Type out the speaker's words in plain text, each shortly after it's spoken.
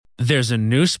There's a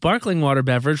new sparkling water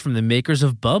beverage from the makers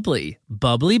of Bubbly,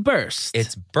 Bubbly Burst.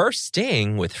 It's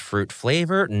bursting with fruit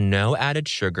flavor, no added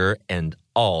sugar, and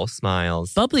all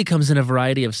smiles. Bubbly comes in a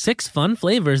variety of 6 fun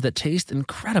flavors that taste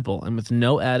incredible. And with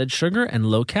no added sugar and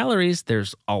low calories,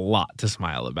 there's a lot to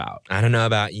smile about. I don't know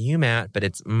about you, Matt, but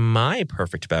it's my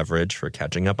perfect beverage for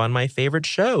catching up on my favorite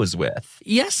shows with.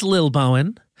 Yes, Lil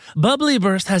Bowen. Bubbly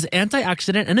Burst has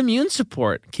antioxidant and immune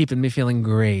support, keeping me feeling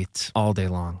great all day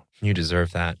long. You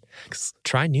deserve that.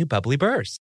 Try new Bubbly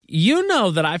Burst. You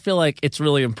know that I feel like it's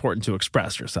really important to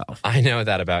express yourself. I know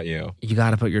that about you. You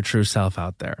got to put your true self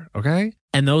out there, okay?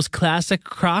 And those classic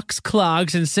Crocs,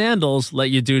 clogs, and sandals let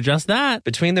you do just that.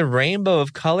 Between the rainbow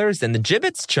of colors and the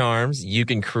Jibbitz charms, you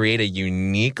can create a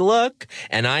unique look.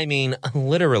 And I mean,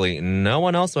 literally, no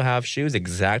one else will have shoes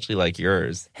exactly like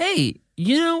yours. Hey,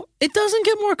 you know, it doesn't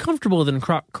get more comfortable than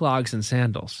Croc clogs and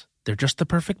sandals. They're just the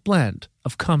perfect blend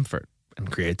of comfort and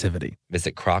creativity.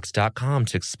 Visit crocs.com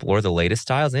to explore the latest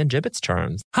styles and Jibbitz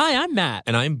charms. Hi, I'm Matt.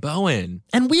 And I'm Bowen.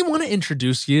 And we want to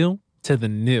introduce you to the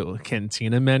new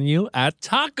Cantina menu at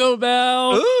Taco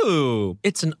Bell. Ooh,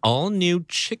 it's an all-new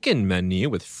chicken menu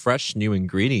with fresh new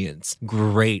ingredients.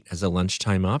 Great as a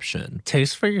lunchtime option.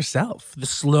 Taste for yourself. The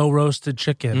slow-roasted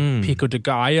chicken, pico de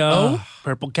gallo,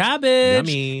 purple cabbage,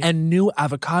 Yummy. and new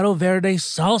avocado verde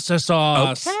salsa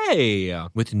sauce. Okay.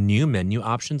 With new menu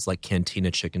options like Cantina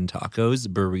chicken tacos,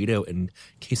 burrito, and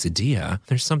quesadilla,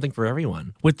 there's something for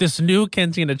everyone. With this new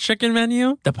Cantina chicken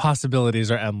menu, the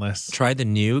possibilities are endless. Try the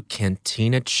new Cantina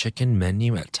chicken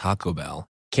menu at Taco Bell.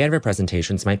 Canva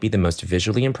presentations might be the most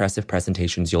visually impressive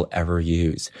presentations you'll ever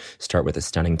use. Start with a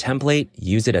stunning template,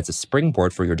 use it as a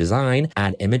springboard for your design,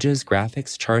 add images,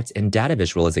 graphics, charts, and data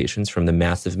visualizations from the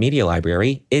massive media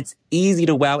library. It's easy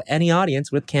to wow any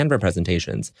audience with Canva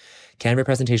presentations. Canva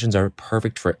presentations are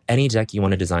perfect for any deck you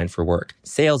want to design for work.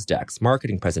 Sales decks,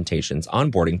 marketing presentations,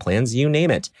 onboarding plans, you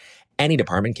name it. Any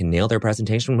department can nail their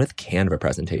presentation with Canva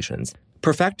presentations.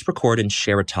 Perfect, record, and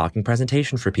share a talking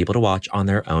presentation for people to watch on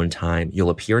their own time. You'll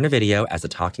appear in a video as a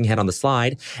talking head on the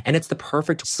slide, and it's the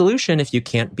perfect solution if you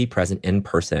can't be present in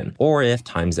person or if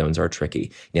time zones are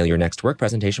tricky. Nail your next work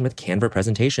presentation with Canva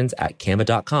presentations at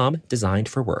canva.com, designed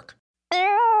for work.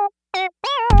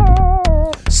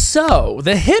 So,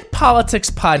 the hit politics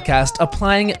podcast,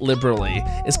 Applying It Liberally,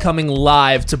 is coming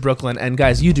live to Brooklyn. And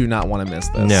guys, you do not want to miss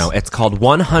this. No, it's called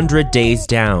 100 Days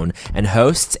Down. And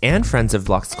hosts and friends of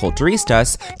Lux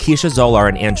Culturistas, Keisha Zolar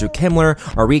and Andrew Kimler,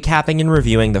 are recapping and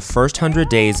reviewing the first 100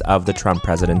 days of the Trump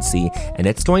presidency. And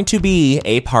it's going to be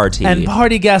a party. And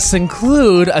party guests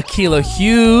include Akilah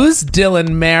Hughes, Dylan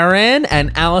Marin,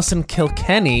 and Allison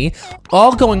Kilkenny,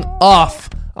 all going off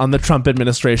on the Trump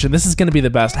administration. This is going to be the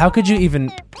best. How could you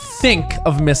even think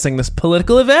of missing this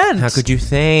political event? How could you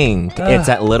think? It's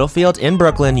at Littlefield in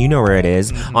Brooklyn. You know where it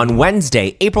is. On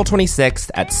Wednesday, April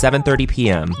 26th at 7:30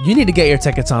 p.m. You need to get your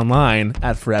tickets online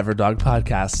at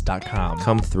foreverdogpodcast.com.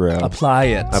 Come through. Apply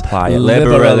it. Apply it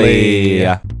liberally.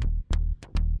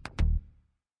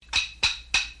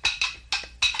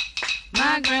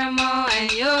 My grandma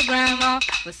and your grandma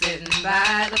were sitting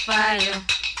by the fire.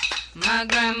 My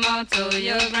grandma told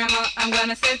your grandma, I'm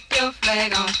gonna set your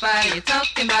flag on fire. You're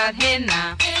talking about hey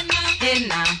now, hey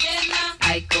now,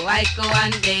 Aiko, Aiko,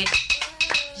 ande,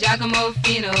 Giacomo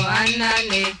Fino,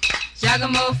 anane,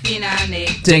 Giacomo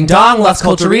Finane. Ding dong, Lux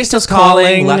Culturistas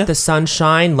calling. Let the sun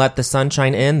shine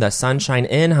in, the sunshine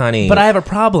in, honey. But I have a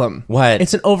problem. What?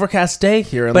 It's an overcast day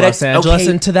here in But Los it's Angeles,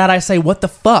 okay. and to that I say, what the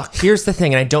fuck? Here's the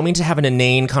thing, and I don't mean to have an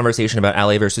inane conversation about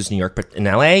LA versus New York, but in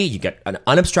LA, you get an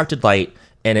unobstructed light,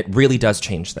 and it really does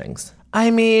change things.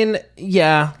 I mean,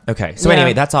 yeah. Okay, so Yeah.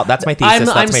 anyway, that's all. That's my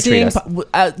thesis. That's my treatise.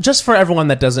 Just for everyone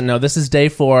that doesn't know, this is day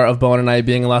 4 of Bowen and I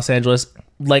being in Los Angeles,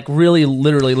 like really,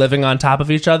 literally living on top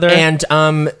of each other. And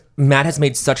Matt has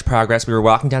made such progress. We were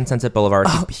walking down Sunset Boulevard.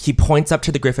 He points up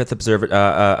to the Griffith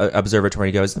Observatory.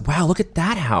 He goes, "Wow, look at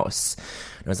that house."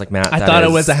 And I was like, Matt, I thought it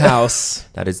was a house.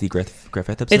 That is the Griffith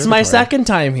Observatory. It's my second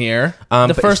time here. The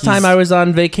but first time I was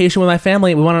on vacation with my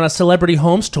family, we went on a celebrity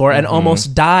homes tour and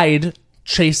almost died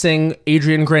chasing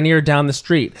Adrian Grenier down the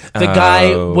street. The guy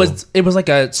it was like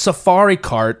a safari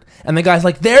cart, and the guy's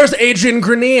like, "There's Adrian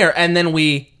Grenier," and then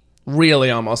we really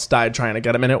almost died trying to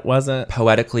get him, and it wasn't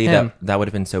Poetically, him. that would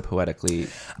have been so poetically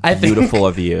I think beautiful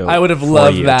of you. I would have for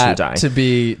loved you that die. to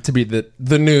be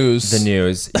the news. The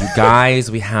news. You guys,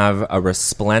 we have a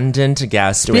resplendent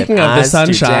guest Speaking with of the us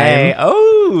sunshine. today.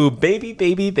 Oh, baby.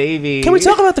 Can we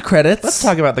talk about the credits? Let's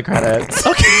talk about the credits.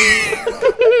 Okay.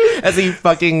 As he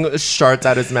fucking sharts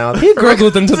out his mouth. He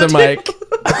gurgled into the mic.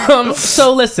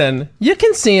 So listen, you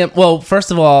can see him. Well, first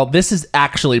of all, this is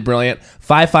actually brilliant.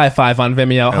 555 on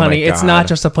Vimeo. Honey, it's God. not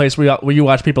just a place where you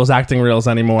watch people's acting reels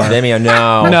anymore. Vimeo,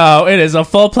 no. No, it is a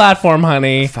full platform,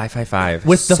 honey. 555.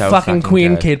 With the So fucking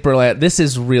queen, good. Kate Burlett. This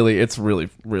is it's really,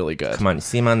 really good. Come on, you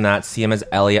see him on that. See him as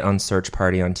Elliot on Search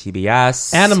Party on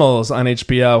TBS. Animals on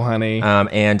HBO, honey.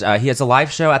 And he has a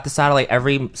live show at the Satellite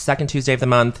every second Tuesday of the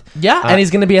month. Yeah, and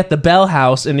he's going to be at the Bell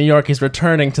House in New York. He's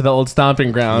returning to the old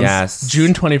stomping grounds. Yes.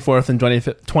 June 24th and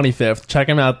 25th. Check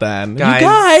him out then. Guys, you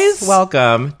guys!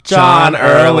 welcome, John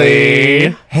Early.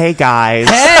 Hey guys.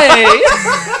 Hey!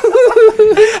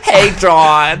 Hey,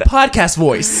 John. Podcast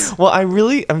voice. Well,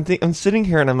 I'm sitting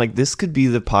here and I'm like, this could be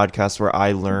the podcast where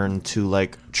I learn to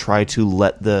like try to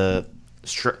let the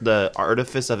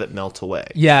artifice of it melt away.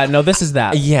 Yeah, no, this is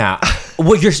that. Yeah.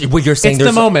 What you're saying? It's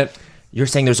the moment. You're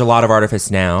saying there's a lot of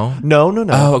artifice now. No.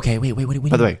 Oh, okay. Wait.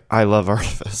 By the way, I love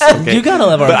artifice. Okay? You gotta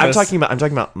love But artifice. I'm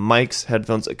talking about mics,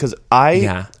 headphones, because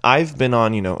I've been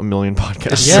on a million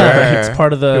podcasts. Yeah, it's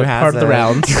part of the Who hasn't?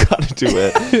 rounds. You gotta do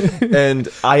it. And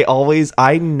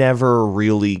I never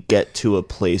really get to a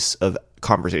place of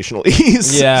conversational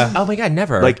ease. Yeah. Oh my God,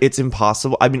 never. Like it's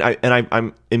impossible. I mean,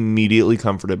 I'm immediately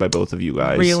comforted by both of you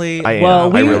guys. Really? I am.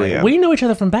 Well, I really am. we know each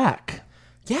other from back.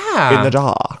 yeah. in the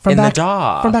jaw. From In the back,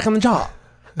 jaw. From back on the jaw.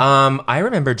 I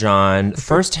remember John. The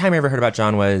first time I ever heard about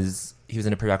John was he was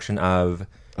in a production of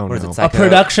what is no. it? A Psycho?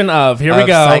 production of. Here we of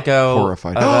go. Psycho.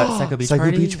 Horrified. Psycho Beach Psycho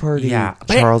Party. Beach Party. Yeah.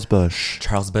 Charles Bush.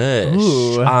 Charles Bush.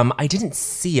 Ooh. I didn't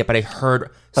see it, but I heard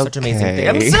such amazing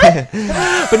Okay. things.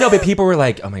 But people were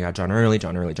like, "Oh my God, John Early."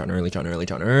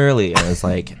 And I was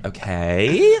like,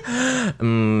 "Okay,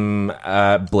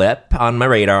 blip on my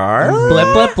radar."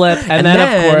 Blip, blip, blip. And then,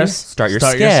 of course, start your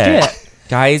skit.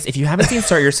 Guys, if you haven't seen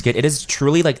Start Your Skit, it is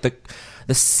truly like the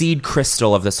seed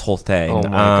crystal of this whole thing, Oh my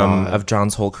God. of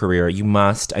John's whole career. You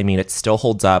must. I mean, it still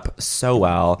holds up so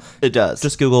well. It does.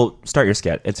 Just Google Start Your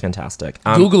Skit. It's fantastic.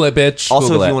 Google it, bitch. Also,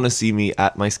 Google if it. you want to see me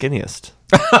at my skinniest.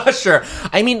 Sure.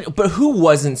 I mean, but who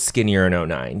wasn't skinnier in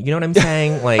 09? You know what I'm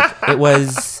saying? Like, it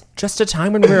was just a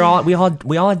time when we all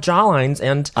had jawlines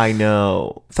and I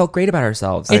know. felt great about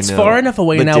ourselves. It's know. far enough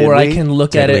away But now did where I we? can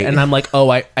look Did at we? it and I'm like, oh,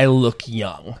 I look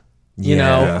young. You Yeah.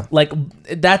 know? Like,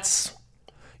 that's...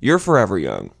 You're forever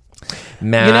young.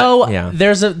 Matt, You know, yeah.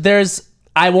 there's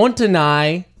I won't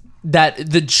deny that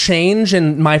the change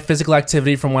in my physical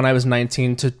activity from when I was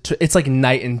 19 to it's like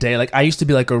night and day. Like I used to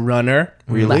be like a runner.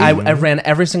 Really? Like, I ran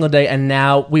every single day, and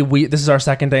now we this is our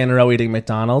second day in a row eating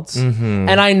McDonald's, Mm-hmm.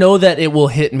 and I know that it will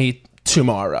hit me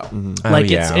tomorrow. Like Oh,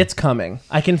 yeah. it's coming.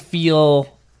 I can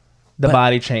feel the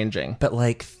body changing. But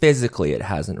like physically, it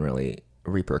hasn't really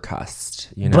repercussed.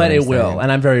 You know, But what it I'm will, saying?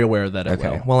 and I'm very aware that it Okay.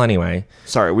 will. Well, anyway,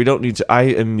 Sorry, we don't need to.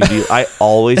 I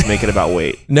always make it about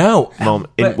weight. no. Moment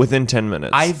within 10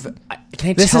 minutes. Can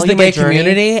I This tell is the you my gay journey?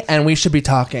 community, and we should be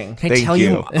talking. Can I Thank tell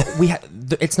you.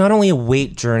 it's not only a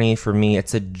weight journey for me,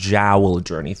 it's a jowl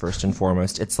journey first and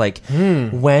foremost. It's like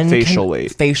when Facial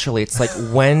weight. Facially, it's like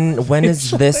when is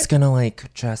this gonna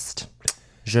like just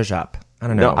zhuzh up? I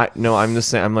don't know. I'm the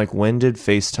same. I'm like, when did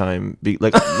FaceTime be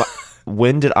like?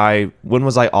 when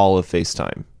was I all of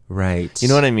FaceTime? right. You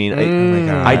know what I mean? Oh my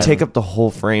God. I take up the whole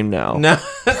frame now. No,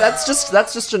 that's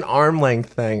just an arm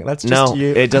length thing. That's just No, you.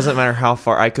 it doesn't matter how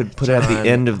far. I could put it at the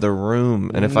end of the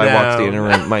room, and if I walk to the end of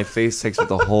the room, my face takes up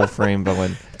the whole frame. But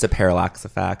when It's a parallax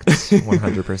effect.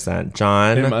 100%.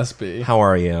 John, It must be. How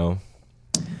are you?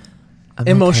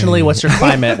 Emotionally, what's your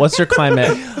climate? What's your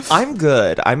climate? I'm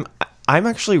good, I'm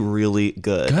actually really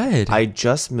good. Good. I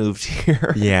just moved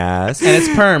here. Yes. And it's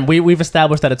perm. We've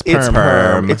established that it's perm. It's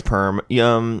perm. It's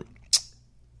perm.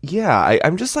 Yeah,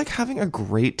 I'm just like having a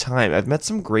great time. I've met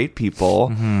some great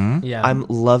people. Yeah. I'm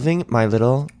loving my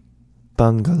little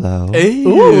bungalow.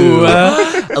 Ooh.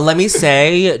 Let me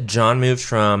say, John moved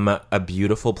from a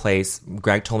beautiful place.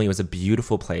 Greg told me it was a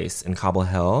beautiful place in Cobble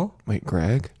Hill. Wait,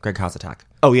 Greg? Greg Kosatak.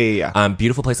 Oh, yeah.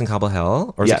 Beautiful place in Cobble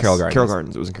Hill. Or was Yes, it Carroll Gardens? Carroll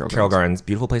Gardens. It was in Carroll Carroll Gardens. Gardens.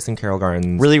 Beautiful place in Carroll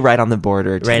Gardens. Really right on the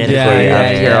border. Right in the Yeah, border yeah,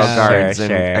 of yeah. Carroll Sure, Gardens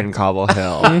sure. and Cobble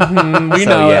Hill. We So,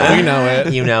 know yeah. it. We know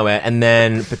it. You know it. And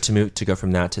then, but to go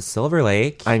from that to Silver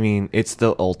Lake, I mean, it's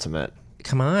the ultimate.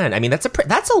 come on. I mean, that's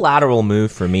a lateral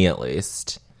move for me, at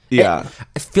least. Yeah.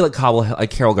 I feel like Cobble Hill, like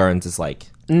Carroll Gardens is like,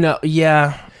 No,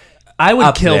 yeah. I would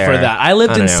Up kill there. for that. I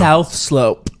lived I don't in know. South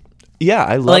Slope. Yeah,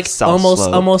 I love Like, South almost-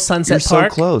 Slope. almost Sunset You're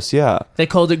Park. so close, yeah. They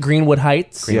called it Greenwood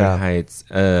Heights. Greenwood Yeah. Heights.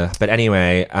 But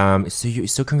anyway,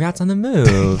 so congrats on the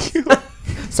move.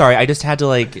 Sorry, I just had to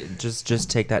like just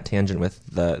take that tangent with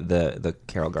the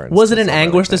Carroll Gardens. Was it an Silver Lake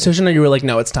anguish thing. decision, or you were like,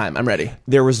 no, it's time. I'm ready.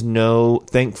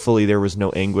 Thankfully, there was no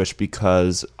anguish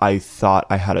because I thought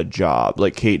I had a job.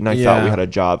 Like, Kate and I thought Yeah. we had a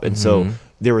job. And so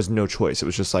there was no choice. It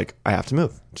was just like, I have to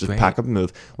move. Just Great. pack up and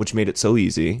move, which made it so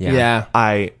easy. Yeah. Yeah.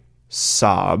 I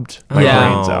sobbed my Yeah.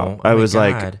 brains out. Oh I my was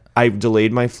like, God. I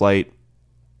delayed my flight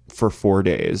for 4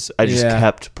 days. I just Yeah.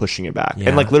 kept pushing it back, Yeah.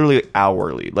 and like literally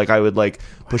hourly. Like I would like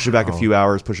push it back a few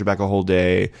hours, push it back a whole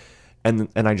day, and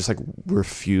I just like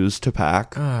refused to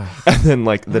pack. And then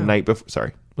like the night before,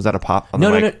 sorry, was that a pop? On the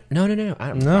No. mic?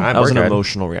 That That was an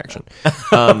emotional reaction.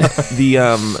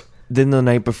 Then the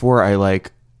night before, I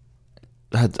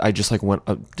just like went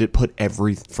did put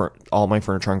all my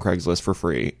furniture on Craigslist for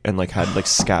free, and like had like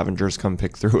scavengers come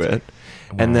pick through it.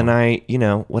 And then I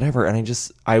whatever, and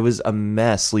I was a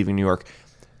mess leaving New York.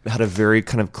 Had a very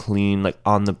kind of clean, like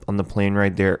on the plane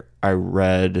ride there,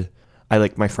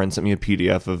 my friend sent me a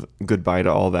PDF of Goodbye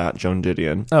to All That, Joan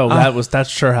Didion. Oh, that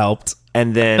sure helped.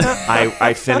 And then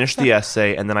I finished the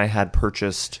essay, and then I had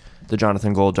purchased the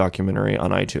Jonathan Gold documentary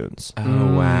on iTunes.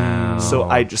 Oh wow. So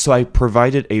I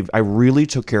provided I really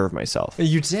took care of myself.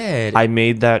 You did. I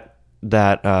made that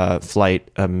flight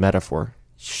a metaphor,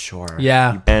 Sure.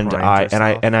 Yeah. and primed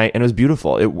it was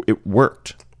beautiful. It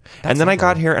worked. And then I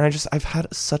got here, and I've had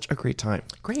such a great time.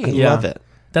 Great. I Yeah. love it.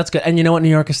 That's good. And you know what? New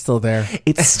York is still there.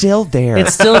 It's still there.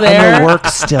 It's still there. And the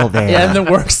work's still there. Yeah, and the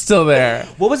work's still there.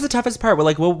 What was the toughest part?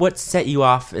 What set you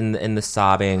off in the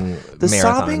sobbing? The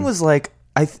marathon? sobbing was like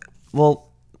first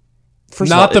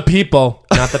Not of the all, people.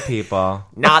 not the people.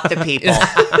 not the people.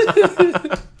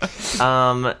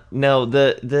 No,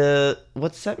 the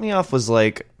what set me off was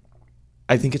like,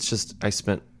 I think it's just I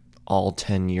spent all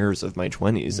 10 years of my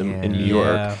 20s in New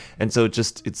York, Yeah. and so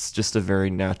it's just a very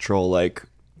natural like.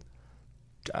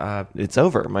 It's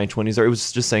over. My 20s it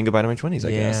was just saying goodbye to my 20s, I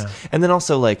Yeah. guess. And then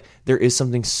also like there is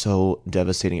something so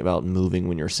devastating about moving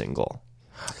when you're single.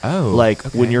 Oh, Like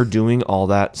when you're doing all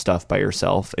that stuff by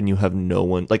yourself and you have no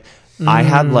one. Like I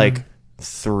had like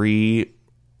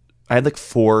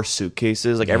 4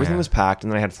 suitcases. Like everything was packed,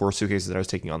 and then I had 4 suitcases that I was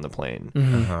taking on the plane.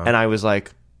 And I was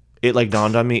like, it like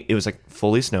dawned on me. It was like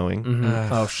fully snowing,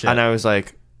 Oh shit. and I was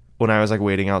like, when I was like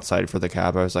waiting outside for the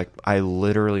cab, I was like, I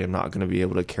literally am not going to be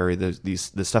able to carry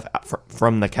this stuff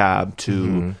from the cab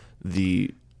to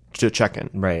to check-in,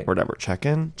 Right. or whatever.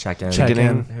 Check-in. check in.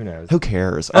 Check-in. Who knows? Who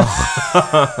cares?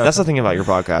 Oh. That's the thing about your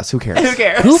podcast. Who cares? Who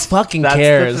cares? Who fucking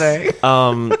cares?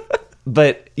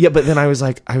 But then I was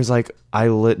like,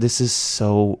 this is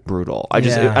so brutal. I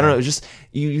don't know. It just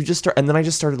you just start, and then I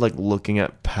just started like looking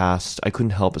at past. I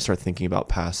couldn't help but start thinking about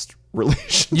past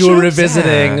relationships. You were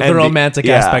revisiting the And romantic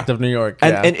aspect of New York.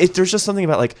 Yeah. And there's just something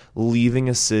about like leaving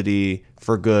a city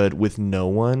for good with no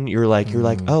one. You're like,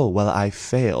 oh well, I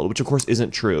failed, which of course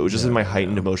isn't true. It was just in my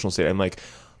heightened emotional state. I'm like,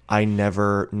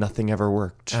 nothing ever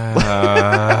worked. and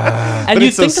But you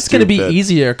it's so think it's going to be stupid.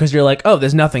 easier because you're like, oh,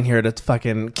 there's nothing here to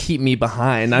fucking keep me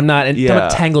behind. I'm not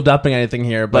tangled up in anything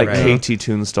here. But Like KT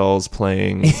Tunstall's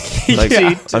playing,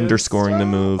 like underscoring the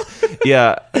move.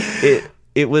 Yeah,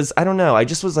 it was. I don't know. I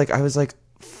just was like, I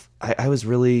was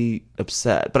really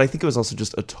upset, but I think it was also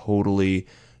just a totally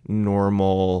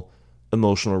normal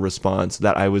emotional response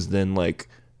that I was then like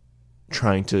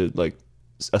trying to like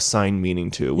assign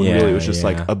meaning to, when really it was just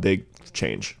like a big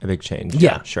change. A big change.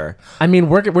 Yeah. Sure. I mean,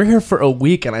 we're here for a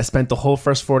week, and I spent the whole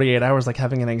first 48 hours like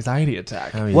having an anxiety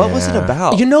attack. What was it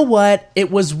about? You know what?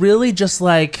 It was really just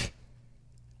like,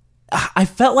 I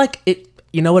felt like it.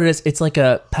 You know what it is? It's like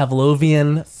a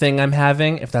Pavlovian thing I'm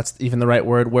having, if that's even the right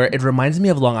word, where it reminds me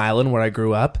of Long Island, where I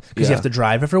grew up, because you Yeah. have to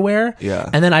drive everywhere. Yeah.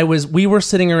 And then we were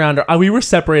sitting around, we were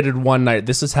separated one night.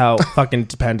 This is how fucking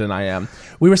dependent I am.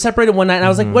 We were separated one night, and I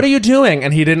was like, what are you doing?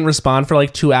 And he didn't respond for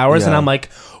like 2 hours, and Yeah. I'm like,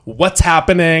 what's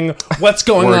happening? What's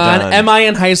going We're on? done. Am I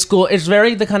in high school? It's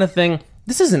very the kind of thing.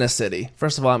 This isn't a city.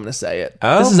 First of all, I'm going to say it.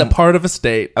 Oh. This is a part of a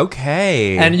state.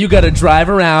 Okay. And you got to drive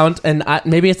around, and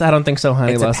maybe it's I don't think so,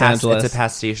 honey, it's Los Angeles. It's a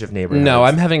pastiche of neighborhoods. No,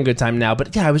 I'm having a good time now,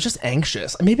 but yeah, I was just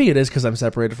anxious. Maybe it is because I'm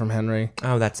separated from Henry.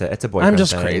 Oh, that's it. It's a boyfriend. I'm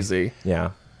just thing. crazy.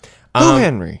 Yeah. Who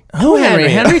Henry? Who Henry?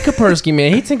 Henry Kapersky,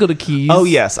 man. He tinkled the keys. Oh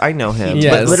yes, I know him.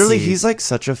 Yes. But literally, he's like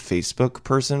such a Facebook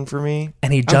person for me.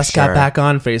 And he just sure. got back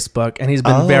on Facebook, and he's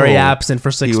been very absent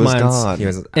for 6 He was months. gone. He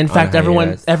was In on fact,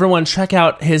 hiatus. everyone check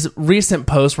out his recent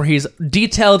post where he's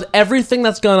detailed everything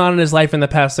that's gone on in his life in the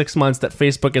past 6 months that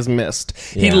Facebook has missed.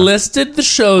 He Yeah. listed the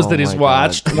shows that my he's God.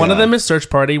 watched. One of Yeah. them is Search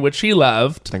Party, which he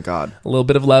loved. Thank God. A little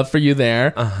bit of love for you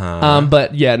there.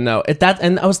 But yeah, no.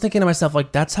 And I was thinking to myself,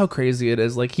 like, that's how crazy it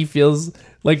is. Like, he feels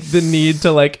like the need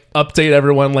to like update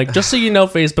everyone, like, just so you know,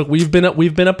 Facebook, we've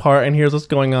been apart, and here's what's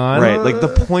going on. Right. Like the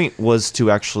point was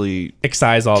to actually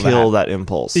Excise all kill that. that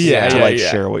impulse. Yeah, To yeah, like yeah.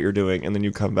 share what you're doing, and then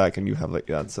you come back and you have like,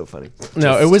 yeah, it's so funny.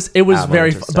 No, it was very.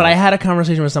 avalanche of But I stuff. had a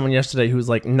conversation with someone yesterday who's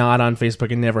like not on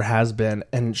Facebook and never has been,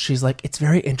 and she's like, it's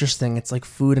very interesting. It's like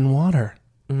food and water.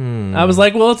 I was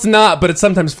like, well, it's not, but it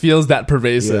sometimes feels that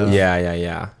pervasive.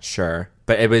 Yeah. Sure.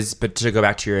 But to go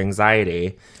back to your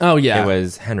anxiety, Oh, yeah. it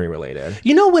was Henry related.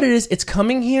 You know what it is? It's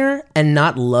coming here and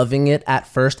not loving it at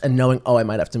first and knowing, I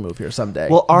might have to move here someday.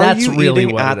 Well, are That's you really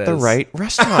eating what at it the is. right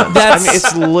restaurant? That's- I mean,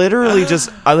 it's literally just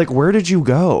where did you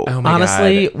go? Oh my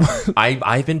Honestly, God.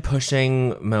 I've been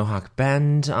pushing Mohawk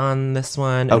Bend on this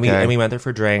one. And Okay. we went there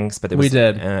for drinks, but it We was,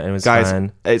 did. It was Guys,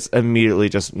 fun. it's immediately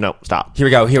just no, stop. Here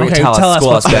we go. Here we Okay, tell us.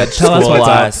 School what's us, good. bitch. Tell us School what's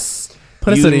up. us.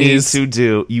 put us You at need ease.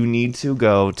 you need to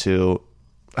go to.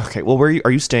 Okay, well,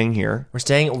 are you staying here? We're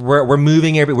staying. We're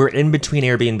moving. We're in between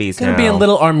Airbnbs It's going now. to be in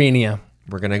Little Armenia.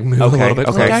 We're gonna move Okay, a little bit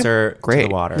okay. closer to Great.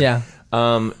 the water. Yeah.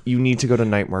 You need to go to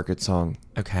Night Market Song.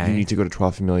 Okay. You need to go to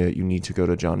 12 Familia. You need to go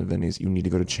to John and Vinny's. You need to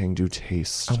go to Chengdu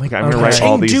Taste. Oh my Okay, God. I'm gonna write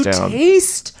all these Chengdu down.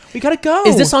 Taste. We gotta go.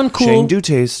 Is this on Cool? Chengdu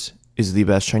Taste is the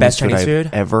best Chinese, Best Chinese food food?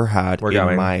 I've ever had We're in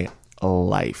going. my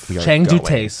life. We are Chengdu going.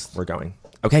 Taste. We're going.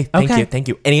 Okay. Thank Okay. you. Thank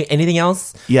you. Anything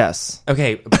else? Yes,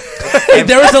 Okay.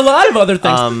 There was a lot of other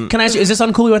things. Can I ask you, is this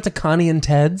on Cool? We went to Connie and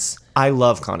Ted's. I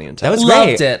love Connie and Ted. That was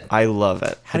Loved great. it. I love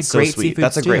it. Had a It's so great sweet. seafood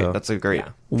That's a stew. great. That's a great.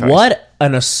 choice. What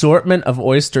an assortment of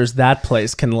oysters that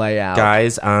place can lay out.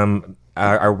 Guys,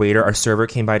 our waiter, our server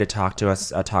came by to talk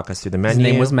us through the menu.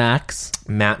 His name was Max.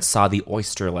 Matt saw the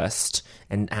oyster list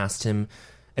and asked him.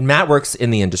 And Matt works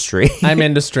in the industry. I'm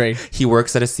industry. He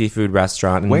works at a seafood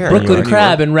restaurant in Where? New Brooklyn York.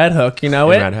 Crab in Red Hook. You know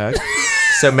In it? Red Hook.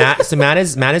 So Matt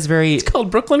is very.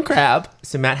 Called Brooklyn Crab.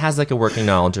 So Matt has like a working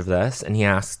knowledge of this, and he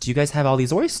asks, "Do you guys have all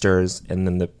these oysters?" And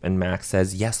then Max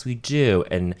says, "Yes, we do."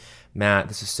 And Matt,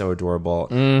 this is so adorable,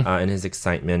 in his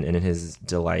excitement and in his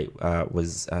delight,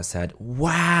 was said,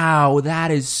 "Wow,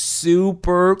 that is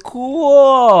super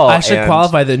cool." I should And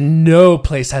qualify that no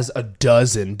place has a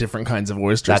dozen different kinds of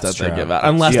oysters That's that they true. give out,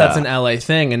 unless Yeah. that's an LA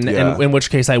thing, and Yeah. in which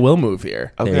case I will move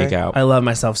here. There you Okay. go. I love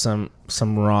myself some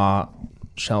raw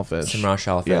shellfish. Some raw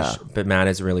shellfish. Yeah. But Matt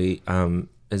is really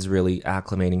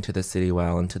acclimating to the city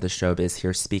well and to the showbiz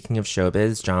here. Speaking of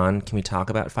showbiz, John, can we talk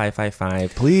about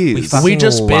 555? Please. We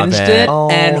just love binged it, Oh.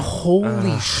 and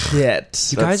holy shit!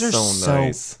 You guys are That's so so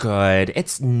nice. good.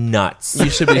 It's nuts. You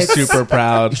should be super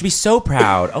proud. You should be so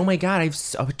proud. Oh my God,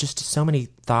 I've just so many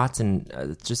thoughts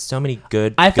and just so many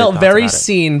good. I good felt thoughts very about it.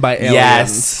 seen by aliens.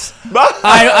 Yes.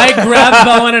 I grabbed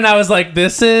Bowen and I was like,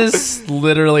 "This is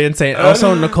literally insane."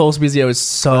 Also, Nicole Spezio is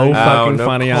so fucking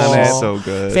funny on Nicole. it. So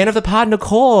good. Fan of the pod,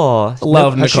 Nicole.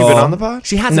 Love Has she Nicole. been on the pod?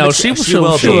 She hasn't. No, but she'll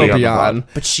will be on.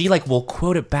 But she will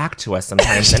quote it back to us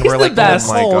sometimes, and She's we're the like, best.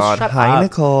 Oh my Nicole, god. shut Hi, up.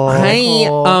 Nicole.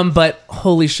 Hi, but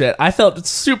holy shit, I felt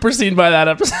super seen by that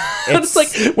episode. It's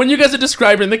like when you guys are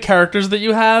describing the characters that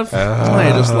you have. I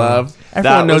just love.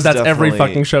 Everyone knows was that's every definitely-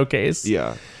 fucking showcase.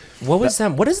 Yeah. What was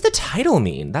that? What does the title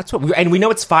mean? That's what. And we know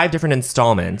it's 5 different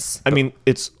installments. I mean,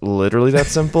 it's literally that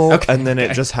simple. And then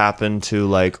it just happened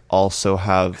to also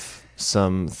have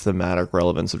some thematic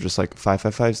relevance of just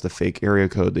 555 is the fake area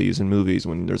code they use in movies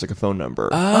when there's a phone number.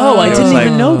 Oh, I It was didn't like-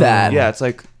 even know that. Yeah,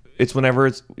 it's whenever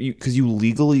it's because you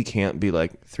legally can't be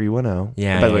 310.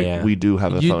 Yeah, By the way, yeah. we do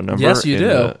have a You- phone number. yes, you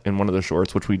do. In one of the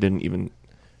shorts, which we didn't even.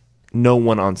 No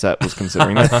one on set was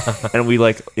considering that, and we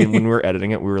when we were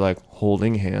editing it, we were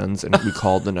holding hands, and we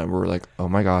called the number. We're like, oh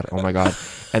my god,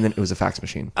 and then it was a fax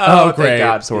machine. Oh, great.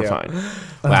 So we're fine.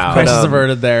 Wow. Crisis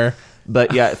averted there.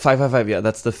 But yeah, 555. Yeah,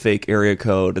 that's the fake area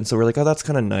code, and so we're like, oh, that's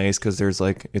kind of nice because there's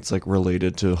it's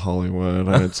related to Hollywood,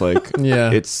 and it's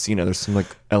Yeah. it's there's some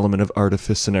element of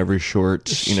artifice in every short,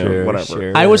 Sure, whatever.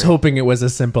 sure. I was hoping it was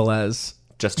as simple as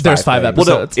Just there's 5 things. Well,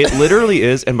 no, episodes. it literally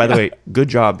is. And by the way, good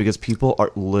job because people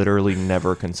are literally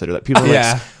never consider that. People are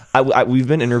Yeah. we've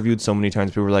been interviewed so many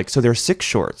times. People were like, so there's 6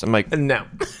 shorts. I'm like, No.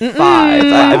 5.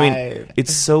 I mean,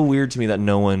 it's so weird to me that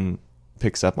no one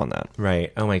picks up on that.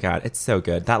 Right. Oh my God, it's so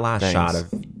good. That last Thanks. shot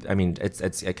of. I mean,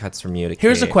 it cuts from you to.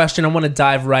 Here's a Kate. question. I want to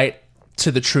dive right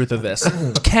to the truth of this.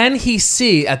 Can he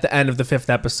see at the end of the 5th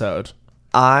episode?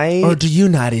 Or do you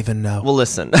not even know? Well,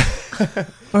 listen.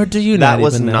 Or do you not That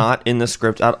was even know? not in the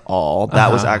script at all.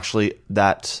 That was actually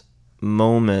that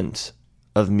moment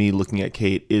of me looking at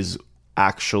Kate is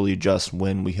actually just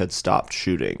when we had stopped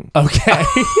shooting. Okay.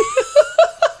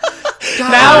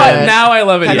 now I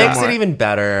love it. That even makes more. it even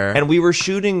better. And we were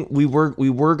shooting. We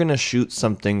were gonna shoot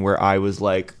something where I was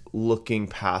looking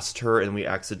past her, and we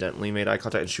accidentally made eye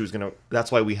contact, and she was gonna.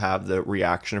 That's why we have the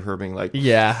reaction of her being like,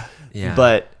 Yeah. yeah.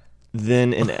 But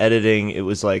then in editing, it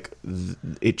was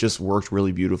it just worked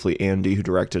really beautifully. Andy, who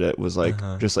directed it, was it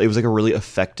was a really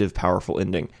effective, powerful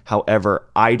ending. However,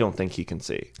 I don't think he can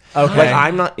see. Okay.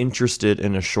 I'm not interested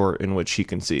in a short in which he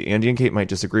can see. Andy and Kate might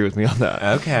disagree with me on that.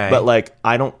 Okay. But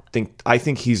I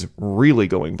think he's really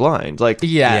going blind. Yeah.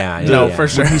 Yeah, No, yeah. for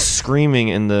sure. When he's screaming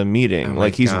in the meeting,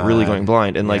 my he's really God. going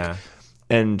blind, and Yeah.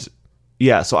 and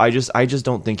Yeah, so I just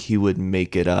don't think he would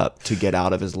make it up to get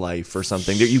out of his life or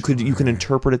something. You can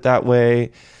interpret it that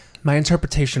way. My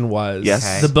interpretation was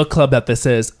Yes. the book club that this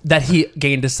is that he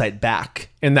gained his sight back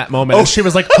in that moment. And she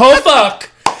was like, "Oh fuck!"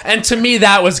 And to me,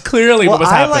 that was clearly what was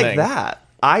I happening. like that.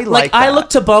 I I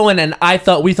looked to Bowen and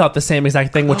we thought the same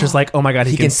exact thing, which is like, oh my god,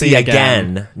 he He can see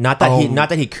again. Not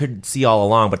that he could see all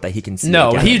along, but that he can see.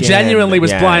 No, again. he genuinely was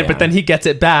Yeah, blind, yeah. but then he gets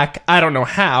it back. I don't know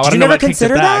how. I Did don't you know never what kicks it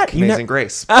consider back. that? Amazing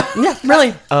Grace. Yeah,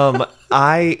 really.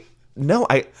 I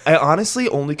honestly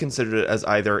only considered it as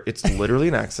either it's literally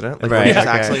an accident, like Right, he's okay.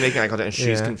 actually making eye contact and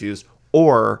she's Yeah. confused,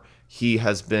 or he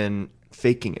has been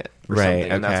faking it or Right,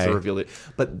 something, and that's okay. the reveal.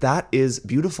 But that is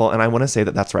beautiful, and I want to say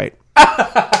that that's right.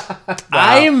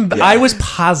 I was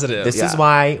positive. This is Yeah.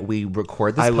 why we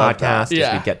record this I love that. podcast, as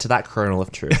Yeah. we get to that kernel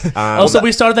of truth. Also,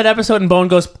 we started that episode and Bowen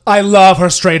goes, "I love her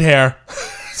straight hair."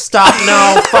 Stop!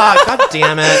 No, fuck! God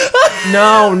damn it!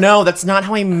 No, that's not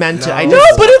how I meant it. I No,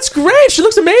 just, but it's great. She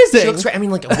looks amazing. she looks great. I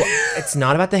mean, like, it's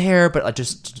not about the hair, but like,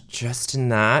 just in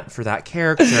that for that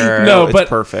character. No, It's but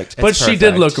perfect. But It's she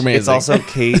did perfect. look amazing. It's also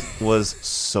Kate was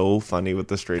so funny with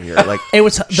the straight hair, like it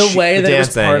was the way the that it was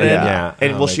dancing, parted. yeah.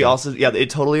 And Oh well, my she God. also, it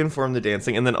totally informed the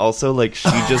dancing. And then also, like, she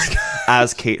just,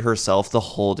 as Kate herself, the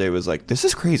whole day was like, this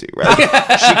is crazy, right?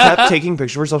 She kept taking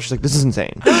pictures of herself. She's like, this is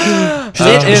insane. She's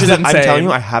It is I'm insane. telling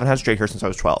you, I haven't had straight hair since I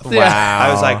was 12. Yeah.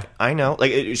 I was like, I know.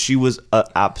 Like, she was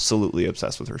absolutely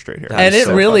obsessed with her straight hair. And it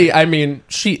So really, funny. I mean,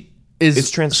 she is.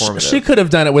 It's transformative. She could have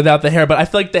done it without the hair, but I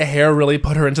feel like the hair really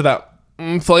put her into that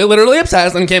fully literally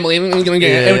obsessed and can't believe I'm gonna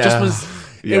get it. It just was.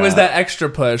 It was Yeah. that extra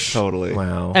push. Totally.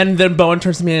 Wow. And then Bowen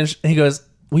turns to me and he goes,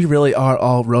 "We really are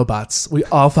all robots. We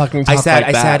all fucking talk I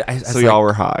like that." said, So y'all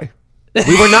were high. we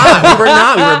were not. We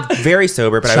were very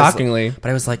sober. But Shockingly.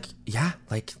 I was like, yeah,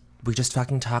 like we just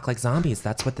fucking talk like zombies.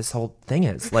 That's what this whole thing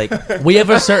is. Like, We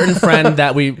have a certain friend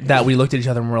that we looked at each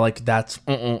other and we're like, "That's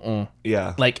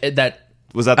Yeah. like that."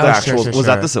 Was that the Oh, actual, sure, was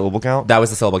that sure. the syllable count? that was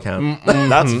the syllable count.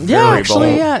 That's very Yeah, actually,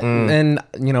 bold. yeah. And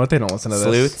you know what? They don't listen to this.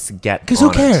 Sleuths get Because who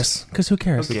on it. cares? Because who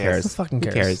cares? Who cares? Who fucking Who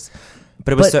cares? cares?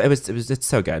 But it was But- it's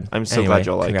so good. I'm so Anyway, glad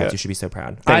y'all like congrats, it. You should be so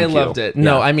proud. I Thank you. loved it.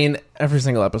 No, Yeah. I mean every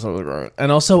single episode was great,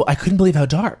 and also I couldn't believe how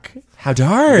dark. How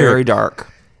dark? Very dark.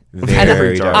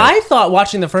 Very dark. I thought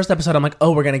watching the first episode, I'm like,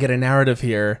 oh, we're gonna get a narrative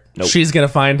here. Nope. She's gonna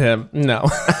find him. No,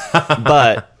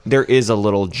 But there is a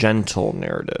little gentle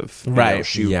narrative. You know,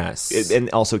 Right. Yes. And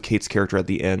also Kate's character at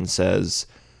the end says,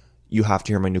 you have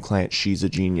to hear my new client. She's a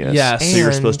genius. Yes. So you're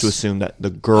And- supposed to assume that the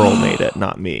girl made it,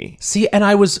 not me. see, and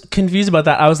I was confused about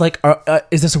that. I was like,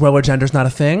 is this a world where gender's not a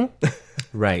thing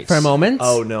right. for a moment?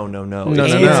 Oh, no. No.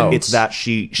 It's that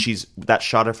she's that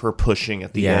shot of her pushing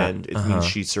at the Yeah. end. It means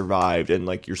she survived. And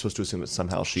like, you're supposed to assume that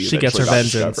somehow she gets her eventually got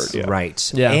vengeance. discovered. Yeah.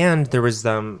 Right. Yeah. And there was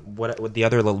what the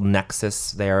other little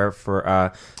nexus there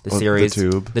for the series. The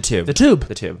Tube. The Tube. The Tube.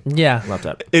 The Tube. Yeah. Loved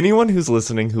it. Anyone who's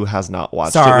listening who has not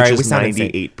watched Sorry, it, we which is sound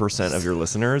insane. 98% of your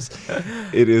listeners,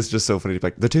 it is just so funny to be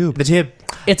like, the Tube. The Tube.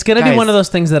 It's gonna be Guys. one of those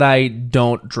things that I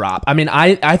don't drop. I mean,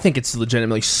 I think it's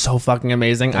legitimately so fucking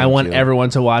amazing. I want you. everyone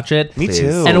to watch it. Me Please. too.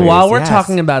 And Please, while we're yes.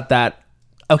 talking about that,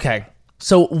 okay,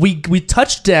 so we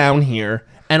touched down here,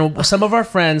 and some of our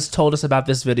friends told us about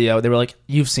this video. They were like,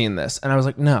 "You've seen this," and I was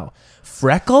like, "No."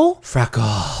 Freckle,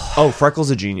 Oh, Freckle's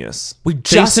a genius. We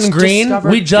Jason Green.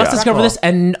 We just discovered Freckle. this,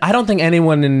 and I don't think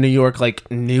anyone in New York like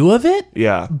knew of it.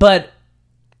 Yeah. But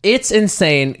it's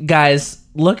insane, guys.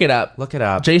 Look it up. Look it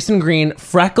up. Jason Green,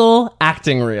 Freckle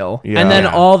acting reel, Yeah. and then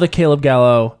Yeah. all the Caleb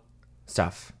Gallo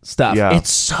Stuff. stuff. Yeah. It's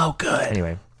so good.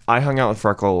 Anyway. I hung out with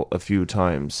Freckle a few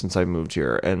times since I moved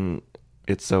here, and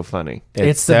it's so funny.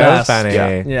 It's the so best. funny.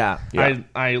 Yeah. Yeah.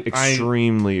 I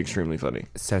Extremely funny.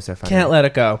 So funny. can't let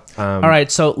it go. All right,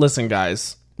 so listen,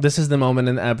 guys. This is the moment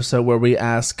in the episode where we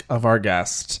ask of our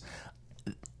guest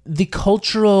the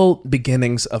cultural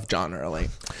beginnings of John Early.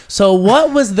 So,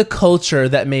 what was the culture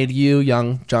that made you,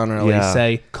 young John Early, Yeah.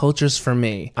 say, "Culture's for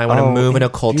me"? I want to move in a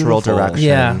cultural beautiful. direction.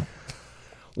 Yeah.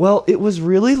 Well, it was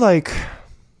really like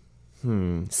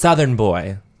Southern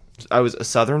boy. I was a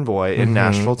Southern boy in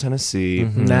Nashville, Tennessee,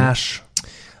 Nash.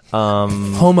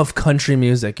 Home of country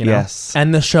music, you know? Yes.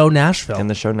 And the show Nashville. and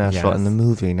the show Nashville, Yes. and the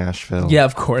movie Nashville. yeah,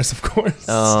 of course.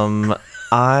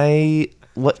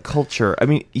 What culture? I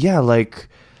mean, yeah, like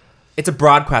It's a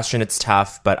broad question. It's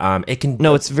tough, but it can.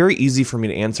 no, it's very easy for me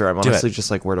to answer. I'm honestly it.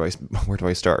 just like, where do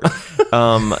I start?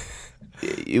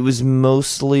 It was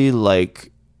mostly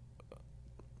like,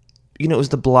 you know, it was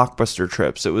the Blockbuster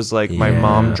trips. It was like my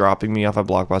mom dropping me off at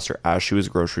Blockbuster as she was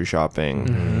grocery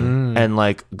shopping. and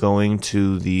like going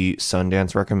to the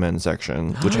Sundance recommend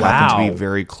section, which happened to be Wow.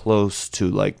 very close to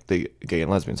like the gay and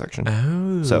lesbian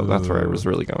section. So that's where I was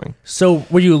really going. So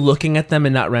were you looking at them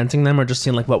and not renting them, or just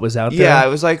seeing like what was out there? Yeah, I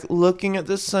was like looking at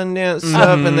the Sundance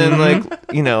stuff, and then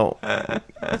like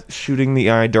shooting the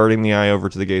eye, darting the eye over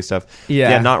to the gay stuff.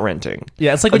 Yeah. Not renting.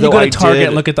 Yeah, it's like when Although you go I to Target did-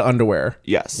 and look at the underwear.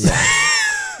 Yes.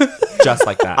 Just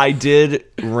like that. I did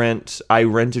rent. I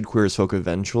rented Queer as Folk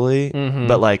eventually,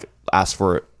 but like asked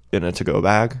for it in a to-go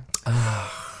bag.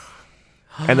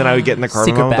 And then I would get in the car and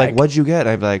Secret I was like, bag. "What'd you get?"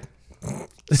 I'd be like,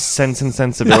 "Sense and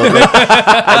Sensibility."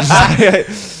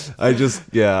 I just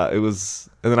yeah, it was.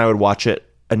 And then I would watch it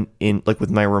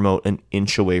with my remote an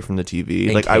inch away from the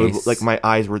TV. I would case. my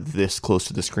eyes were this close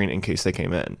to the screen in case they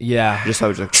came in. Yeah, Just I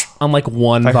was like, on like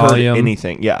one if I volume. heard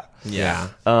anything, yeah. yeah.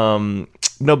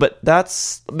 No, but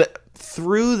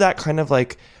through that kind of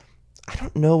like, I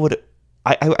don't know what it,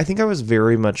 I think I was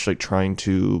very much like trying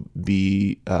to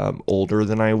be older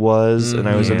than I was, and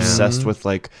I was obsessed with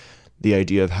like the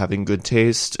idea of having good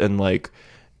taste and like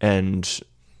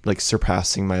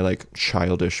surpassing my like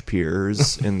childish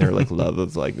peers in their like love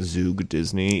of like Zoog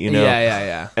Disney, you know?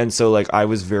 Yeah. And so like I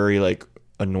was very like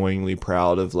annoyingly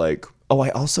proud of like,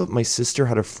 my sister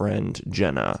had a friend,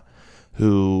 Jenna,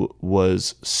 who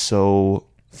was so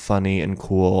funny and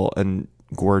cool and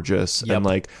gorgeous. Yep. And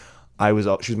like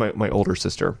she's my older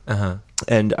sister.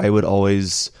 And I would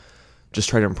always just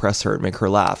try to impress her and make her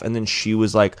laugh. And then she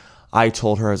was like, I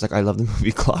told her, I was like, I love the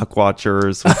movie Clock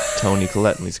Watchers with Toni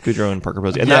Collette and Lisa Kudrow and Parker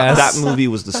Posey. And Yes. that movie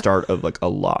was the start of like a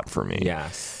lot for me.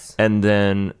 Yes. And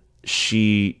then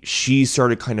she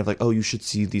started kind of like, oh, you should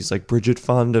see these like Bridget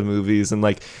Fonda movies. And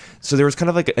like, so there was kind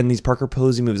of like, and these Parker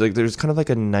Posey movies, like there's kind of like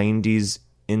a 90s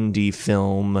indie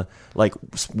film, like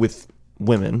with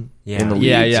women in the leads.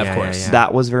 Yeah, of course.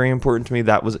 That was very important to me.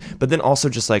 But then also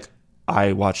just like,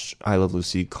 I watched I Love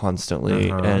Lucy constantly.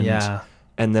 And Yeah.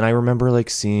 and then I remember like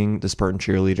seeing the Spartan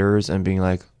Cheerleaders and being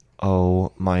like,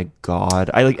 oh my God.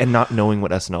 And not knowing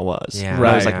what SNL was. Yeah. When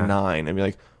I was Right. like 9 and be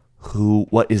like,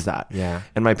 what is that? Yeah.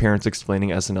 And my parents explaining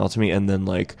SNL to me and then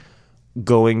like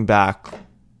going back,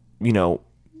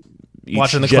 each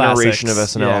Watching the generation of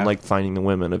classics. SNL Yeah. and like finding the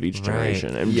women of each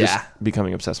generation and Yeah. just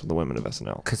becoming obsessed with the women of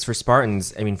SNL. Because for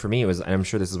Spartans, I mean, for me, it was, and I'm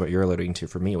sure this is what you're alluding to,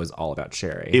 for me, it was all about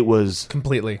Sherry. It was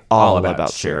Completely. all about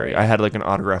about Sherry. I had like an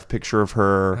autographed picture of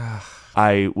her.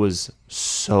 I was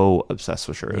so obsessed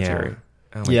with Sherry. Sherry.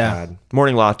 Oh my Yeah. God.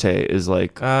 Morning Latte is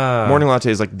like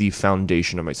the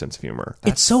foundation of my sense of humor.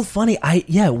 It's so funny.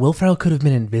 Will Ferrell could have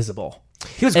been invisible.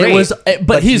 He was It great. was,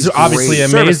 but he's obviously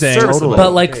great. amazing. Serviceable.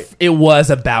 But like, it was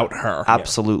about her.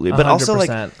 Absolutely. But also like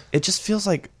 100%. it just feels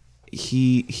like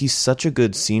he's such a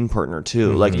good scene partner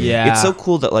too. Like Yeah. it's so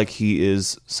cool that like he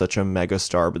is such a mega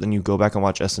star, but then you go back and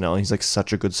watch SNL and he's like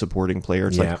such a good supporting player.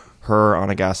 It's Yeah. like her,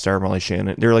 Anna Gasteyer, Molly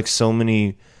Shannon. There are like so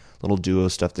many little duo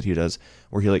stuff that he does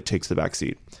where he like takes the back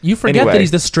seat. You forget Anyway. that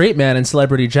he's the straight man in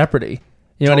Celebrity Jeopardy.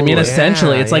 You know what I mean? Totally.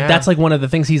 Essentially, Yeah, it's like yeah. that's like one of the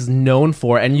things he's known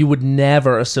for, and you would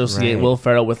never associate Right. Will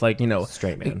Ferrell with like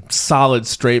Straight man. solid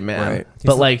straight man. Right.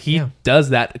 But like he does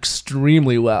that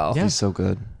extremely well. He's so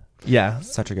good. Yeah.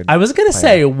 Such a good I was gonna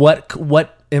say what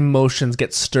emotions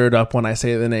get stirred up when I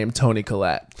say the name Toni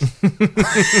Collette,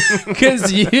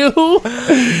 because you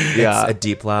Yeah. a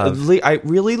deep love. I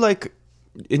really like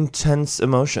intense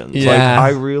emotions. Like Yeah. I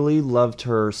really loved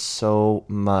her so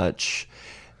much.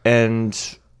 And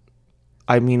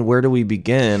I mean, where do we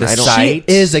begin? I don't she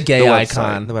is a gay The website.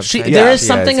 icon. The website. She, Yeah, there is she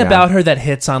something is, yeah. about her that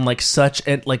hits on like such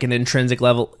like an intrinsic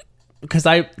level. Because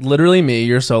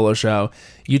your solo show,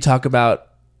 you talk about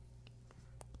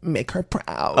make her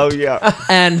proud. Oh yeah.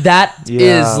 And that is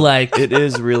Yeah. like It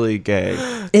is really gay.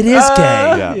 it is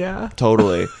gay Yeah.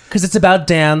 Totally. because it's about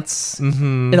dance.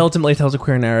 It ultimately tells a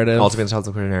queer narrative. Ultimate tells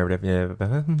a queer narrative. Yeah.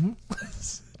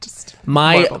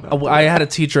 I had a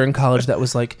teacher in college that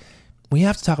was like, we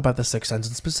have to talk about The Sixth Sense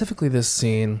and specifically this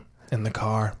scene in the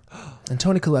car. And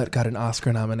Toni Collette got an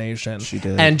Oscar nomination. She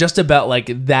did. And just about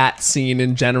like that scene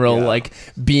in general, like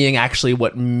being actually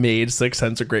what made Sixth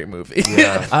Sense a great movie.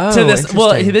 Oh, to this,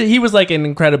 well, interesting. he was like an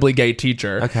incredibly gay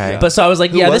teacher. Okay. But so I was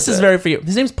like, yeah, was this is it? very for you.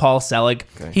 His name's Paul Selig.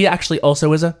 He actually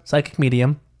also is a psychic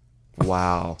medium,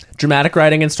 Wow. dramatic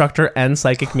writing instructor, and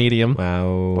psychic medium.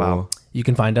 Wow. You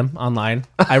can find him online.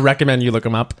 I recommend you look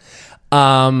him up.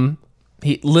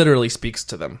 He literally speaks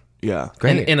to them Yeah.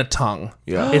 in a tongue.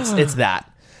 Yeah. It's that.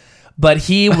 But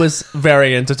he was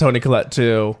very into Toni Collette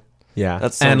too, Yeah.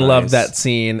 That's so and nice. loved that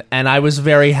scene. And I was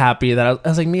very happy that I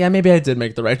was like, yeah, maybe I did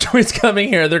make the right choice coming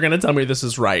here. They're gonna tell me this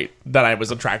is right, that I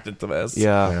was attracted to this.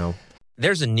 Yeah. Wow.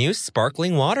 There's a new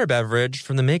sparkling water beverage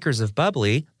from the makers of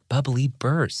Bubbly, Bubbly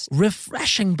Burst.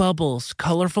 Refreshing bubbles,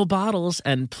 colorful bottles,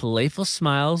 and playful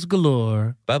smiles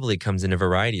galore. Bubbly comes in a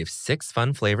variety of 6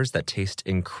 fun flavors that taste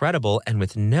incredible, and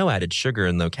with no added sugar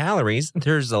and low calories,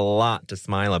 there's a lot to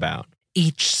smile about.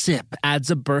 Each sip adds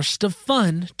a burst of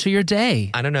fun to your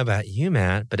day. I don't know about you,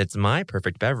 Matt, but it's my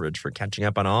perfect beverage for catching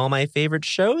up on all my favorite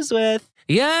shows with.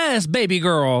 Yes, baby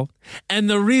girl. And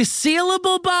the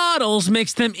resealable bottles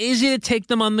makes them easy to take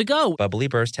them on the go. Bubbly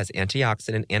Burst has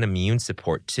antioxidant and immune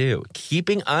support too,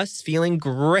 keeping us feeling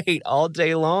great all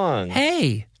day long.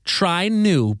 Hey, try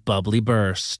new Bubbly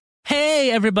Burst.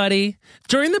 Hey, everybody.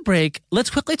 During the break, let's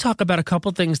quickly talk about a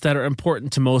couple things that are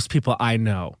important to most people I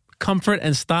know. Comfort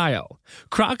and style.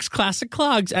 Crocs Classic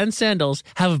Clogs and Sandals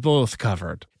have both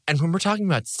covered. And when we're talking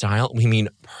about style, we mean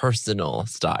personal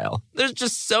style. There's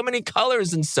just so many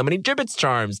colors and so many Jibbitz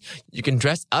charms. You can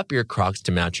dress up your Crocs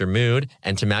to match your mood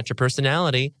and to match your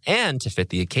personality and to fit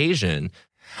the occasion.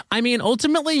 I mean,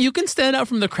 ultimately, you can stand out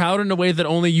from the crowd in a way that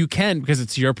only you can because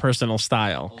it's your personal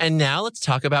style. And now let's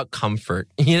talk about comfort.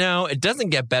 You know, it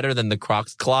doesn't get better than the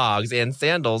Crocs clogs and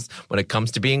sandals when it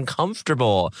comes to being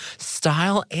comfortable.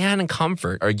 Style and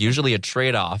comfort are usually a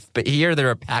trade-off, but here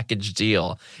they're a package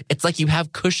deal. It's like you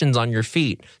have cushions on your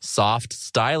feet. Soft,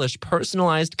 stylish,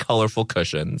 personalized, colorful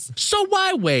cushions. So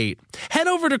why wait? Head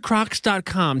over to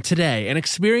Crocs.com today and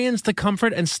experience the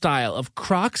comfort and style of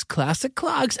Crocs Classic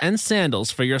Clogs and Sandals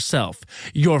for yourself.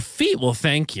 Your feet will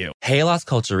thank you. Hey, Las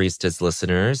Culturistas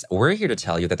listeners, we're here to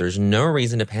tell you that there's no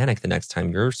reason to panic the next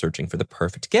time you're searching for the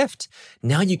perfect gift.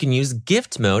 Now you can use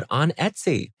gift mode on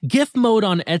Etsy. Gift mode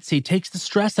on Etsy takes the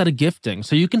stress out of gifting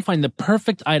so you can find the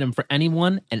perfect item for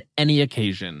anyone and any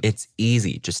occasion. It's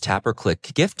easy. Just tap or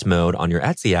click gift mode on your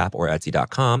Etsy app or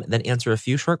Etsy.com, then answer a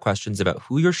few short questions about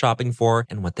who you're shopping for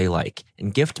and what they like.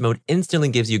 And gift mode instantly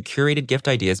gives you curated gift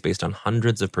ideas based on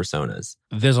hundreds of personas.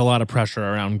 There's a lot of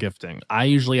pressure around gifting. I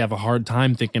usually have a hard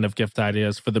time thinking of gift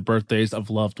ideas for the birthdays of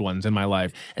loved ones in my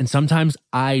life. And sometimes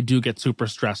I do get super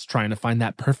stressed trying to find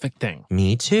that perfect thing.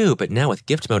 Me too, but now with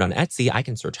gift mode on Etsy, I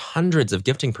can search hundreds of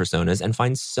gifting personas and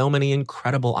find so many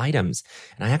incredible items.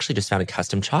 And I actually just found a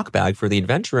custom chalk bag for the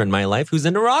adventurer in my life who's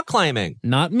into rock climbing.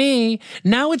 Not me.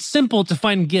 Now it's simple to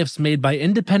find gifts made by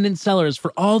independent sellers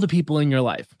for all the people in your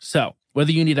life. So,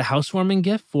 whether you need a housewarming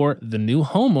gift for the new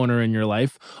homeowner in your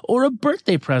life or a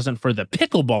birthday present for the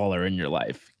pickleballer in your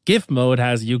life, Gift Mode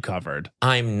has you covered.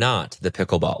 I'm not the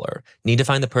pickleballer. Need to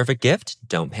find the perfect gift?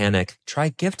 Don't panic. Try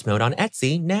Gift Mode on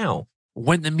Etsy now.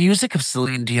 When the music of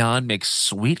Celine Dion makes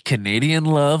sweet Canadian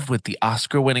love with the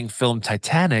Oscar-winning film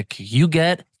Titanic, you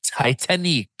get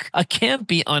Titanic, a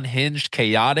campy, unhinged,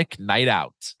 chaotic night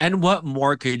out. And what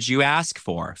more could you ask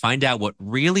for? Find out what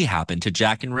really happened to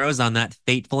Jack and Rose on that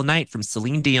fateful night from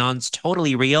Celine Dion's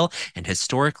totally real and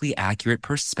historically accurate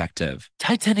perspective.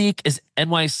 Titanic is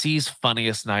NYC's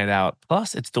funniest night out.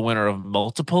 Plus, it's the winner of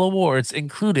multiple awards,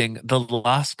 including the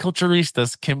Las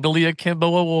Culturistas Kimberly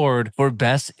Akimbo Award for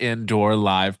Best Indoor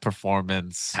Live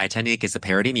Performance. Titanic is a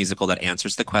parody musical that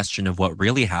answers the question of what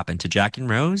really happened to Jack and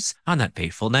Rose on that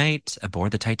fateful night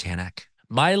aboard the Titanic.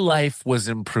 My life was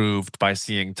improved by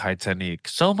seeing Titanic,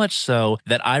 so much so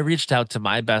that I reached out to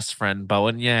my best friend,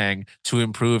 Bowen Yang, to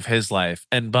improve his life.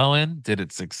 And Bowen, did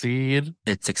it succeed?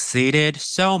 It succeeded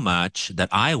so much that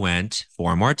I went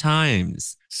 4 more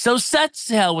times. So set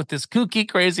sail with this kooky,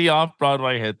 crazy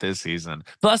off-Broadway hit this season.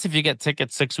 Plus, if you get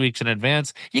tickets 6 weeks in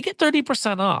advance, you get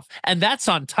 30% off. And that's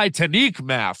on Titanic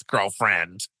math,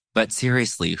 girlfriend. But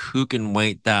seriously, who can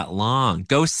wait that long?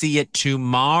 Go see it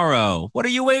tomorrow. What are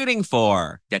you waiting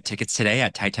for? Get tickets today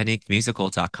at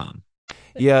TitanicMusical.com.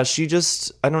 Yeah, she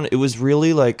just, I don't know, it was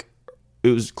really like, it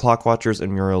was Clockwatchers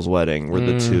and Muriel's Wedding were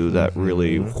the two that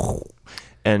really,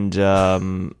 and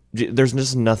there's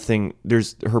just nothing,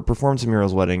 her performance in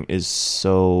Muriel's Wedding is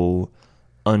so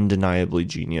undeniably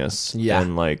genius. Yeah.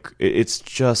 And like, it's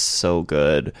just so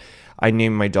good. I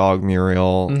named my dog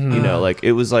Muriel. You know, like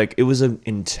it was an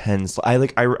intense. I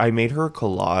made her a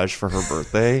collage for her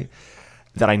birthday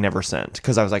that I never sent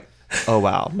because I was like, oh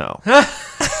wow, no.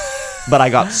 But I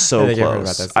got so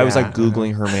close. I was like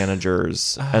Googling her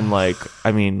managers and like,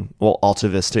 I mean, well, Alta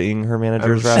Vista-ing her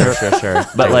managers rather. Sure.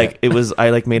 But like it was, I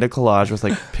like made a collage with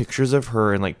like pictures of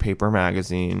her in like Paper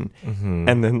Magazine,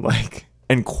 and then like.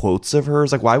 And quotes of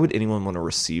hers, like why would anyone want to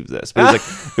receive this? But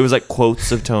it was like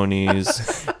quotes of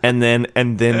Tony's, and then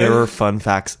there were fun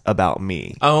facts about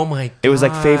me. Oh my God. It was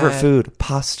like favorite food,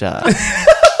 pasta.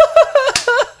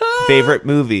 Favorite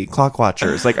movie,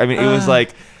 Clockwatchers. Like I mean, it was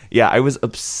like, yeah, I was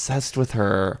obsessed with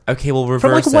her. Okay, well,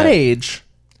 reverse From like what age?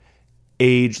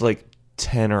 Age like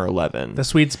 10 or 11. The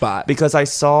sweet spot. Because I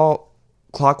saw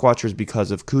Clock Watchers because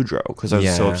of Kudrow, because I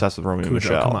was so obsessed with Romeo and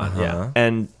Michelle. Come on, yeah.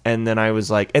 And then I was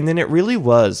like, and then it really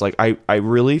was like I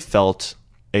really felt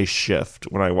a shift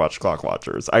when I watched Clock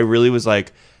Watchers. I really was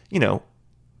like,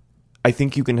 I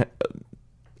think you can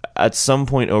at some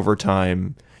point over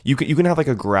time you can have like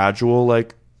a gradual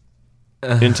like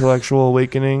intellectual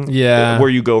awakening, where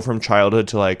you go from childhood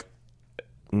to like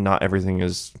not everything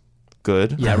is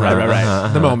good. Yeah,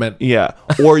 right. The moment. Yeah.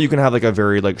 Or you can have like a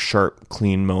very like sharp,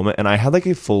 clean moment. And I had like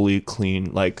a fully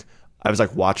clean, like I was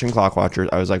like watching Clock Watchers.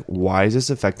 I was like, why is this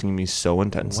affecting me so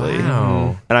intensely?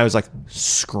 Wow. And I was like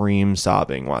scream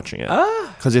sobbing watching it.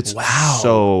 Because it's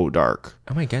so dark.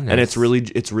 Oh my goodness. And it's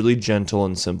really gentle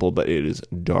and simple, but it is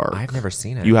dark. I've never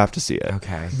seen it. You have to see it.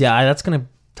 Okay. Yeah, that's gonna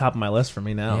top of my list for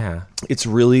me now. Yeah. It's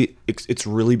really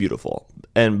beautiful.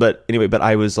 But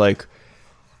I was like,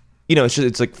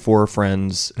 it's like 4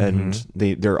 friends and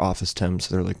they're office temps.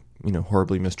 So they're like,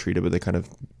 horribly mistreated, but they kind of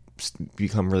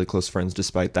become really close friends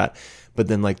despite that. But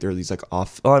then like there are these like I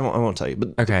won't tell you,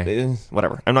 but Okay.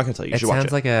 whatever. I'm not gonna tell you. You should watch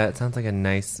it. It sounds like a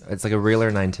nice. It's like a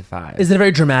realer 9 to 5. Is it a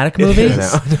very dramatic movie?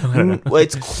 Well,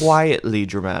 it's quietly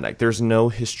dramatic. There's no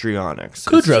histrionics.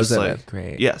 Kudrow's in like, it.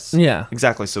 Great. Yes. Yeah.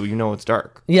 Exactly. So it's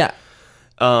dark. Yeah.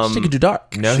 She could do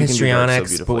dark. No She can do dark so histrionics, but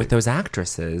beautifully. with those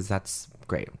actresses, that's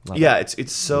great. Love Yeah, it.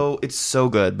 it's so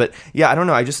good. But yeah, I don't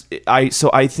know.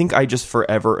 I think I just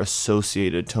forever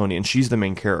associated Tony, and she's the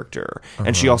main character,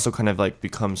 and she also kind of like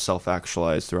becomes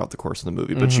self-actualized throughout the course of the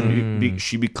movie. But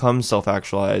she becomes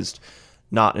self-actualized,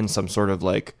 not in some sort of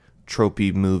like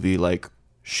tropey movie. Like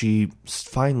she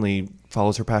finally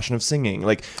follows her passion of singing.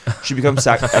 Like she becomes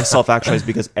self-actualized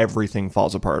because everything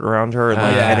falls apart around her, and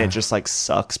and it just like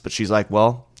sucks. But she's like,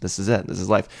 well, this is it. This is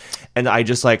life, and I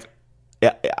just like.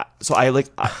 Yeah, so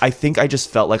I think I just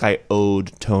felt like I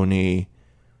owed Tony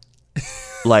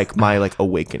like my like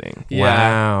awakening.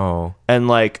 Wow. And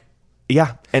like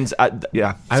yeah, and I was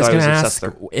so going to obsessed ask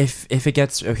there. if it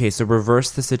gets okay. So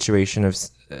reverse the situation of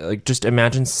like just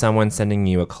imagine someone sending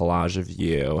you a collage of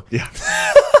you,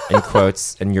 in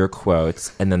quotes and your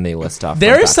quotes, and then they list off.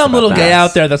 There fun is facts some about little that. gay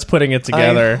out there that's putting it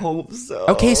together. I hope so.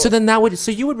 Okay, so then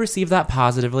you would receive that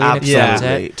positively and accept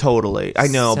it. Totally. I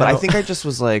know, but I So- think I just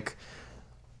was like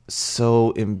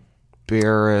so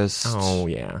embarrassed. Oh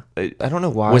yeah. I don't know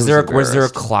why. Was I there a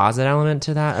embarrassed. closet element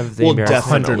to that of the Well,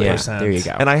 embarrassment? definitely. Yeah, 100%. there you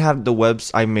go. And I had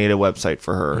I made a website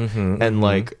for her, and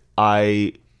like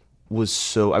I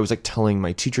was like telling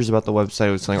my teachers about the website.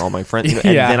 I was telling all my friends,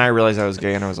 and Yeah. then I realized I was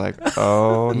gay, and I was like,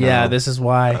 oh no. Yeah, this is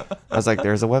why. I was like,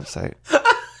 there's a website.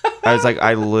 I was like,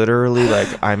 I literally like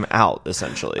I'm out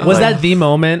essentially. Was Like, that the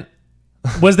moment?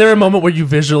 Was there a moment where you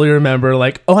visually remember,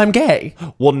 like, oh, I'm gay?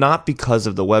 well, not because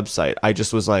of the website. I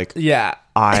just was like, Yeah.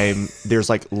 there's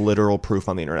like literal proof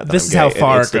on the internet that This I'm is gay, how and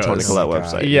far it's it the Tony goes. Collette Oh my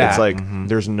website. God. Yeah. It's like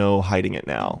there's no hiding it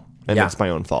now, and Yeah. it's my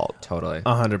own fault. Totally.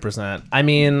 100%. I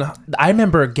mean, I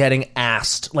remember getting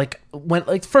asked, like, when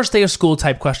like first day of school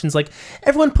type questions, like,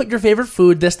 everyone put your favorite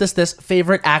food, this,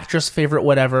 favorite actress, favorite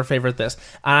whatever, favorite this.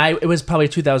 It was probably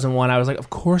 2001. I was like, of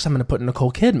course I'm going to put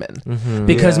Nicole Kidman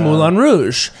because Moulin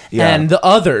Rouge and the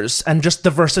others and just the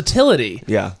versatility.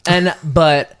 Yeah.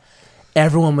 But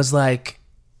everyone was like,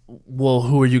 well,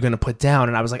 who are you going to put down?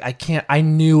 And I was like, I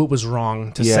knew it was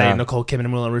wrong to say Nicole Kidman and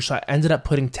Moulin Rouge. So I ended up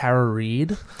putting Tara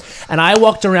Reid. And I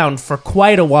walked around for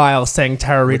quite a while saying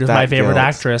Tara Reid was that my favorite guilt.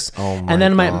 actress. Oh my and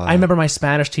then God. I remember my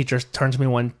Spanish teacher turned to me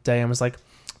one day and was like,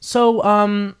 so,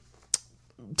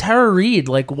 Tara Reid,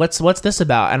 like, what's this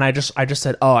about? And I just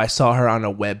said, oh, I saw her on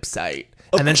a website.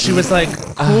 And then she was like,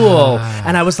 cool.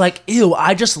 And I was like, ew,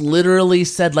 I just literally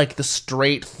said like the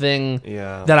straight thing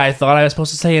that I thought I was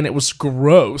supposed to say, and it was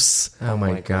gross. Oh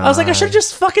my god. I was like, I should have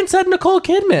just fucking said Nicole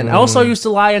Kidman. I also used to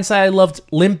lie and say I loved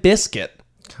Limp Bizkit.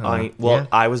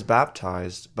 I was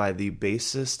baptized by the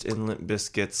bassist in Limp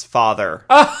Bizkit's father,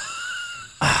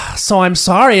 So I'm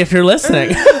sorry if you're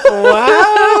listening.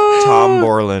 Tom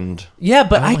Borland. Yeah,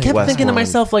 but I kept thinking to Westworld.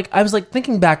 myself, like, I was like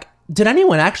thinking back, did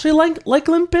anyone actually like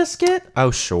Limp Bizkit?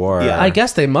 Oh sure. Yeah. I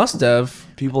guess they must have.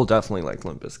 People definitely like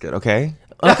Limp Bizkit. Okay.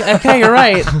 Okay, you're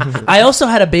right. I also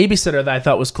had a babysitter that I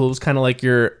thought was cool. It was kind of like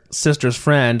your sister's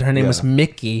friend. Her name was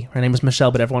Mickey. Her name was Michelle,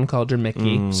 but everyone called her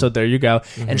Mickey. So there you go.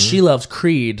 And she loves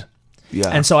Creed. Yeah.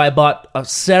 And so I bought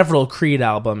several Creed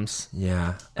albums.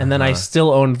 Yeah. And then I still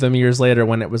owned them years later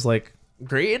when it was like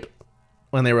Creed,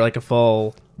 when they were like a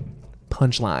full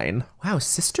punchline. Wow,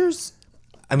 sisters.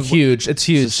 Huge. It's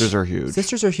huge. Sisters are huge.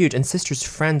 Sisters are huge, and sisters'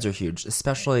 friends are huge,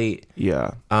 especially.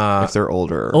 Yeah. If they're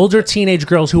older. Older teenage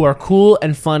girls who are cool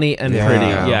and funny and Yeah. pretty.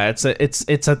 Yeah,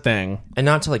 it's a thing. And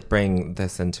not to like bring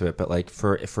this into it, but like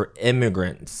for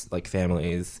immigrants, like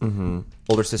families,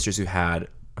 older sisters who had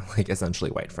like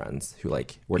essentially white friends who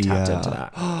like were tapped into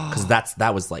that, because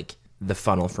that was like the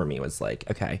funnel for me, was like,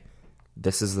 okay,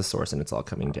 this is the source, and it's all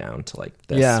coming down to like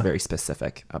this very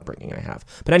specific upbringing I have.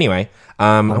 But anyway,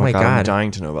 oh my god, I'm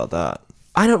dying to know about that.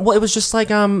 I don't. Well, it was just like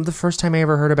the first time I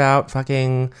ever heard about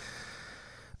fucking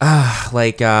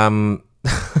like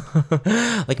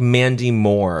like Mandy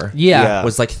Moore. Yeah.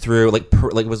 Was like through like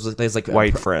was like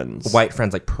White friends, like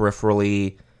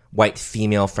peripherally white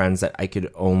female friends that I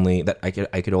could only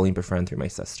befriend through my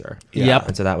sister. Yep.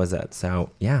 And so that was it.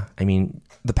 So yeah, I mean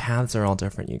the paths are all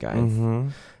different, you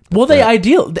guys. Well,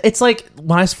 it's like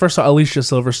when I first saw Alicia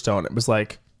Silverstone, it was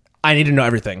like, I need to know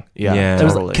everything. Yeah. It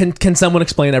was totally. like, can someone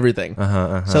explain everything?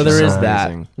 So there is that.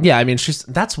 amazing. Yeah, I mean,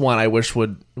 that's one I wish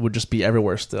would just be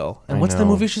everywhere still. And what's the know.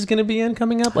 movie she's going to be in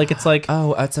coming up? Like, it's like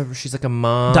She's like a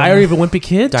mom. Diary of a Wimpy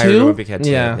Kid, Diary too? of a Wimpy Kid,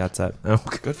 too. Yeah. That's it. Oh,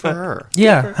 Good for her.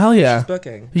 Yeah, hell yeah.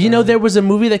 booking. You know, there was a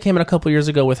movie that came out a couple years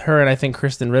ago with her and I think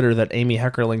Kristen Ritter that Amy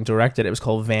Heckerling directed. It was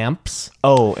called Vamps.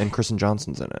 Oh, and Kristen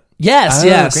Johnson's in it. Yes, Oh,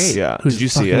 yes. great. Yeah. Who's Did you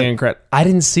see fucking it? incredible. I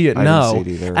didn't see it, I no. didn't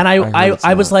see it either. And I heard it's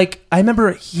I was not. like, I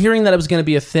remember hearing that it was going to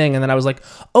be a thing, and then I was like,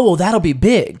 oh, well, that'll be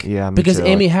big. Yeah, me because too.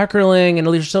 Amy Heckerling and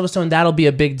Alicia Silverstone, that'll be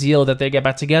a big deal that they get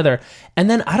back together. And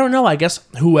then, I don't know, I guess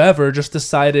whoever just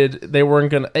decided they weren't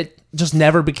going to, it just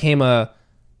never became a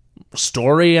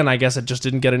story, and I guess it just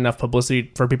didn't get enough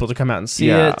publicity for people to come out and see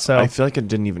Yeah, it. So I feel like it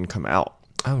didn't even come out.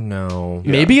 Oh no.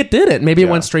 maybe it didn't. Maybe it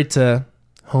Yeah. went straight to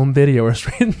home video or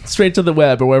straight to the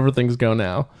web or wherever things go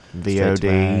now.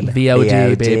 VOD.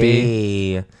 VOD,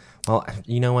 baby. Well,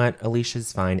 you know what?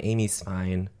 Alicia's fine. Amy's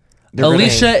fine.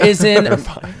 Alicia is in.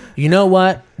 You know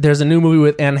what? There's a new movie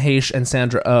with Anne Heche and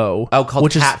Sandra Oh. Oh,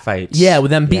 called Catfight. Yeah,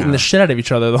 with them beating Yeah. the shit out of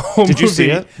each other the whole movie. Did you see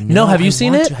it? No, have you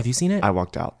seen it? Have you seen it? I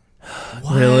walked out.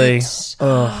 Really?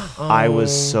 I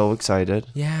was so excited.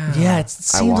 Yeah. Yeah, it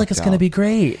seems like walked it's going to out. be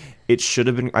great. It should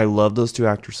have been. I love those two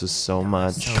actresses so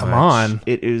much. Come on.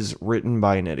 It is written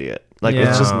by an idiot. Like Yeah.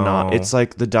 it's just not. It's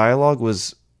like the dialogue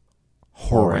was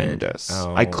horrendous.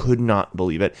 Oh. I could not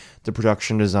believe it. The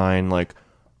production design, like,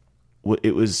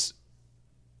 it was.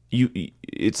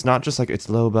 It's not just like it's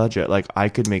low budget. Like I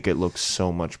could make it look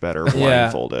so much better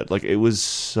blindfolded. Like it was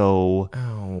so.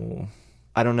 Oh.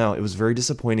 I don't know. It was very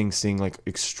disappointing seeing like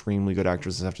extremely good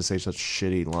actresses have to say such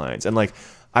shitty lines. And like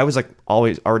I was like I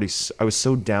was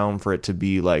so down for it to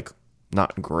be like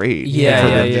not great. Yeah, for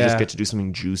yeah, them to yeah. just get to do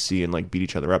something juicy and like beat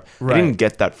each other up. Right. I didn't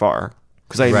get that far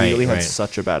because I Right, immediately right. had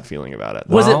such a bad feeling about it.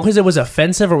 Was it because it was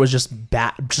offensive or was just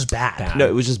bad? Just bad. No,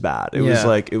 it was just bad. It was Yeah.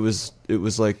 like it was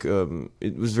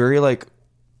very like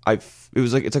it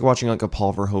was like it's like watching like a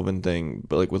Paul Verhoeven thing,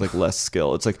 but like with like less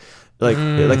skill. It's like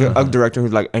a director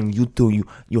who's like, and you two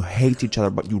you hate each other,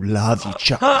 but you love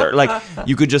each other. Like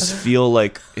you could just feel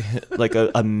like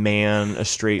a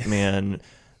straight man,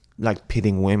 like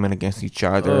pitting women against each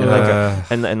other,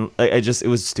 and I just it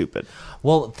was stupid.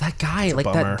 Well, that guy, like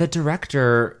bummer. the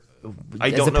director. I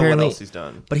is don't know what apparently- else he's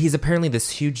done. But he's apparently this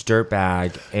huge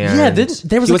dirtbag. And Yeah, there was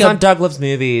he like was on Doug Loves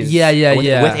Movies. Yeah, yeah, with,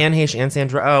 yeah. With Anne Heche and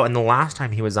Sandra Oh. And the last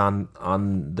time he was on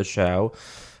the show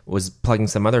was plugging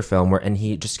some other film and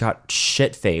he just got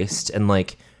shit faced and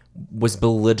like was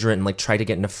belligerent and like tried to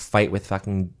get in a fight with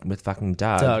fucking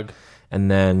Doug. And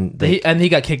then He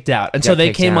got kicked out. And so Got they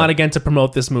kicked came out. on again to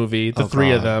promote this movie, the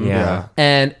three of them. Yeah.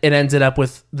 And it ended up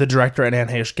with the director and Anne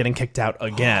Heche getting kicked out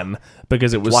again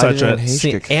because it was Why such did a Anne Heche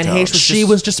scene. get kicked Anne out? Heche was She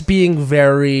was just being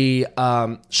very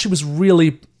she was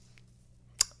really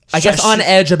I guess on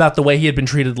edge about the way he had been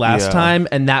treated last Yeah. time,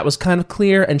 and that was kind of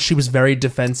clear, and she was very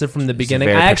defensive from the beginning.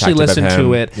 very I actually protective of listened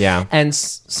to him. it. Yeah. And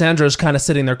Sandra's kind of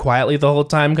sitting there quietly the whole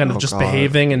time, kind of just God.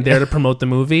 behaving and there to promote the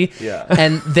movie. Yeah.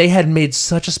 And they had made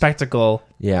such a spectacle.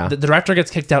 Yeah. The director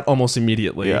gets kicked out almost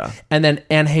immediately. Yeah. And then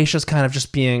Anne Heche is kind of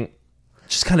just being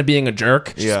a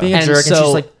jerk. Yeah. being a And jerk, and so-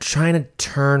 she's like trying to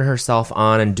turn herself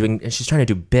on and she's trying to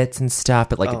do bits and stuff,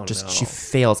 but like she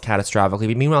fails catastrophically.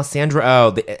 But meanwhile, Sandra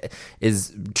Oh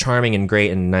is charming and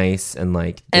great and nice and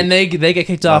like And they get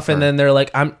kicked off, and then they're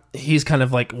like, he's kind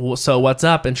of like, well, so what's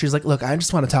up? And she's like, look, I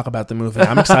just want to talk about the movie.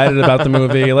 I'm excited about the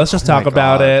movie. Let's just talk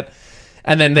about God. it.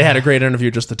 And then they had a great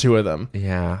interview, just the two of them.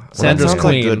 yeah. Sandra's Sounds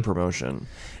like queen. good promotion for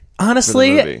the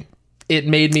Honestly, movie. it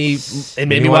made me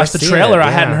wanna watch the see trailer. it, I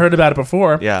hadn't yeah. heard about it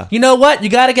before. Yeah. You know what? You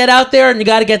got to get out there and you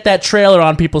got to get that trailer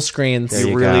on people's screens. You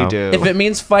you really go. do. If it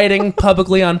means fighting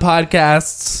publicly on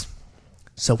podcasts,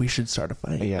 so we should start a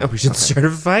fight. yeah. We should start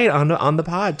a fight on the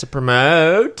pod to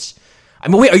promote. I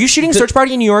mean, wait, are you shooting Search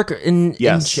Party in New York?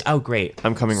 Yes. Oh, great!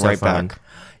 I'm coming So right fun. back.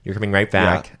 You're coming right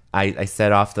back. Yeah. I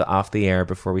said off the air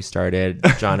before we started.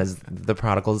 John is the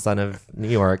prodigal son of New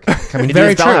York, coming to do Very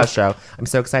his Bell true. House show. I'm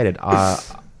so excited.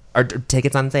 Are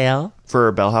tickets on sale?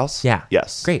 For Bell House? Yeah.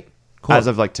 Yes. Great. as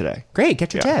of like today. Great,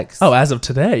 get your Yeah. ticks. Oh, as of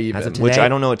today, even. As of today. Which I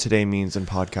don't know what today means in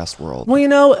podcast world. Well, you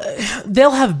know,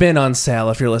 they'll have been on sale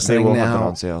if you're They listening will now. have been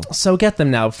on sale. So get them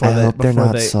now before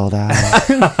they. sold out.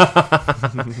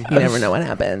 You never know what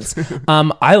happens.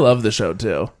 I love the show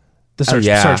too. The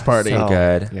search party. So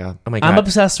good. Yeah. Oh my god. I'm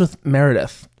obsessed with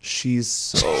Meredith. She's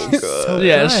so good.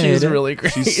 Yeah, good. she's really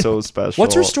great. She's so special.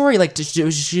 What's her story? Like,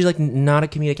 was she like not a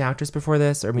comedic actress before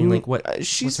this? Or I mean, like, what?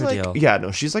 She's what's her like, deal? yeah,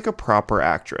 no, she's like a proper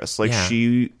actress. Like Yeah.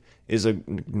 she is a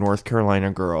North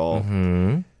Carolina girl,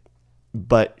 Mm-hmm.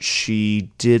 but she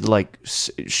did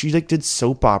did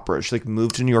soap opera. She like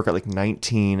moved to New York at like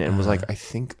 19 and was like, I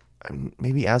think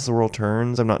maybe As the World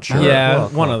Turns. I'm not sure. Yeah,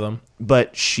 one of them.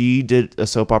 But she did a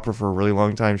soap opera for a really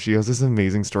long time. She has this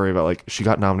amazing story about like she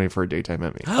got nominated for a daytime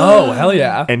Emmy. Oh, hell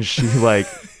yeah. And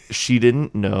she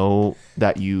didn't know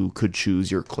that you could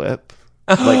choose your clip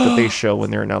like that they show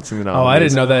when they're announcing the nominees. Oh, I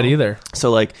didn't know that either.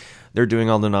 So like they're doing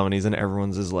all the nominees and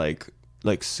everyone's is like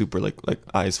super like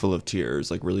eyes full of tears,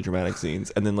 like really dramatic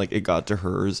scenes. And then like it got to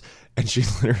hers and she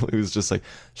literally was just like,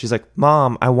 she's like,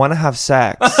 Mom, I want to have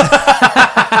sex.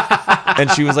 And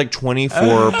she was like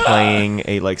 24 playing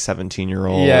a like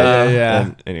 17-year-old. Yeah.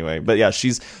 And anyway, but yeah,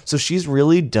 she's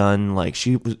really done like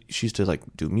she used to like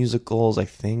do musicals, I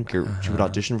think, or she would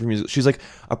audition for music. She's like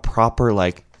a proper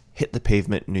like hit the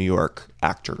pavement New York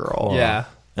actor girl. Yeah.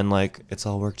 And like it's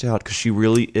all worked out because she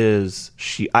really is.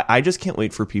 I just can't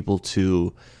wait for people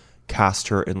to cast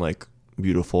her in like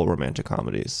beautiful romantic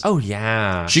comedies. Oh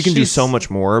yeah, She can do so much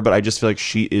more, but I just feel like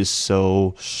she is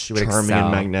so would charming excel.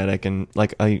 and magnetic, and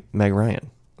like a Meg Ryan.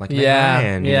 Like Yeah,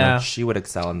 Ryan, you know, yeah. she would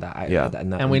excel in that. Yeah.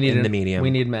 And we need in the medium. We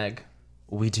need Meg.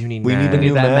 We do need. We Meg. need a We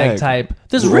new need that Meg Meg. type.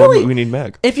 There's We really, need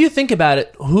Meg. if you think about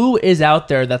it, who is out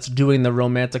there that's doing the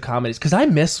romantic comedies? Because I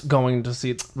miss going to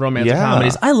see romantic Yeah.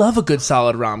 comedies. I love a good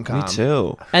solid rom-com. Me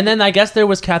too. And then I guess there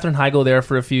was Katherine Heigl there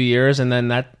for a few years, and then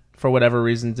that, for whatever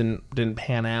reason, didn't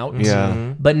pan out.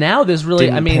 Yeah. But now there's really,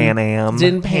 Didn't Pan Am.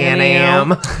 Didn't Pan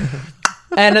Am.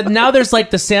 And now there's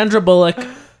like the Sandra Bullock.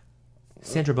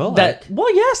 Sandra Bullock.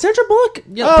 Sandra Bullock.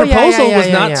 Yeah, Oh, yeah, proposal yeah, was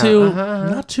yeah, not yeah.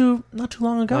 too, not too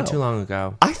long ago. not too long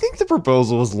ago. I think the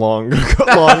proposal was longer ago.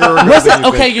 Was it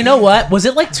okay? You know what? Was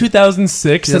it like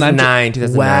 2006? 2009,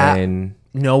 2009. Wow.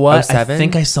 You know what? 07? I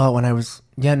think I saw it when I was.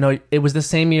 Yeah, no, it was the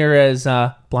same year as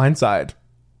Blindside.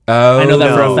 Oh, I know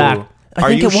that for a no. fact. I Are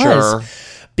think you it was sure?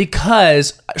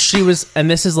 because she was, and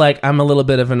this is like I'm a little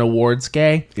bit of an awards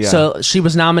gay. Yeah. So she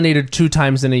was nominated 2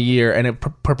 times in a year, and a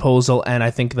proposal, and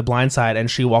I think The Blind Side, and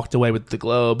she walked away with the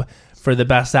Globe for the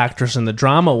Best Actress in the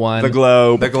Drama one. The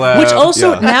Globe. The Globe. Which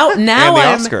also Yeah. now and the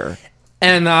I'm Oscar.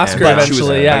 and the Oscar But she was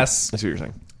eventually. in it. Yes, That's what you're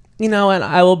saying. you know, and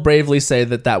I will bravely say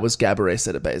that was Gabourey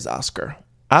Sidibe's Oscar.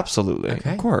 Absolutely.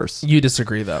 Of course. You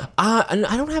disagree though? And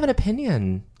I don't have an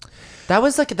opinion. That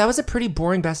was a pretty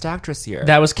boring Best Actress year.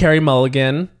 That was Carey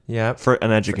Mulligan. yeah. For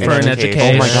an education. For an Oh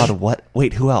education. my God. What?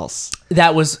 Wait, who else?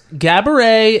 That was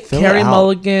Gabourey, Fill Carey it out.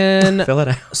 Mulligan, Fill it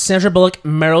out. Sandra Bullock,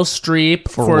 Meryl Streep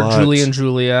for what? Julie and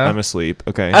Julia. I'm asleep.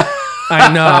 Okay.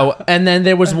 I know. And then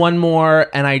there was one more,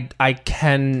 and I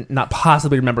can not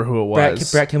possibly remember who it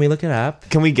was. Brett, can we look it up?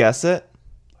 Can we guess it?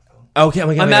 Okay.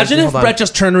 Imagine if Brett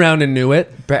just turned around and knew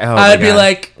it. Brett- oh my I'd be God.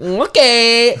 like,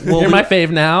 okay, you're my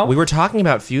fave now. We were talking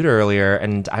about Feud earlier,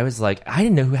 and I was like, I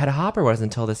didn't know who Hedda Hopper was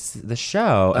until the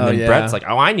show. And Oh, then yeah. Brett's like,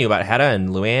 oh, I knew about Hedda and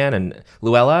Luann and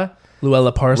Luella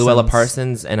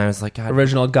Parsons, and I was like, God,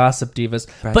 Original Gossip Divas.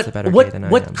 Brett's a better what gay than I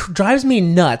what am. drives me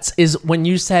nuts is when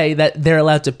you say that they're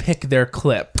allowed to pick their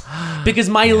clip. Because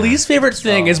my least favorite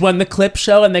thing is when the clip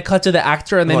show and they cut to the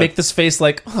actor and they make this face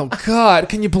like, oh God,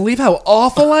 can you believe how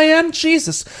awful I am?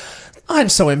 Jesus. I'm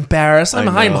so embarrassed. I'm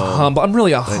know. humble. I'm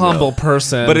really a humble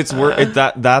person. But it's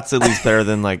that's at least better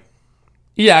than like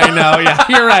yeah, I know. Yeah,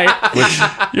 you're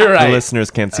right. You're the right. listeners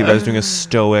can't see. But I was doing a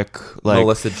stoic like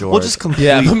Melissa George. Well, just complete.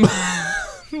 Yeah.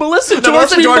 Melissa George.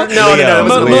 Melissa George. No,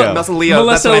 Leo. Melissa Leo. Melissa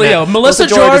That's what I Leo. meant. Melissa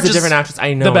George George is a is different actress.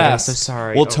 I know. the I'm best. so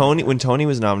sorry. Well, when Tony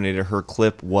was nominated, her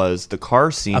clip was the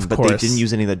car scene, Of but they course. didn't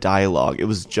use any of the dialogue. It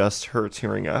was just her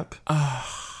tearing up.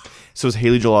 So it was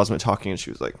Haley Joel Osment talking, and she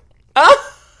was like,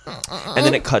 and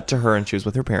then it cut to her, and she was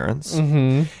with her parents,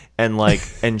 and like,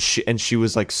 and she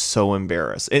was like so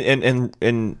embarrassed,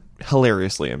 and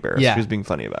hilariously embarrassed. Yeah. She was being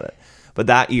funny about it. But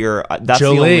that year, that's the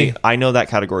Jolie. only I know that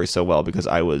category so well because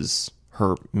I was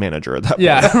her manager at that point.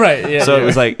 Yeah, right. Yeah. So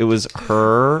yeah. it was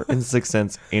her in Sixth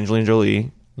Sense, Angelina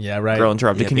Jolie, yeah, right. Girl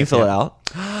Interrupted. Yep, Can you yep, fill yep. it out?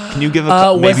 Can you give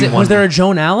a maybe one? Was there a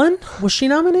Joan Allen? Was she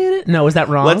nominated? No, is that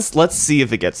wrong? Let's see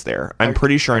if it gets there. I'm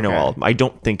pretty sure I know all of them. I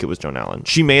don't think it was Joan Allen.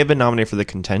 She may have been nominated for The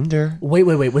Contender. Wait.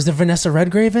 Was there Vanessa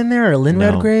Redgrave in there or Lynn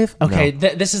No, Redgrave? Okay, no.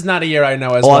 this is not a year I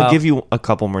know as well. I'll give you a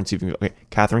couple more and see if you can. Okay,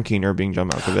 Catherine Keener being John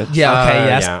Malkovich. Yeah. Okay.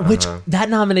 Yes. yeah, Which that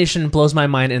nomination blows my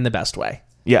mind in the best way.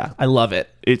 Yeah. I love it.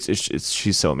 It's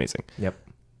she's so amazing. Yep.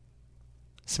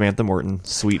 Samantha Morton,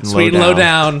 Sweet and Sweet Low and Low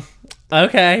Down. Down.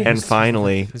 Okay. And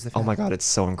finally, who's the oh fifth? my god, it's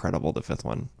so incredible, the fifth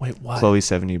one. Wait, what? Chloe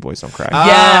 70 Boys Don't Cry.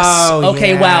 Yes. Oh,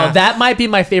 Okay. yeah. Wow. That might be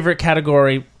my favorite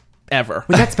category ever.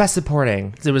 But that's best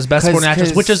supporting. It was best supporting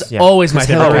actress, which is yeah. always my 'Cause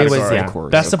favorite Hillary was- category. yeah. Of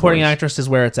course, Best of supporting course. actress is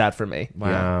where it's at for me.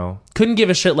 Wow. Couldn't give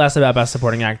a shit less about best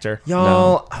supporting actor.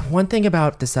 Y'all, one thing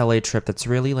about this LA trip that's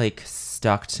really like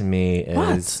stuck to me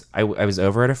is I was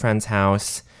over at a friend's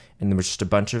house and there was just a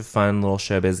bunch of fun little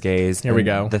showbiz gays. Here we and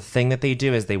go. The thing that they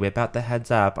do is they whip out the heads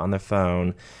up on their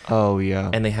phone Oh yeah.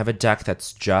 and they have a deck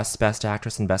that's just best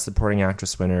actress and best supporting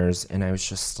actress winners. And I was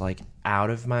just like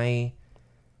out of my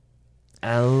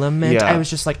element. Yeah. I was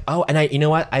just like, oh, and you know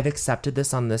what? I've accepted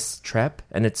this on this trip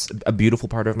and it's a beautiful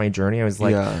part of my journey. I was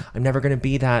like, Yeah. I'm never going to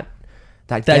be that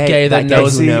gay that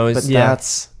knows who who knows. But Yeah.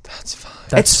 that's fine.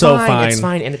 That's It's so fine. fine. It's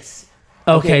fine, and it's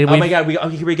Okay, Oh we've- my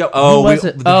god! Here we go. Oh, Who was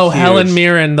it? Helen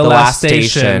Mirren, The Last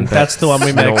Station. That's the one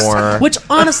we mixed. Snore. Which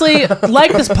honestly,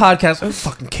 like this podcast, who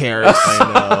fucking cares?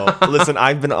 I know. Listen,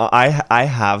 I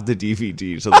have the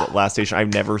DVD to The Last Station.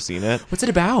 I've never seen it. What's it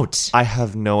about? I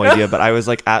have no idea, but I was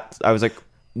like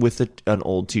with an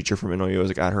old teacher from NYU. I was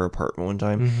like at her apartment one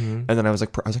time, and then I was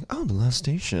like, oh, The Last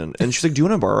Station, and she's like, do you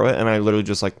want to borrow it? And I literally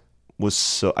just like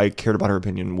I cared about her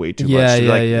opinion way too Yeah, much. She'd be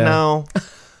yeah, like, yeah. no,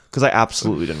 because I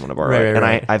absolutely didn't want to borrow Right, it, right, and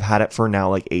right. I've had it for now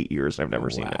like 8 years, and I've never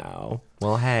seen it. Wow.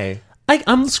 Well, hey.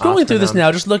 I'm scrolling Oscar through this nom-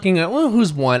 now, just looking at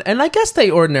who's won, and I guess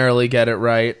they ordinarily get it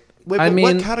right. Wait, I but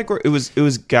mean, what category? It was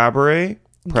Gabourey,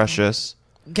 Precious.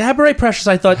 Gabourey Precious,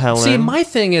 I thought. Helen. See, my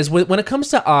thing is when it comes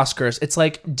to Oscars, it's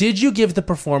like, did you give the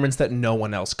performance that no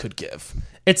one else could give?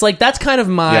 It's like that's kind of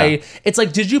my. Yeah. It's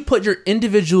like, did you put your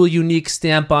individual, unique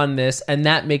stamp on this, and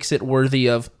that makes it worthy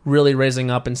of really raising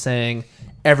up and saying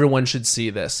everyone should see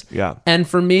this? Yeah. And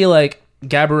for me, like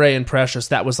Gabourey and Precious,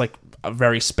 that was like a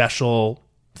very special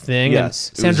thing. Yes,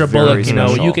 And it was Sandra very Bullock, you know,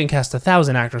 special. you can cast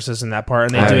 1,000 actresses in that part,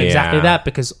 and they Oh, do exactly yeah. that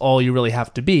because all you really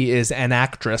have to be is an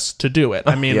actress to do it.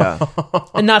 I mean, Yeah.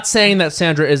 and not saying that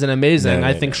Sandra isn't amazing. No,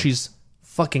 I no, think no. she's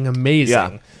fucking amazing.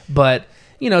 Yeah. But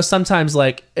you know, sometimes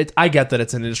like I get that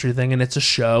it's an industry thing and it's a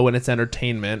show and it's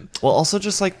entertainment. Well, also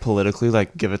just like politically,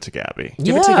 like give it to Gabby.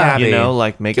 Give it to Yeah. Gabby. You know,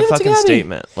 like make Give a it to fucking Gabby.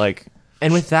 statement. Like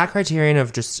And with that criterion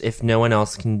of just if no one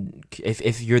else can,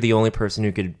 if you're the only person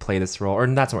who could play this role, or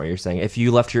that's not what you're saying, if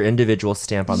you left your individual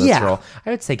stamp on this Yeah. role,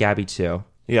 I would say Gabby too.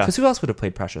 Yeah. Because who else would have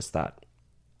played Precious that?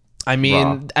 I mean,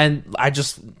 Raw. and I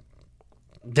just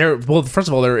well, first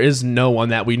of all, there is no one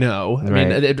that we know. I mean,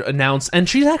 Right. it announced, and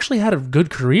she's actually had a good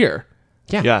career.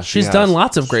 yeah, She's she done has.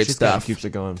 lots of great She's stuff. Keeps it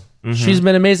going. She's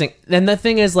been amazing. And the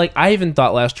thing is, like, I even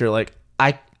thought last year, like,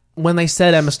 when they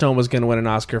said Emma Stone was going to win an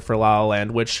Oscar for La La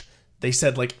Land, which they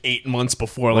said like 8 months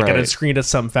before, like it had Right. screened at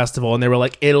some festival, and they were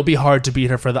like, it'll be hard to beat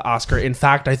her for the Oscar. In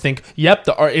fact, I think,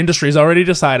 our industry's already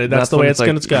decided that's the when way it's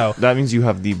going to go. That means you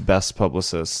have the best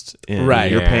publicist. Right.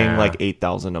 You're paying Yeah. like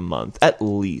 $8,000 a month at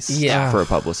least. Yeah. For a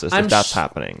publicist, I'm if that's sh-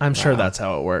 happening. I'm sure that's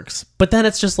how it works. But then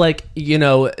it's just like, you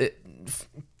know,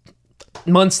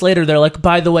 months later, they're like,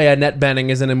 by the way, Annette Bening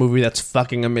is in a movie that's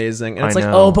fucking amazing. And it's I like,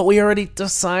 know. oh, but we already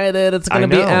decided it's going I to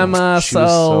be know. Emma. She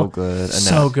was so good.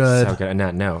 So Annette. good. So good.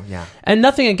 And no, yeah. And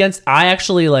nothing against, I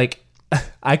actually like,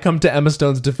 I come to Emma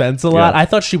Stone's defense a lot. Yeah. I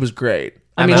thought she was great.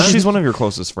 I I mean, mean, she's one of your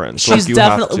closest friends. So she's like, you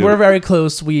have definitely, to- we're very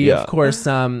close. We, Yeah. of course,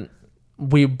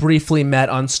 we briefly met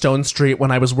on Stone Street when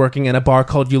I was working in a bar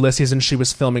called Ulysses, and she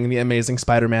was filming The Amazing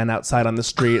Spider-Man outside on the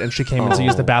street, and she came in to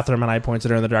use the bathroom, and I pointed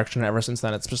her in the direction. Ever since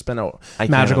then, it's just been a I can't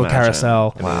magical imagine.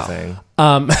 carousel.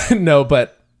 Amazing. No,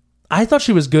 but I thought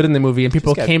she was good in the movie, and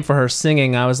people good. came for her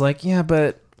singing. I was like, yeah,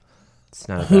 but It's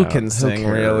not who about- can Who sing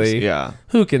cares? really? Yeah.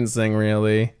 Who can sing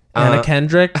really? Anna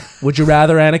Kendrick? Would you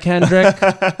rather Anna Kendrick?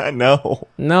 No.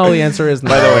 No, the answer is no.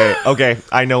 By the way, okay,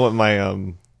 I know what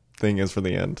my thing is for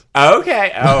the end.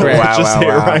 Okay. Oh, Great. wow, Just wow, say it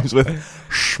wow. rhymes with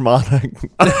Shmana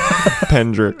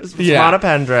Pendrick. Yeah. Lana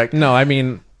Pendrick. No, I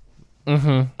mean,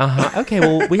 Okay,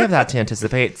 well, we have that to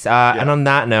anticipate. And on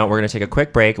that note, we're going to take a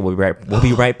quick break. We'll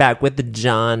be right back with the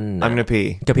John. I'm gonna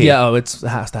pee. Go pee. yeah, it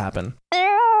has to happen.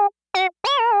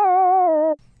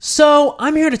 So,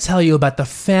 I'm here to tell you about the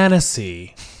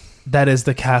fantasy that is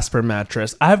the Casper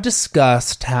mattress. I've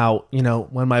discussed how, you know,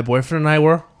 when my boyfriend and I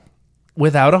were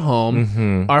without a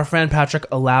home, our friend Patrick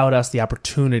allowed us the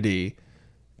opportunity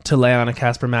to lay on a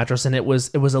Casper mattress, and it was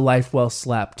a life well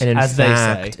slept, And as they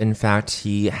say. in fact,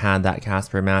 he had that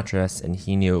Casper mattress, and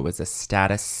he knew it was a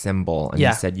status symbol. And Yeah.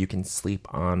 he said, "You can sleep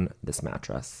on this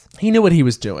mattress." He knew what he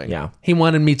was doing. Yeah. He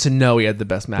wanted me to know he had the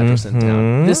best mattress in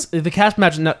town. The Casper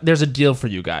mattress, no, there's a deal for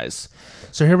you guys.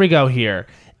 So here we go here.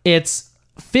 It's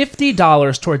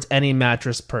 $50 towards any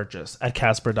mattress purchase at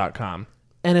Casper.com.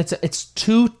 And it's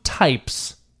two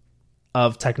types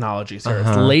of technologies here.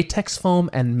 It's latex foam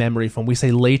and memory foam. We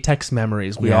say latex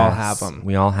memories. We all have them.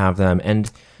 We all have them. And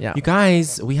Yeah. you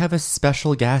guys, we have a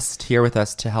special guest here with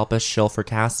us to help us shill for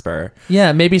Casper.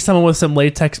 Yeah, maybe someone with some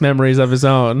latex memories of his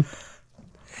own.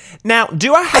 Now,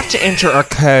 do I have to enter a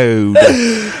code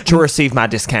to receive my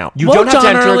discount? You Well, don't have to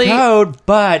John enter Early- a code,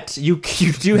 but you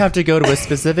do have to go to a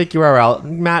specific URL.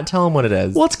 Matt, tell them what it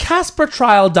is. Well, it's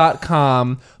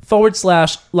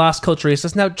CasperTrial.com/Las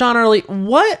Culturistas. Now, John Early,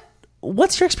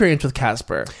 what's your experience with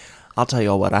Casper? I'll tell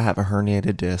you what, I have a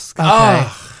herniated disc. Okay.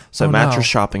 So Oh, mattress no.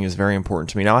 shopping is very important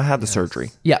to me. Now, I had the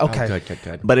surgery, Yeah, okay.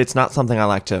 Good. but it's not something I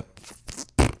like to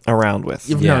around with.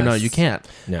 No, you can't.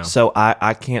 No. So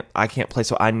I can't play.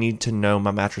 So I need to know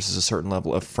my mattress is a certain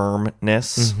level of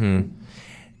firmness. And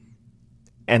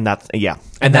that's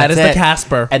And that is that's the it.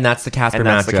 Casper. And that's the Casper and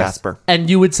that's mattress. the Casper. And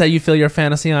you would say you feel your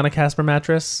fantasy on a Casper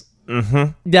mattress? Mm-hmm.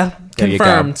 Yeah, There you go.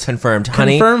 confirmed. Confirmed.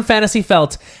 Honey. Confirmed fantasy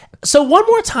felt. So one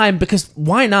more time, because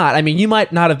why not? I mean, you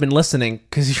might not have been listening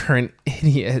because you're an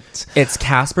idiot. It's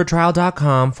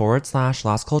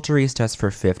CasperTrial.com/Las Culturistas for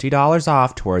 $50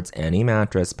 off towards any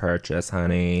mattress purchase,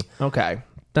 honey. Okay,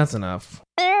 that's enough.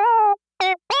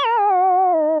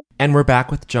 And we're back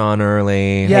with John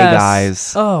Early. Yes. Hey,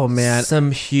 guys. Oh, man.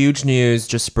 Some huge news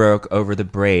just broke over the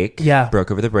break. Yeah. Broke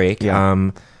over the break.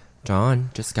 Yeah. John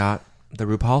just got the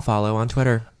RuPaul follow on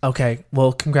Twitter. Okay,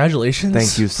 well, congratulations.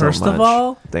 Thank you so First much. of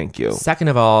all, Thank you. Second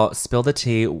of all, spill the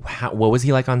tea. What was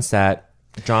he like on set?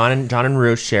 John and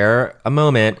Ruth share a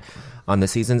moment on the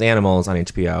season's Animals on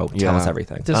HBO. Tell Yeah. us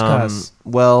everything. discuss.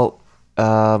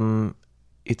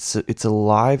 It's a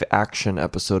live action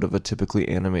episode of a typically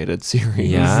animated series.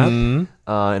 Yeah. And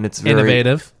it's very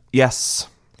Innovative. Yes,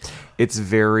 it's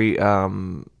very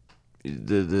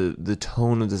the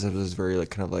tone of this episode is very like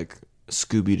kind of like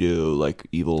Scooby-Doo, like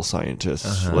evil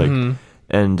scientists, like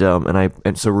and so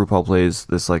RuPaul plays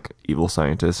this like evil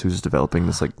scientist who's developing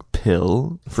this like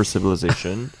pill for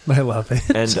civilization, I love it.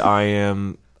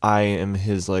 and I am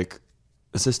his like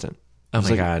assistant. Oh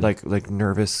He's my like, God. like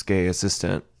nervous gay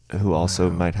assistant who also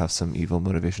might have some evil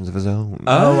motivations of his own.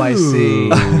 Oh, I see.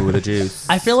 Ooh, the juice.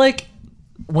 I feel like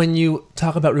when you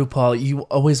talk about RuPaul, you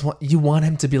always want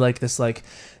him to be like this like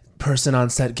person on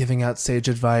set giving out sage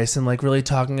advice and like really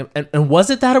talking. And was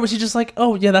it that, or was he just like,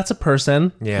 oh yeah, that's a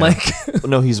person? Yeah. Like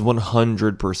No, he's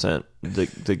 100%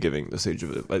 the giving the sage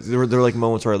of it. Like, there are like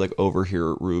moments where I like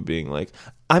overhear Ru being like,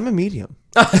 "I'm a medium."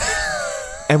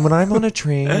 And when I'm on a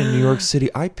train in New York City,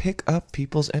 I pick up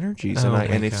people's energies,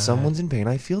 and if someone's in pain,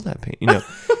 I feel that pain. You know,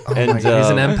 and my God, he's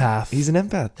an empath. He's an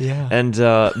empath. Yeah. And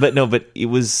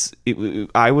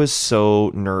I was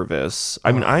so nervous.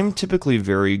 I mean, I'm typically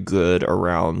very good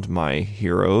around my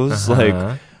heroes.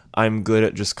 Like, I'm good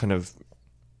at just kind of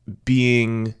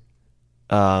being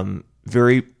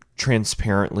very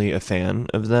transparently a fan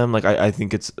of them. Like, I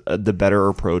think it's the better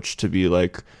approach to be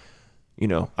like, you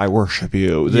know, I worship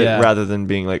you, rather than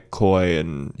being like coy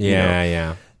and you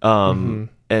know.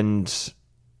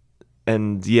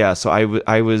 And yeah, so I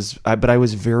was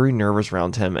very nervous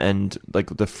around him, and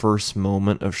like the first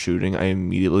moment of shooting, I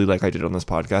immediately, like I did on this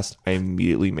podcast, I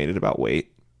immediately made it about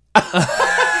weight.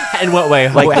 In what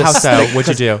way? Like How this- so?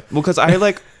 What'd you do? Because I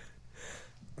like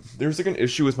there's like an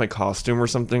issue with my costume or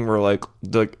something where like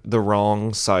the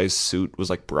wrong size suit was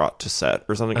like brought to set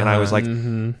or something, and I was like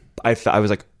I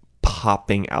was like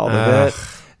popping out of it,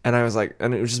 and I was like,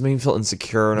 and it just made me feel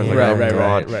insecure, and I was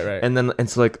like, Right. And then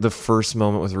it's like the first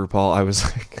moment with RuPaul, I was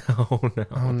like, Oh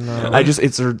no.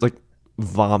 it started like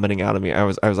vomiting out of me. I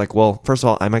was like, well, first of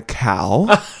all, I'm a cow.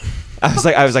 I was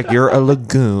like, you're a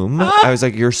legume. I was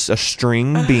like, you're a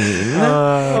string bean.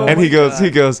 And he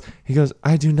goes,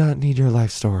 I do not need your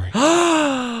life story.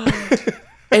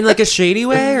 In like a shady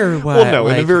way or what? Well, no,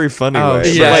 in a Like- very funny Oh,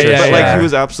 way. sure, But sure. like he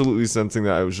was absolutely sensing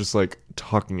that I was just like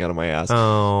talking out of my ass.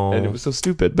 Oh. And it was so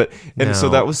stupid. But so No.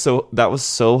 that was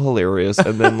so hilarious.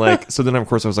 And then like so then of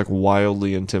course I was like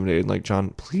wildly intimidated. Like,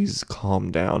 John, please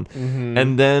calm down.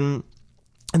 And then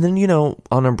you know,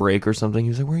 on a break or something, he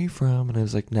was like, "Where are you from?" And I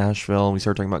was like, "Nashville." And we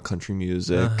started talking about country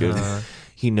music, and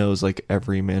he knows like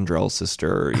every Mandrell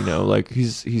sister. You know, like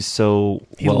he's so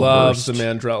he loves the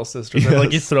Mandrell sisters. Yes.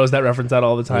 Like he throws that reference out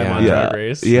all the time on Drag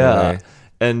Race. Yeah. Really.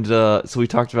 And so we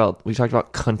talked about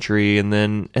country, and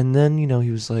then you know,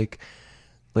 he was like,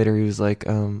 later he was like,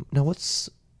 no, what's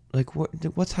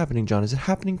happening, John? Is it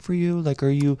happening for you? Like, are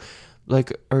you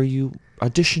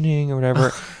auditioning or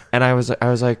whatever? And I was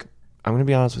like, I'm gonna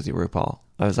be honest with you, RuPaul.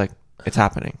 I was like, it's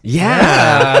happening.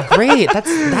 Yeah, great.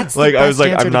 That's Like, the I was best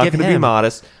like, answer I'm to not give gonna be him.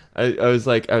 modest. I was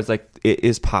like, it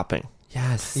is popping.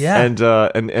 Yes. Yeah. And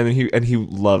he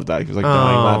loved that. He was like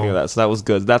dying laughing at that. So that was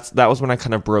good. That was when I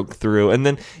kind of broke through. And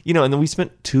then and then we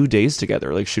spent 2 days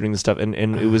together, like shooting the stuff, and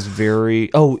it was very.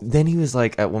 Oh, then he was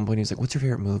like, at one point he was like, "What's your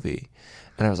favorite movie?"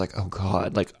 And I was like, "Oh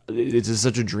God, like it's just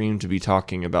such a dream to be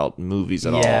talking about movies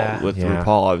at all with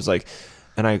RuPaul." I was like.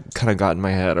 And I kind of got in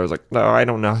my head. I was like, no, I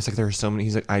don't know. He's like, there are so many.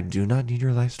 He's like, I do not need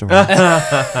your life story.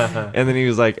 And then he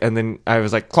was like, and then I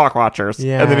was like, Clock Watchers.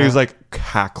 Yeah. And then he was like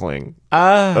cackling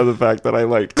of the fact that I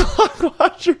liked Clock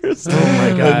Watchers. Oh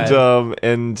my God.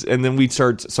 And then we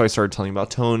started. So I started telling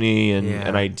about Tony,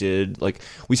 and I did like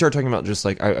we started talking about just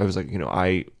like I was like,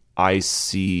 I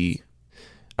see.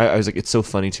 I was like, it's so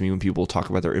funny to me when people talk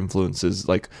about their influences.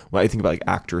 Like when I think about like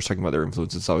actors talking about their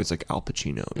influences, it's always like Al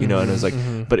Pacino, And I was like,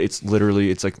 but it's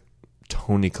like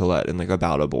Tony Collette and like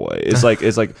About a Boy. It's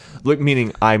like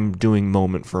meaning I'm doing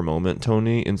moment for moment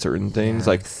Tony in certain things.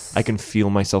 Like I can feel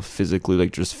myself physically,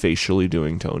 like just facially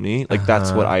doing Tony. Like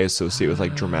that's what I associate with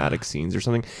like dramatic scenes or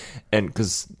something. And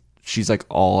because she's like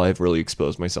all I've really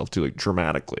exposed myself to, like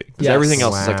dramatically, because everything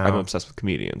else is like I'm obsessed with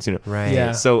comedians, Right.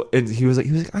 Yeah. So and he was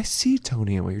like I see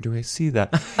Tony and what you're doing, I see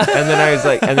that. And then I was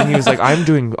like, and then he was like, I'm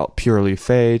doing purely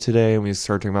Faye today, and we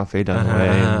started talking about Faye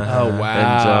Dunaway. Oh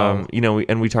wow.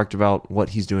 And we talked about what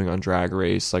he's doing on Drag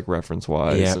Race, like reference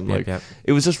wise, Yep, and yep, like yep.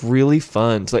 it was just really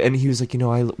fun. So, and he was like,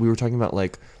 we were talking about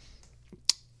like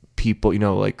people,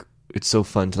 like it's so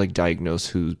fun to like diagnose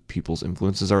who people's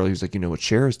influences are. He was like, what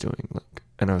Cher is doing, like,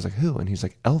 and I was like, who? And he's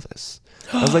like, Elvis.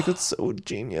 I was like, that's so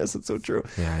genius. It's so true.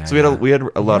 Yeah, So we had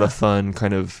a lot of fun,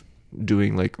 kind of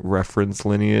doing like reference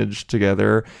lineage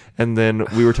together. And then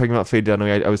we were talking about Faye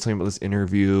Dunaway. I was talking about this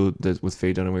interview with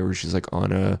Faye Dunaway where she's like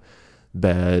on a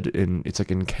bed and it's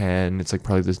like in Cannes. It's like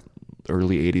probably this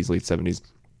early 80s, late 70s.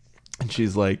 And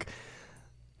she's like,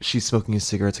 she's smoking a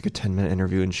cigarette. It's like a 10-minute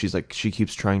interview, and she's like, she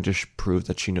keeps trying to prove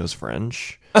that she knows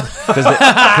French because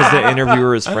the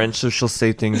interviewer is French, so she'll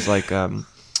say things like,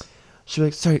 she'll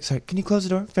be like, sorry, can you close the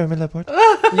door? Fermez la porte.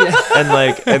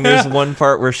 And there's one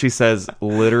part where she says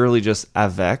literally just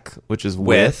avec, which is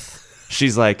with.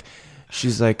 She's like,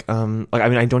 I mean,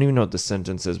 I don't even know what the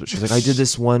sentence is, but she's like, I did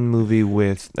this one movie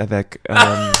with avec.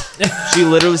 She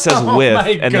literally says with my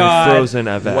and God. then throws in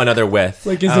avec. One other with.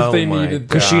 Like as if they needed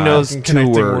Because she knows fucking two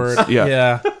connecting words. word.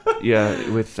 Yeah. Yeah,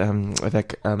 with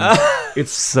avec.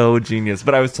 It's so genius.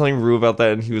 But I was telling Rue about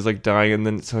that, and he was like dying, and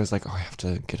then so I was like, oh, I have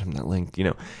to get him that link,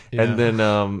 Yeah. And then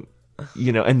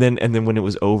and then when it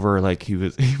was over, like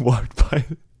he walked by.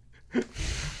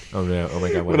 Oh no! Oh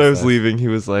my God! When I was leaving, he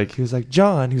was like,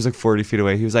 John. He was like 40 feet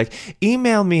away. He was like,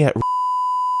 email me at.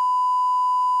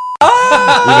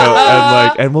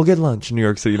 And we'll get lunch in New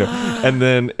York City. And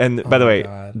by the way,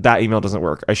 God. that email doesn't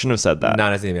work. I shouldn't have said that.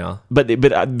 Not his email. But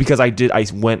because I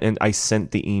went and I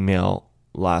sent the email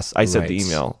I sent the Right.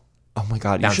 email. Oh my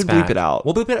God! Bounce you should back. bleep it out.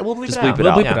 We'll bleep it. We'll bleep Just it out. bleep it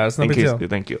We'll out. bleep it out. It's no In big case- deal.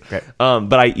 Thank you. Great.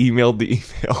 But I emailed the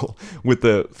email with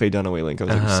the Faye Dunaway link. I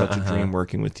was like, such a dream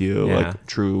working with you, Yeah. like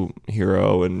true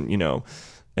hero, and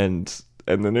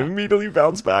and then immediately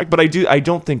bounced back. But I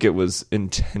don't think it was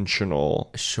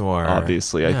intentional. Sure.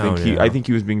 Obviously, I think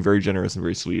he was being very generous and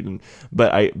very sweet.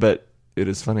 But it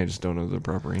is funny. I just don't know the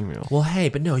proper email. Well, hey,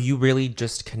 but no, you really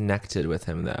just connected with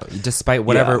him though, despite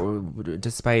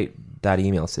that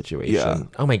email situation. Yeah.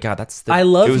 Oh my God, that's I It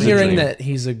love was a hearing dream. that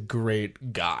he's a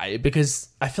great guy, because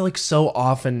I feel like so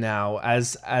often now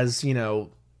as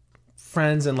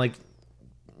friends and like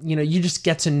you just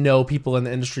get to know people in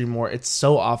the industry more. It's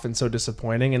so often so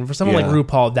disappointing, and for someone like Yeah.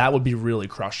 RuPaul, that would be really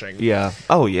crushing. Yeah.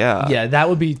 Oh yeah. Yeah, that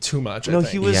would be too much. I No,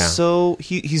 think. he was Yeah.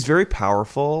 he's very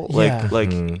powerful. Yeah.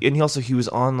 And he was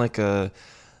on like a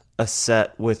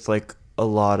set with like a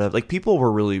lot of like people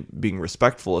were really being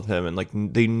respectful of him, and like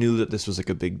they knew that this was like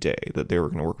a big day that they were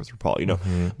going to work with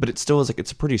RuPaul, but it still is like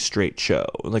it's a pretty straight show.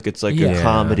 Like it's like a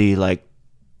comedy like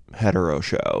hetero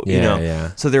show,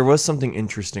 Yeah. So there was something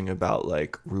interesting about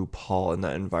like RuPaul in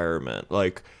that environment,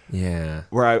 like Yeah.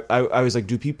 where I was like,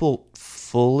 do people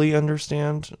fully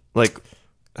understand like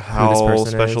how this person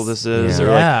special is? this is? Yeah. Or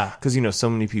Yeah. like, because so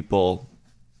many people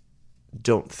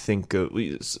don't think of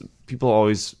people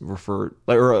always refer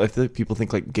like, or I feel like people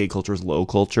think like gay culture is low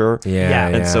culture, Yeah.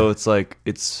 and so it's like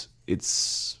it's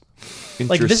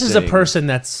Like this is a interesting. person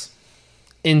that's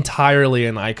entirely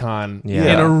an icon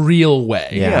Yeah. in a real way.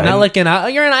 Yeah. Not like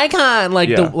you're an icon, like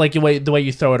Yeah. the way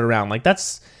you throw it around. Like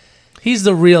that's He's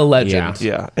the real legend.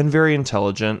 Yeah, and very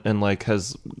intelligent, and like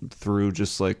has through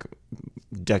just like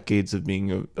decades of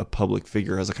being a public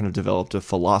figure has kind of developed a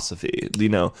philosophy,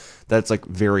 that's like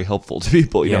very helpful to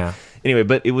people. You know? Anyway,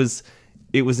 but it was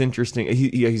interesting.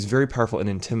 He's very powerful and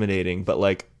intimidating, but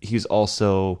like he's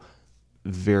also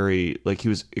very like he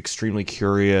was extremely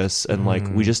curious, and like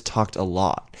we just talked a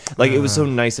lot. Like it was so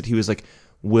nice that he was like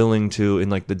willing to in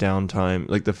like the downtime,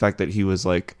 like the fact that he was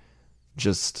like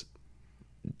just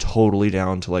totally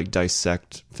down to like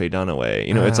dissect Faye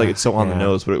Dunaway. It's like it's so on the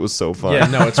nose, but it was so fun. Yeah,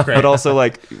 no, it's great. But also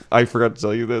like I forgot to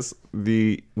tell you this,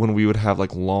 when we would have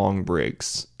like long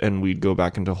breaks and we'd go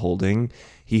back into holding,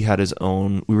 he had his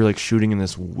own, we were like shooting in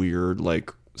this weird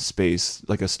like space,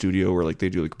 like a studio where like they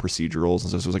do like procedurals and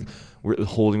stuff. So it was like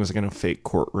holding was like in a fake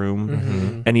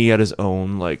courtroom, and he had his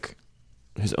own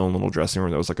little dressing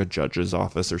room that was like a judge's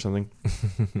office or something.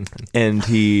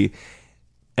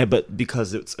 But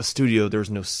because it's a studio, there's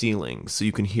no ceiling, so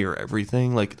you can hear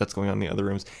everything like that's going on in the other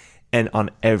rooms. And on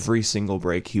every single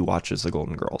break, he watches The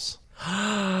Golden Girls.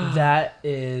 That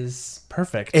is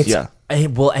perfect.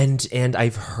 And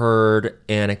I've heard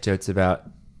anecdotes about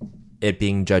it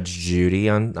being Judge Judy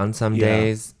on some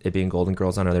days, it being Golden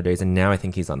Girls on other days, and now I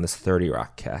think he's on this 30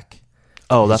 Rock kick.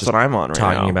 Oh, that's what I'm on right now.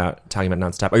 Talking about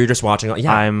nonstop. Oh, you're just watching?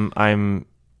 Yeah, I'm.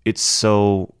 It's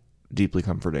so deeply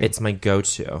comforting. It's my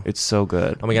go-to. It's so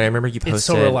good. Oh my god, I remember you posted. It's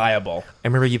so reliable. I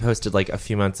remember you posted like a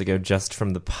few months ago, just from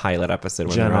the pilot episode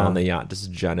when we were on the yacht.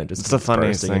 Just Jenna, just it's the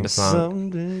funniest thing. Just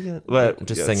singing.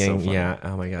 So yeah.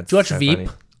 Oh my god. Do you watch Veep? Funny.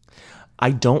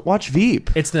 I don't watch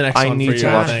Veep. It's the next I one need for you, to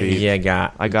I watch think. Veep.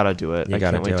 Yeah, I gotta do it. You I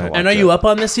gotta can't wait do to it. watch And are you up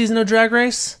on this season of Drag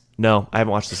Race? No, I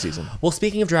haven't watched the season. Well,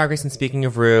 speaking of Drag Race and speaking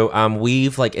of Rue,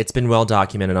 we've like it's been well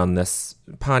documented on this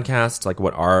podcast, like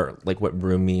what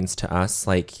Rue means to us.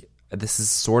 Like this is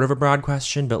sort of a broad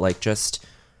question, but like just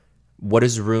what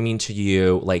does Rue mean to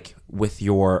you? Like with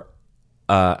your,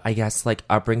 I guess like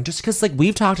upbringing, just because like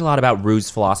we've talked a lot about Rue's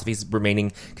philosophies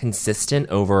remaining consistent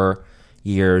over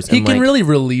years. He and, can like, really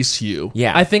release you.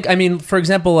 Yeah. I think, for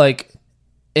example, like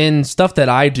in stuff that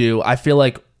I do, I feel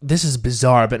like this is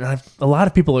bizarre, but a lot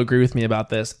of people agree with me about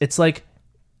this. It's like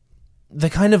the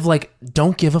kind of like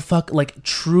don't give a fuck, like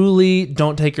truly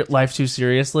don't take your life too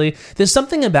seriously. There's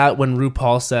something about when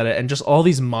RuPaul said it and just all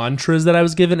these mantras that I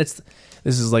was given. This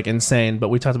is like insane, but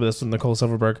we talked about this with Nicole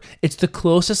Silverberg. It's the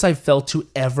closest I've felt to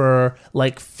ever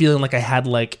like feeling like I had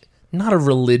like not a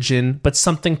religion, but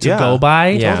something to go by.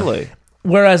 Yeah. Totally.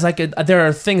 Whereas there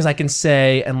are things I can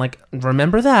say and like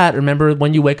remember that. Remember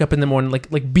when you wake up in the morning,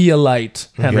 like be a light.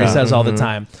 Henry says all the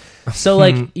time. So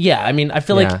like I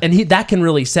feel like that can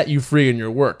really set you free in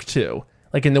your work too,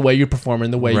 like in the way you perform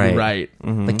and the way you write.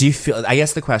 Like, do you feel? I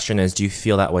guess the question is, do you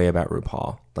feel that way about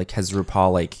RuPaul? Like, has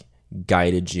RuPaul like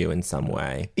guided you in some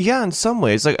way? Yeah, in some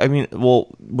ways. Like,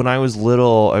 when I was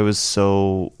little, I was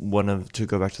so to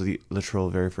go back to the literal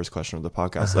very first question of the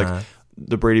podcast, like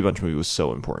the Brady Bunch movie was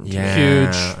so important to me.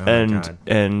 Huge. Oh,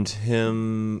 and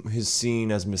his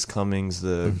scene as Miss Cummings,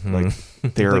 the like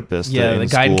therapist, the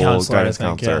guidance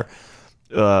counselor,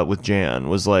 with Jan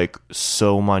was like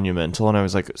so monumental, and I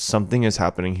was like, something is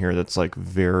happening here that's like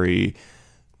very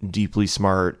deeply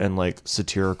smart and like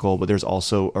satirical, but there's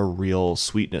also a real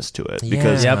sweetness to it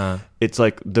because it's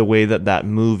like the way that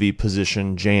movie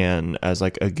positioned Jan as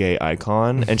like a gay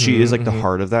icon, and she is like the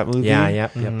heart of that movie.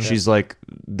 She's like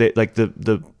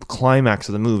the climax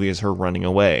of the movie is her running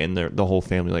away and the whole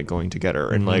family like going to get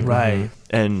her, and like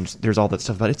and there's all that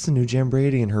stuff about it's the new Jan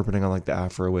Brady and her putting on like the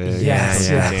Afro wig and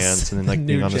dance and then like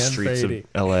being on the streets of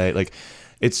LA. Like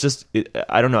it's just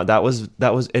I don't know, that was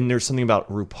and there's something about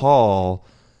RuPaul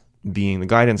being the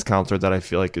guidance counselor that I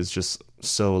feel like is just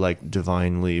so like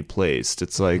divinely placed.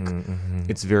 It's like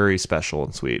it's very special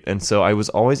and sweet, and so I was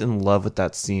always in love with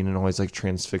that scene and always like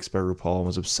transfixed by RuPaul and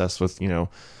was obsessed with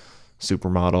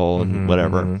Supermodel and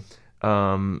whatever.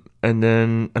 And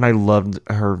I loved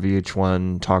her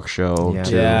VH1 talk show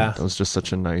too. That was just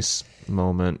such a nice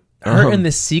moment. Her in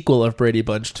the sequel of Brady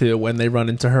Bunch too, when they run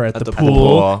into her at the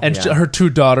pool, and her two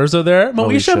daughters are there.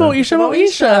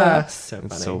 Moesha. So funny.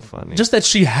 It's so funny. Just that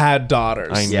she had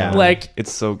daughters. I know. Like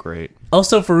it's so great.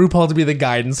 Also for RuPaul to be the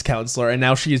guidance counselor, and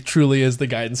now she truly is the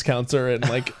guidance counselor and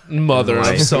like mother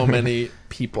of so many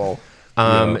people.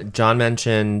 John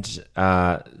mentioned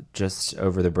just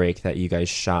over the break that you guys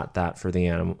shot that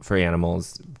for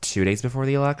Animals 2 days before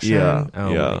the election.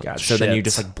 My god! So then you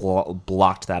just like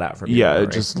blocked that out from me. Yeah,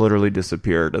 it just literally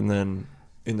disappeared. And then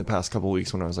in the past couple of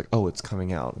weeks, when I was like, "Oh, it's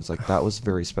coming out," it's like that was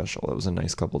very special. That was a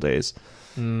nice couple days.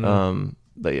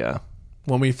 But yeah,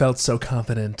 when we felt so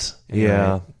confident.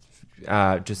 Yeah.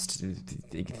 just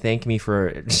thank me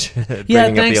for bringing Yeah,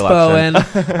 up thanks, the Bo. election.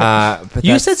 And But you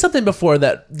that's- said something before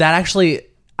that actually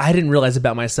I didn't realize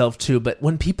about myself too. But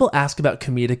when people ask about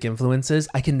comedic influences,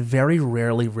 I can very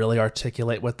rarely really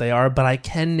articulate what they are. But I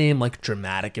can name like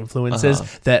dramatic influences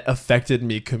that affected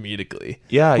me comedically.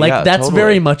 Yeah, like yeah, that's totally.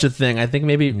 very much a thing. I think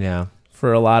maybe yeah.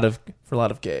 for a lot of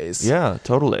gays, Yeah,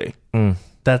 totally.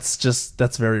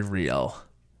 that's very real.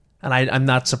 And I'm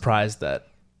not surprised that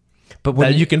But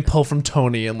when you can pull from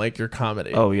Tony and like your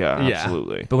comedy. Oh yeah, Yeah.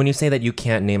 absolutely. But when you say that you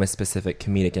can't name a specific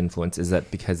comedic influence, is that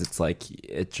because it's like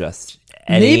it just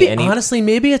Honestly,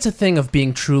 maybe it's a thing of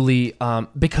being truly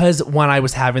because when I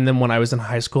was having them when I was in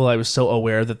high school, I was so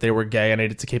aware that they were gay and I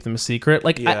needed to keep them a secret.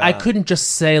 Like I couldn't just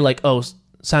say like, oh,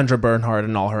 Sandra Bernhard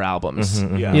and all her albums.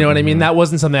 Yeah. You know what I mean? That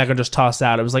wasn't something I could just toss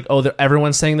out. It was like, oh,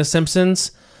 everyone's saying The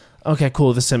Simpsons. Okay,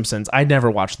 cool, The Simpsons. I never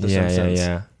watched The Simpsons.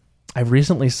 Yeah. I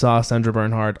recently saw Sandra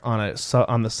Bernhard on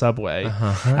the subway,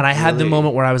 and I had the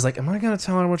moment where I was like, "Am I gonna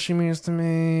tell her what she means to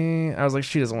me?" I was like,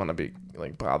 "She doesn't want to be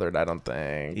like bothered. I don't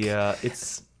think." Yeah,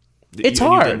 it's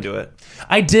hard. You didn't do it.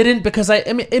 I didn't because I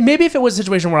mean, maybe if it was a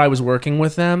situation where I was working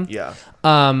with them, Yeah.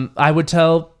 I would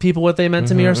tell people what they meant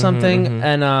to me or something,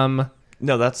 and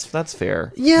No, that's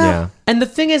fair. yeah. And the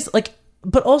thing is, like,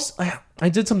 but also I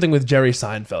did something with Jerry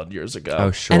Seinfeld years ago.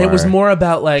 Oh, sure. And it was more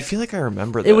about like I feel like I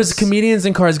remember this. it was comedians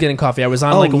in cars getting coffee. I was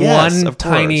on like yes, one of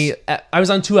tiny. course. I was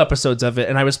on 2 episodes of it,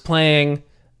 and I was playing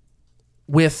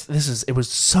with it was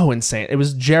so insane. It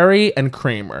was Jerry and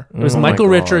Kramer. It was Michael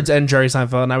God. Richards and Jerry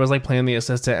Seinfeld, and I was like playing the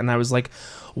assistant, and I was like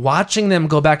watching them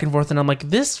go back and forth, and I'm like,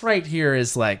 this right here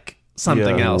is like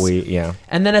something Yeah, else. Yeah.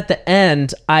 And then at the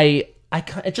end,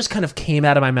 it just kind of came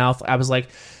out of my mouth. I was like,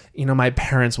 you know, my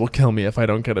parents will kill me if I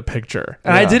don't get a picture.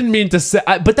 And I didn't mean to say,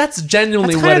 but that's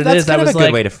genuinely what it is. That's I was a good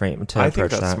like, way to frame to I think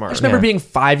approach that's that. smart. I just remember being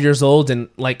 5 years old and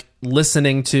like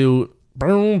listening to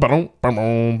boom, boom,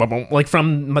 boom, boom, boom, like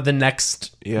from the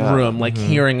next Yeah. room, like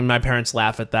hearing my parents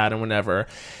laugh at that and whatever.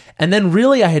 And then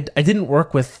really I didn't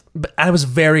work with, but I was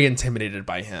very intimidated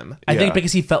by him. I think Yeah.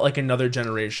 because he felt like another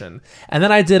generation. And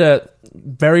then I did a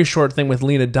very short thing with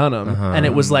Lena Dunham and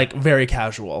it was like very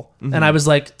casual. And I was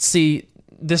like, see,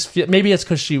 maybe it's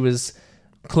because she was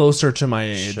closer to my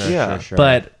age. Yeah.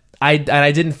 But I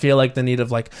didn't feel like the need of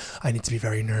like I need to be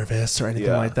very nervous or anything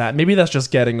Yeah. like that. Maybe that's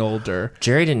just getting older.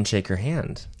 Jerry didn't shake your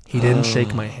hand. He didn't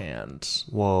shake my hand.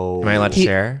 Whoa. Am I allowed to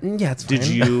share? Yeah, it's Did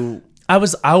fine. you? I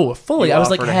was fully. You I was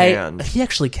like, offered a hey, hand. he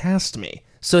actually cast me.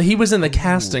 So he was in the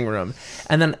casting room,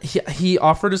 and then he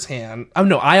offered his hand. Oh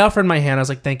no, I offered my hand. I was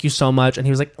like, thank you so much, and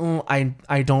he was like, oh,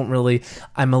 I don't really.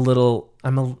 I'm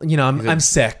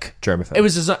sick. Germaphobe. It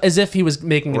was just as if he was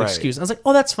making an Right. excuse. I was like,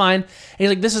 oh, that's fine. And he's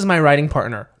like, this is my writing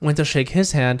partner. Went to shake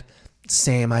his hand.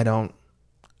 Same. I don't.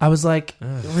 I was like,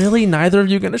 really? Neither of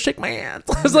you gonna shake my hand?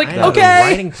 I was like, I know, the okay.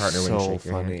 writing partner wouldn't So shake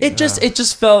your funny. hand. It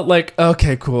just felt like,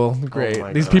 okay, cool, great.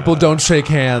 my These God. people don't shake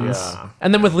hands. Yeah.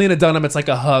 And then with Lena Dunham, it's like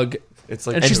a hug. It's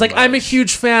like And she's too like, much. I'm a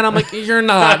huge fan. I'm like, you're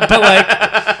not, but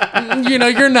like,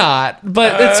 you're not.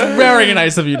 But it's very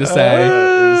nice of you to say.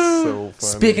 It's so funny.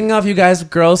 Speaking of, you guys,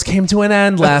 girls came to an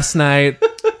end last night.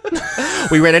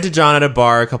 We ran into John at a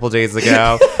bar a couple days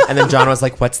ago, and then John was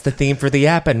like, "What's the theme for the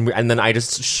app?" And then I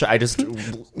just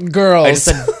Girls.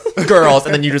 said girls,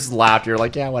 and then you just laughed. You're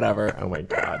like, "Yeah, whatever." Oh my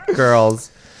god, girls,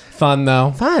 Fun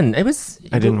though. fun. It was.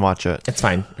 I didn't watch it. It's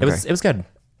fine. It was good.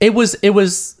 It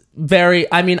was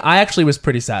very. I mean, I actually was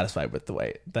pretty satisfied with the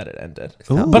way that it ended.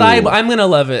 But I'm gonna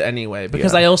love it anyway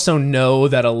because Yeah. I also know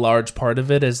that a large part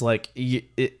of it is like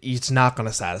it's not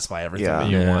gonna satisfy everything Yeah. that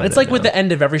you Yeah, want. It's I like with the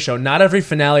end of every show. Not every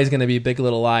finale is gonna be Big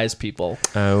Little Lies, people.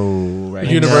 Oh right.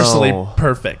 Universally know.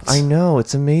 perfect. I know.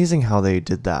 It's amazing how they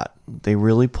did that. They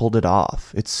really pulled it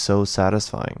off. It's so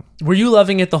satisfying. Were you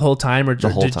loving it the whole time or The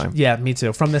whole did time. Yeah, me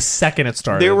too. From the second it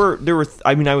started. There were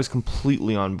I mean, I was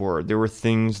completely on board. There were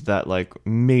things that like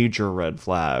major red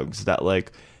flags that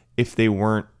like if they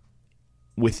weren't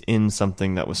within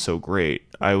something that was so great,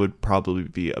 I would probably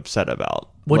be upset about.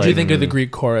 What do you Like, think of the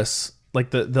Greek chorus? Like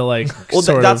the like Well,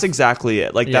 sort that's of, exactly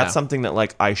it. Like Yeah. that's something that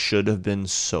like I should have been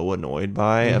so annoyed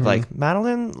by. Of like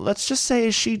Madeline, let's just say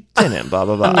she didn't. Blah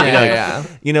blah blah. Yeah,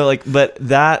 You know, like but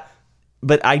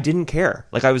I didn't care.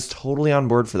 Like I was totally on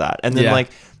board for that. And then Yeah. like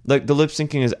the lip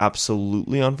syncing is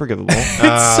absolutely unforgivable.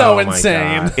 it's so Oh my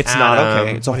insane. God. It's not Adam,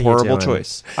 okay. It's a what are you horrible doing?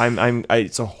 choice.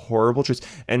 It's a horrible choice.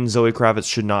 And Zoe Kravitz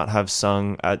should not have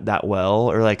sung that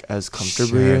well or like as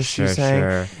comfortably Sure, as she sure, sang.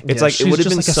 sure. It's Yeah, like it she's would have just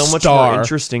been like a so much star. more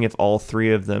interesting if all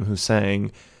three of them who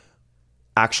sang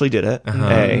actually did it,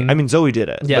 I mean, Zoe did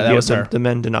it. Yeah, but that was her. The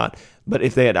men did not. But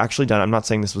if they had actually done it, I'm not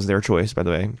saying this was their choice, by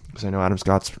the way, because I know Adam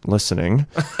Scott's listening.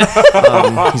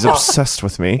 He's obsessed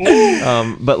with me.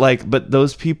 But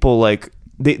those people, like,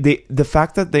 the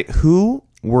fact that who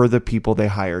were the people they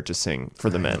hired to sing for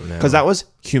the men? Because that was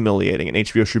humiliating, and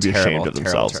HBO should be ashamed of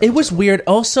themselves. It was weird.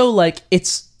 Also, like,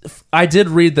 I did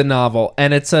read the novel,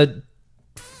 and it's a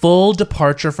full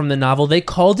departure from the novel. They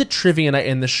called it Trivia Night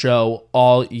in the show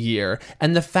all year,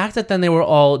 and the fact that then they were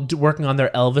all working on their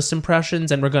Elvis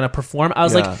impressions and were going to perform, I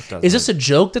was like, is this a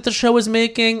joke that the show is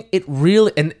making? It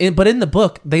really, but in the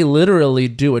book they literally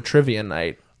do a trivia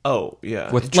night. Oh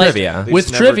yeah, With trivia. They With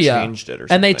just never trivia, changed it or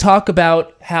and they something. talk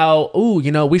about how,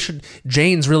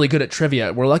 Jane's really good at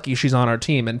trivia. We're lucky she's on our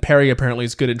team, and Perry apparently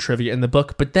is good at trivia in the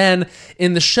book. But then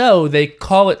in the show, they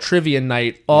call it Trivia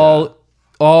Night all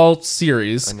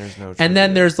series, And there's no and then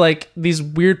trivia. there's like these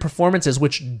weird performances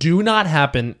which do not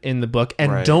happen in the book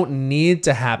and Right. don't need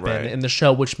to happen Right. in the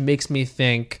show, which makes me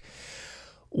think,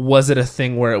 was it a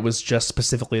thing where it was just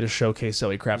specifically to showcase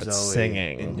Zoe Kravitz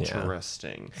singing?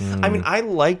 Interesting. I mean, I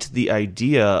liked the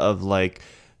idea of like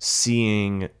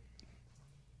seeing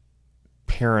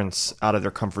parents out of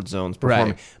their comfort zones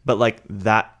performing, Right. but like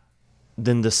that.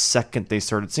 Then the second they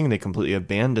started singing, they completely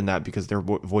abandoned that because their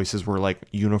voices were like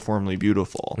uniformly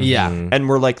beautiful. Yeah. And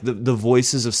we're like the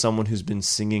voices of someone who's been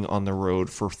singing on the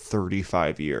road for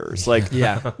 35 years. Like,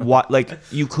 Yeah. what? Like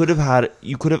you could have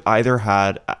either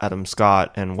had Adam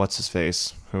Scott and what's his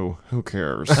face? Who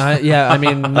cares? Yeah, I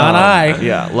mean, not I.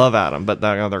 Yeah, love Adam, but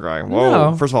that other guy.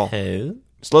 Whoa! No. First of all, Who?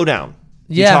 slow down.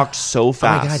 Yeah. He talked so Oh my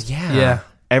fast. God, yeah. Yeah.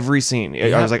 Every scene,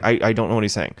 I was like, I don't know what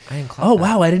he's saying. I include Oh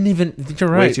wow, I didn't even. You're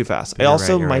Way right. too fast. It You're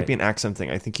also right, you're might right. be an accent thing.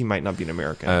 I think he might not be an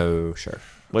American. Oh, sure.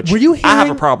 Which Were you I have a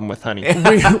hearing- problem with, honey.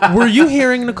 Were you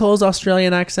hearing Nicole's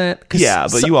Australian accent? 'Cause Yeah,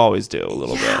 but you always do a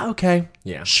little bit. okay.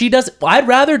 Yeah. She does. I'd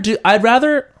rather.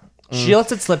 She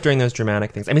lets it slip during those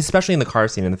dramatic things. I mean, especially in the car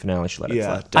scene in the finale, she let it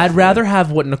Yeah, slip. I'd rather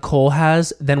have what Nicole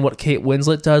has than what Kate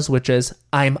Winslet does, which is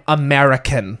I'm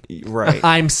American. Right.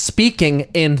 I'm speaking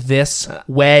in this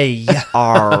way.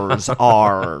 ours.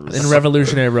 In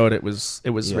Revolutionary Road, it was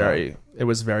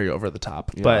very over the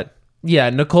top. But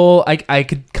yeah, Nicole, I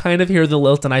could kind of hear the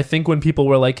lilt, and I think when people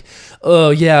were like,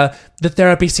 "Oh yeah, the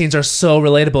therapy scenes are so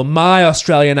relatable," my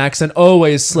Australian accent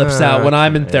always slips out when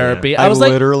I'm in therapy. I was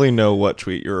like, literally know what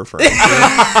tweet you're referring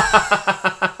to.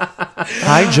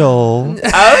 Hi, Joel.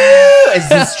 Oh, is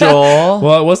this Joel?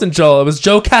 well, it wasn't Joel, it was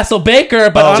Joe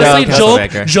Castlebaker. But Oh, honestly, Joe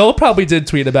Castlebaker. Joel probably did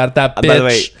tweet about it, that bitch. By the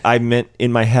way, I meant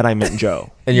in my head, I meant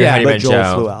Joe. And your Yeah, honey but meant Joel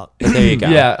Joe. flew out. There you go.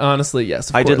 Yeah, honestly, yes.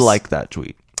 Of I did course. like that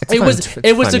tweet. It's It fun. was It's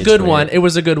it was a funny good tweet. one. It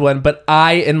was a good one. But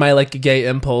I, in my like gay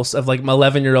impulse of like my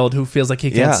 11-year-old who feels like he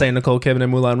can't Yeah. say Nicole Kidman in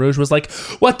Moulin Rouge, was like,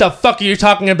 "What the fuck are you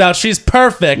talking about? She's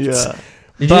perfect." Yeah.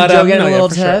 Did But Joe get a yeah, little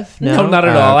for sure. tiff? No, not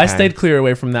at Oh, all. I okay. stayed clear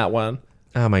away from that one.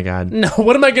 Oh my God. No,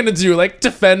 what am I gonna do? Like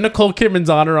defend Nicole Kidman's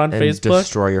honor on And Facebook?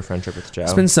 destroy your friendship with Joe.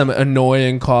 There's been some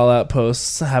annoying call out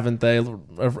posts, haven't they,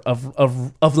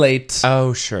 of late?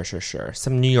 Oh, sure.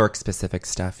 Some New York specific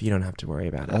stuff. You don't have to worry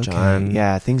about it, John.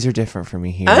 Yeah, things are different for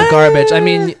me here. Garbage. I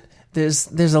mean, there's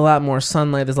a lot more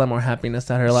sunlight. There's a lot more happiness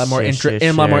out here. A lot more interest.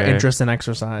 And a lot more interest in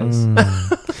exercise.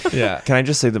 Yeah. Can I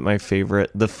just say that my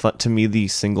favorite, to me, the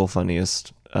single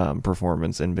funniest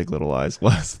performance in Big Little Lies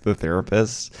was the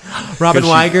therapist. Robin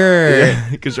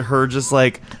Weiger. Because her just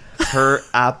like, her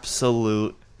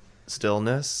absolute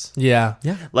stillness. Yeah.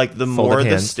 Like the Folded more the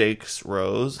hands. stakes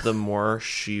rose, the more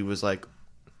she was like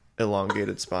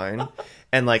elongated spine.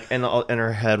 And like, and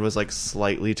her head was like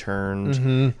slightly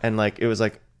turned. And like, it was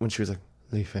like, when she was like,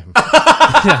 leave him.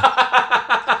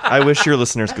 I wish your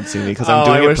listeners could see me because I'm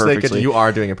doing it perfectly. You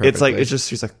are doing it perfectly. It's like, it's just,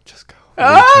 she's like, just go.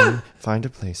 Leave him, find a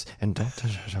place and don't.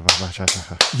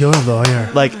 You're a lawyer.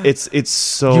 Like it's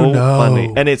so You know.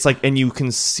 funny, and it's like, and you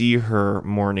can see her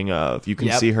morning of. You can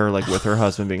Yep. see her like with her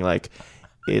husband being like,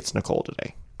 "It's Nicole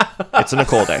today. It's a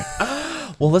Nicole day."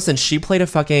 well, listen, she played a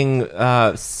fucking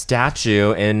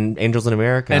statue in Angels in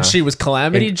America. And she was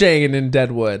Calamity Jane in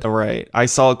Deadwood. Right. I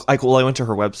saw. I went to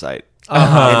her website. Of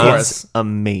And course. it's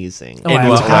amazing. Oh, I It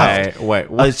was have Okay, wait.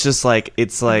 What? It's just like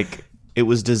it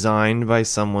was designed by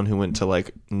someone who went to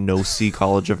like No-See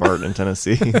College of Art in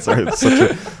Tennessee. Sorry, it's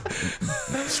such a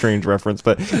strange reference,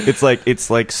 but it's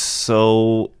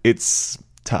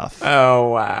tough. Oh,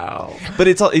 wow. But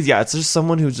it's just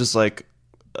someone who's just like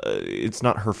it's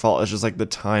not her fault. It's just like the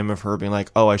time of her being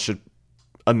like, oh,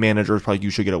 a manager was probably, you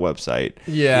should get a website.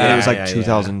 Yeah. And it was like Yeah, yeah,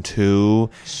 2002.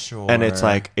 Sure. And it's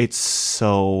like, it's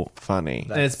so funny.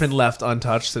 And it's been left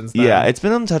untouched since then. Yeah, it's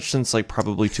been untouched since like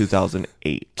probably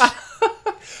 2008.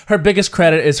 Her biggest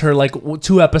credit is her like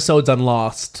 2 episodes on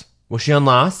Lost. Was she on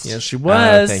Lost? Yeah, she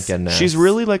was. Oh, thank goodness. She's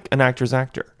really like an actor's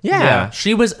actor. Yeah.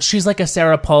 She's like a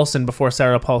Sarah Paulson before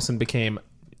Sarah Paulson became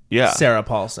Yeah. Sarah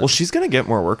Paulson. Well, she's gonna get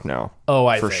more work now. Oh,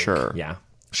 I for think. sure. Yeah.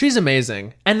 She's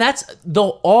amazing. And that's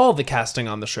all the casting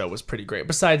on the show was pretty great.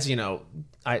 Besides,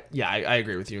 I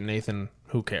agree with you. Nathan,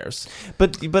 who cares?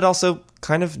 But also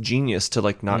kind of genius to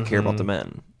like not care about the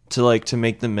men. To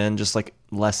make the men just like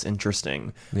less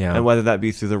interesting. Yeah. And whether that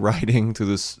be through the writing, through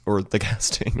this or the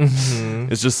casting.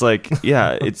 It's just like,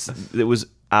 yeah, it was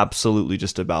absolutely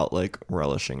just about like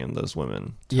relishing in those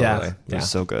women. Yeah. Totally. It was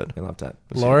so good. I loved that.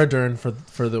 Laura Dern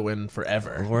for the win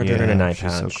forever. Laura Dern and a night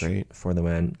she's so patch great. for the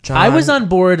win. I was on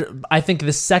board. I think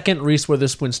the second Reese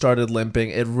Witherspoon started limping,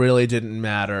 it really didn't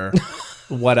matter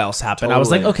what else happened. I was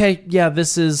like, Totally. okay, yeah,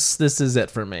 this is it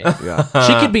for me. Yeah.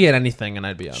 She could be in anything, and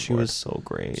I'd be on She board. was so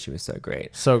great. She was so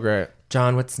great. So great.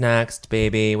 John, what's next,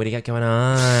 baby? What do you got going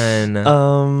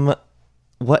on?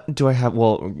 What do I have?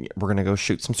 Well, we're gonna go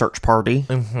shoot some search party.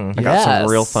 I got Yes. some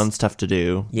real fun stuff to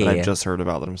do Yeah. that I just heard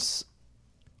about. That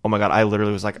oh my god! I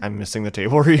literally was like, I'm missing the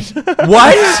table read.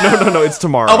 What? No, it's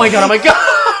tomorrow. Oh my god!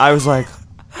 I was like,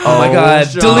 Oh my god.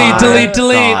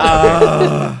 Delete.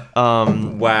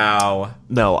 Wow.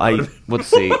 no, let's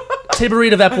see. Table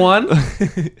read of Ep 1.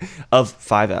 Of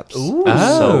 5 eps. Oh,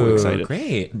 So excited.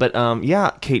 Great. But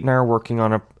yeah, Kate and I are working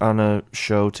on a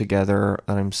show together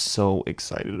that I'm so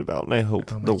excited about, and I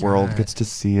hope the world gets to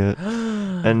see it.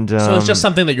 And So it's just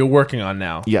something that you're working on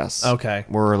now. yes, Okay.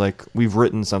 we've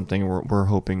written something. We're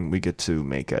hoping we get to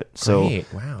make it. So Great.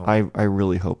 Wow. I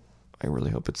really hope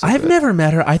it's. So I've good. never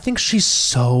met her. I think she's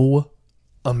so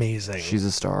amazing. She's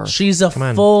a star. She's a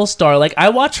full star. Like, I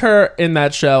watch her in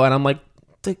that show, and I'm like,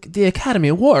 the Academy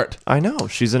Award. I know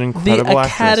she's an The incredible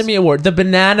actress. Academy Award. The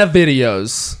banana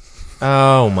videos.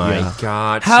 Oh my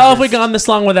god. How have we gone this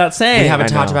long without saying? We haven't I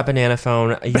talked know. about Banana Phone.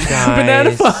 You guys.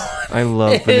 Banana Phone. I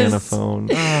love It Banana is- Phone.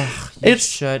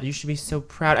 You should be so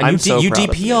proud. And I'm you, so you proud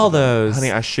of DP Banana all Phone. those.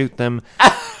 Honey, I shoot them.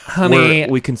 Honey,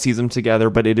 We can see them together,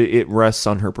 but it rests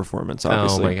on her performance. Oh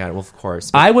Obviously. my god. Well, of course.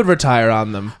 I would retire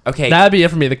on them. Okay. That'd be it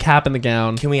for me. The cap and the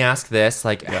gown. Can we ask this?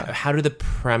 Like, how do the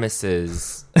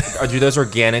premises? Do those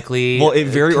organically? Well, it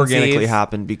very organically conceive?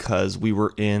 happened because we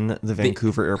were in the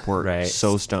Vancouver airport, Right.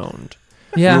 so stoned.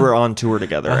 Yeah. We were on tour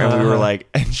together, and we were like,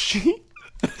 and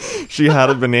she had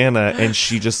a banana, and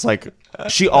she just like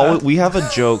we have a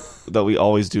joke that we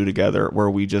always do together where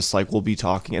we just like we'll be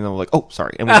talking and then we're like, oh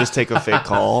sorry, and we just take a fake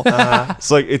call.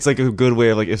 It's like a good way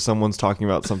of like if someone's talking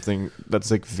about something that's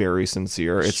like very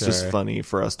sincere, it's just Sure. funny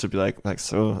for us to be like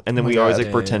so, and then we always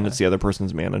like pretend it's the other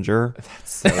person's manager, and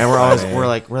funny. we're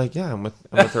like yeah, I'm with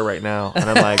her right now, and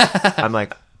I'm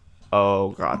like. Oh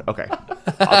God. Okay.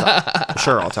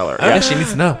 I'll tell her. Yeah. She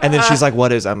needs to know. And then she's like,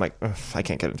 "What is?" I'm like, "Ugh, "I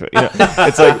can't get into it." You know,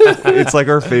 it's like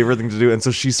our favorite thing to do. And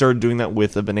so she started doing that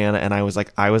with a banana, and I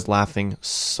was laughing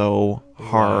so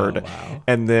hard.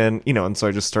 And then and so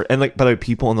I just started. And like, by the way,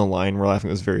 people in the line were laughing.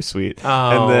 It was very sweet.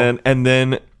 Oh. And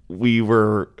then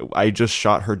I just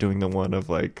shot her doing the one of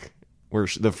like.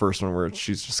 The first one where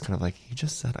she's just kind of like, "You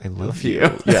just said I love you."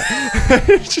 Yeah.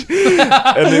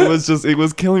 And it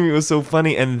was killing me. It was so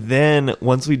funny. And then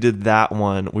once we did that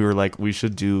one, we were like, we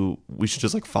should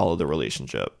just like follow the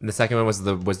relationship. The second one was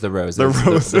the roses. The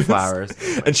roses. The flowers.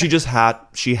 And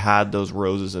she had those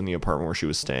roses in the apartment where she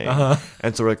was staying.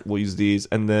 And so we're like, we'll use these.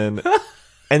 And then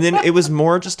it was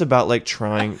more just about like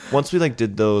trying, once we like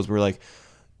did those, we're like,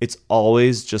 it's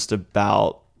always just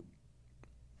about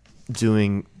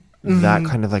doing that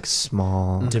kind of like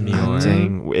small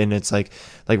acting, and it's like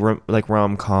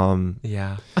rom-com,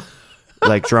 Yeah.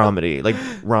 like dramedy, like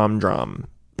rom-dram,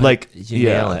 like You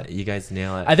nail it. You guys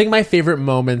nail it. I think my favorite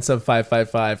moments of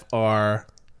 555 are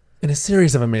in a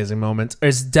series of amazing moments.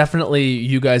 Is definitely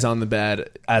you guys on the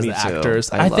bed as Me the too.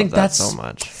 actors. I love think that that's so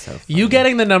much. you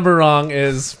getting the number wrong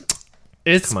is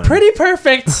it's on. pretty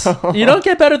perfect. You don't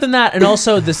get better than that. And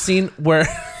also the scene where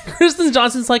Kristen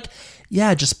Johnson's like,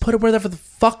 yeah, just put it wherever the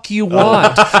fuck you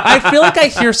want. I feel like I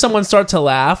hear someone start to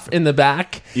laugh in the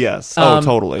back. Yes.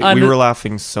 Totally. We under- were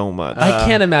laughing so much. I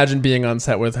can't imagine being on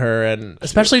set with her, and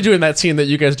especially doing that scene that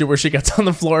you guys do where she gets on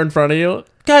the floor in front of you.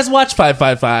 Guys, watch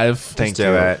 555. Thank do you.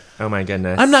 it. Oh my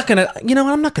goodness. I'm not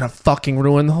gonna fucking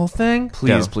ruin the whole thing. Please,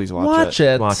 No. please Watch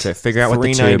it. Watch it. Figure out what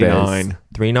the tube is. $3.99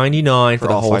 $3.99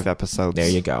 for all 5 episodes. There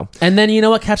you go. And then you know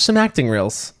what? Catch some acting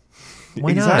reels.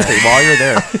 Why not? Exactly. While you're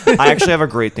there, I actually have a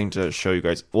great thing to show you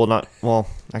guys.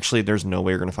 Actually, there's no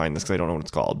way you're gonna find this because I don't know what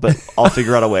it's called. But I'll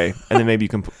figure out a way, and then maybe you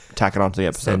can tack it onto the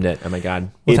episode. Send it. Oh my god.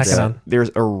 We'll tack it on. There's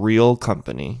a real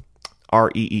company,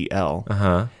 REEL.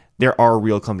 Uh-huh. There are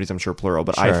real companies, I'm sure plural,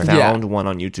 but I Sure. found one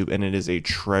on YouTube, and it is a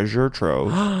treasure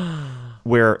trove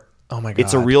where Oh my god!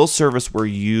 It's a real service where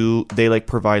they like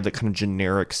provide like kind of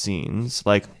generic scenes,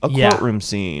 like a courtroom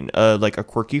scene, like a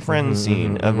quirky friend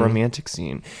scene, a romantic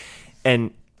scene,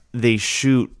 and they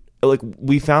shoot. Like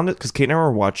we found it because Kate and I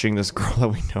were watching this girl that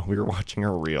we know. We were watching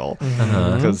her reel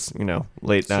because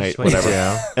late night,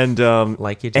 whatever. And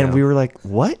Like you do. and we were like,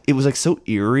 "What?" It was like so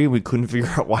eerie. We couldn't figure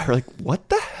out why. We're like, "What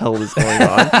the hell is going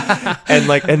on?" and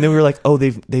then we were like, "Oh,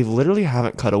 they've literally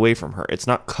haven't cut away from her. It's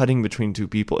not cutting between two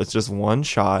people. It's just one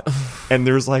shot, and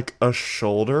there's like a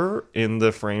shoulder in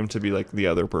the frame to be like the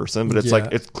other person, but it's like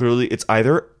it's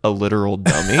either a literal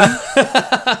dummy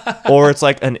or it's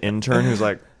like an intern who's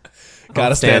like."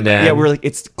 Gotta stand in. Yeah, we're like,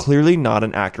 it's clearly not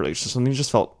an actor. Like, something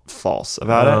just felt false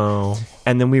about it.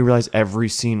 And then we realized every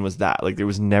scene was that. Like, there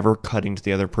was never cutting to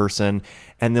the other person.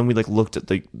 And then we like looked at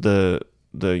the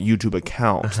YouTube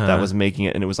account that was making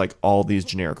it, and it was like all these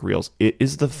generic reels. It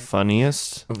is the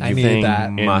funniest I thing needed that.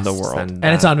 in the world. And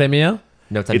it's on Vimeo.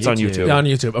 No, it's It's on on YouTube. YouTube. Yeah, on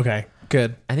YouTube. Okay,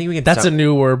 good. I think we can. That's a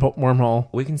new wormhole.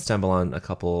 We can stumble on a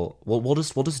couple. We'll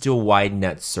just do a wide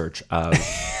net search of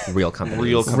real companies.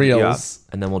 Reels.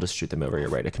 And then we'll just shoot them over your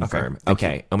way to confirm.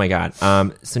 Okay. Oh my god.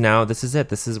 So now this is it.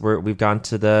 This is where we've gone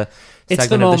to the It's segment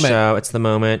the of the moment. show. It's the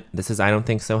moment. This is I Don't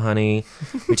Think So, Honey.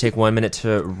 We take 1 minute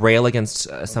to rail against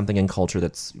something in culture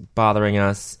that's bothering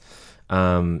us.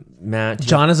 Matt,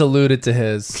 John has alluded to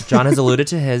his. John has alluded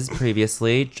to his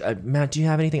previously. Matt, do you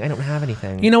have anything? I don't have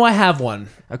anything. You know, I have one.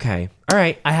 Okay. All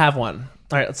right. I have one.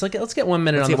 All right, let's get 1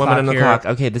 minute Let's on get the 1 clock minute on the here. clock.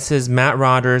 Okay, this is Matt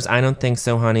Rodgers. I Don't Think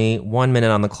So, Honey. 1 minute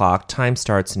on the clock. Time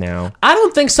starts now. I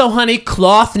don't think so, honey.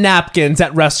 Cloth napkins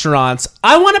at restaurants.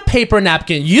 I want a paper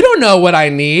napkin. You don't know what I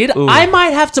need. I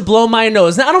might have to blow my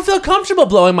nose. Now, I don't feel comfortable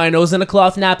blowing my nose in a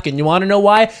cloth napkin. You want to know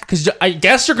why? Because I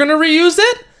guess you're going to reuse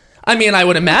it? I mean, I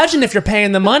would imagine if you're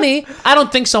paying the money. I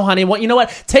don't think so, honey. You know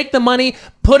what? Take the money,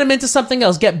 put them into something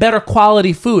else. Get better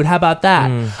quality food. How about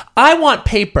that? I want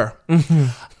paper.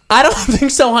 I don't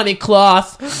think so, honey.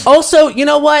 Cloth. Also, you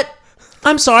know what?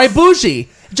 I'm sorry, bougie.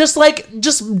 Just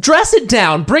dress it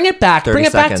down. Bring it back. 30 Bring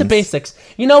it back to seconds. basics.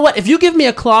 You know what? If you give me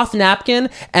a cloth napkin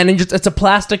and it's a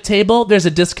plastic table, there's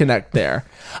a disconnect there.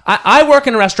 I work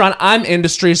in a restaurant. I'm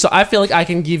industry, so I feel like I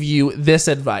can give you this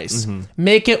advice.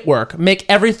 Make it work. Make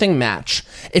everything match.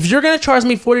 If you're going to charge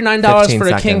me $49 for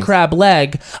a king seconds. crab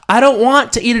leg, I don't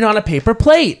want to eat it on a paper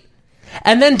plate.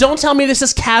 And then don't tell me this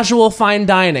is casual fine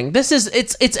dining.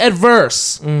 It's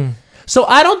adverse. So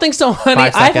I don't think so, honey.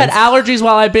 5 I've had seconds. allergies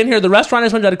while I've been here. The restaurant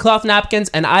has went out of cloth napkins,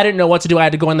 and I didn't know what to do. I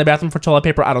had to go in the bathroom for toilet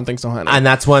paper. I don't think so, honey. And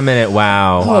that's 1 minute.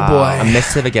 Wow. Oh, boy. A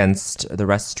missive against the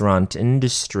restaurant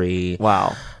industry.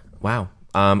 Wow. Wow.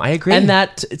 I agree. And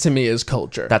that, to me, is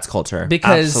culture. that's culture.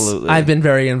 because Absolutely. I've been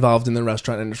very involved in the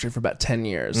restaurant industry for about 10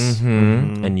 years.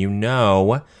 And you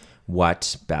know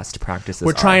what best practices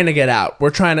We're are. trying to get out. We're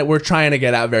trying to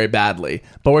get out very badly.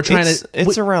 But we're trying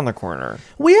It's around the corner.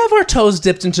 we have our toes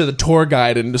dipped into the tour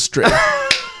guide industry.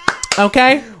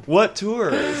 Okay? What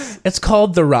tours? It's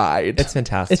called The Ride. It's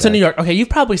fantastic. It's in New York. Okay, you've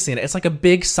probably seen it. It's like a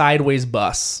big sideways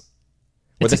bus.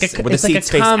 With It's the like seats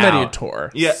a face comedy out.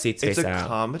 tour. Yeah, Seats it's face a out.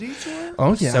 comedy tour.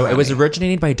 Oh yeah. So it was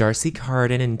originated by Darcy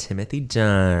Carden and Timothy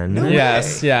Dunn.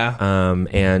 Yes, yeah.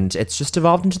 And it's just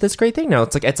evolved into this great thing now.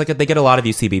 It's like they get a lot of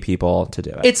UCB people to do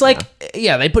it. It's like,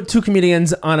 yeah, they put two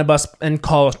comedians on a bus and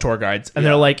call us tour guides, and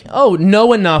they're like, "Oh,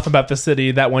 know enough about the city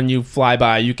that when you fly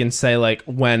by, you can say like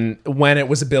when it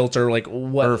was built or like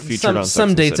what Or featured on Sex some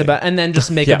and the dates City. about, and then just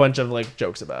make Yeah. a bunch of like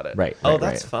jokes about it." right. Oh, right,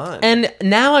 that's right. fun. And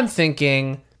now I'm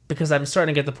thinking, because I'm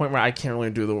starting to get to the point where I can't really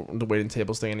do the waiting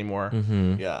tables thing anymore.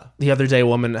 yeah. The other day, a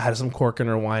woman had some cork in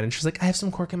her wine, and she's like, "I have some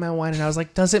cork in my wine," and I was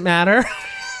like, "Does it matter?"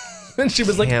 And she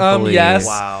was like, Can't believe- "Yes."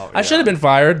 Wow, I should have been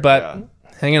fired, but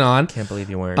hanging on. Can't believe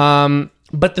you weren't.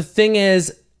 But the thing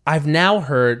is, I've now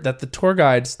heard that the tour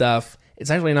guide stuff, it's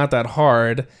actually not that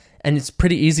hard, and it's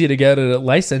pretty easy to get a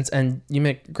license, and you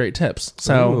make great tips.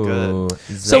 So, Good.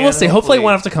 so we'll And see. Hopefully, hopefully- it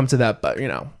won't have to come to that, but you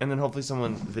know, And then hopefully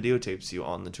someone videotapes you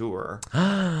on the tour.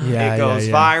 yeah, It goes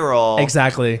yeah. viral.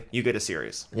 Exactly. You get a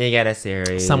series. You get a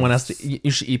series. Someone has to. You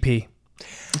should EP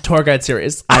tour guide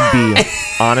series. I'd be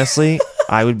honestly,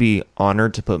 I would be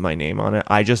honored to put my name on it.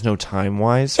 I just know time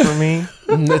wise for me,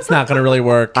 It's not going to really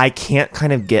work. I can't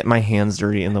kind of get my hands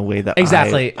dirty in the way that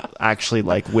Exactly. I actually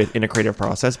like in a creative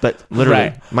process. But literally,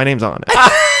 Right. my name's on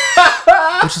it.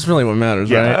 Which is really what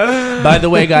matters, right? By the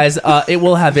way, guys, it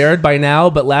will have aired by now,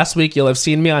 but last week you'll have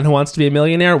seen me on Who Wants to Be a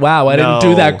Millionaire. Wow, I didn't do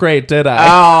No. that great, did I?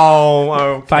 Oh,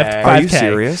 okay. 5K. Are you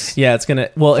serious? Yeah, it's gonna.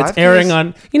 Well, it's 5K airing is-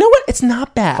 on. You know what? It's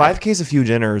not bad. 5K's a few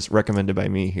dinners recommended by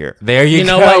me here. There you, You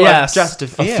know go. what? Yes. Just a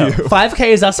few. 5K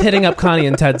is us hitting up Connie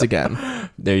and Ted's again.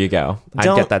 There you go. I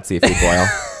Don't- get that seafood boil.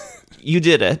 You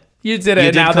did it. You did You it.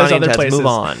 did Now there's Connie and other Ted's. places. Move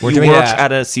on. We're You doing worked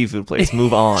that. at a seafood place.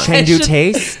 Move on. Chengdu should-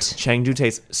 Taste. Chengdu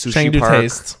Taste. Sushi Chengdu Park.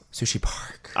 Taste. Sushi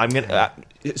Park. I'm gonna.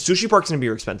 Sushi Park's gonna be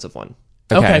your expensive one.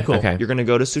 Okay, cool. You're gonna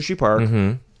go to Sushi Park.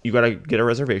 You gotta get a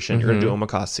reservation. You're gonna do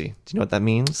omakase. Do you know what that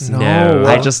means? No.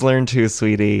 I just learned too,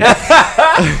 sweetie.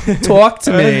 Talk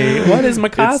to me. What is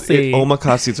Makasi?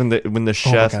 Omakase is when the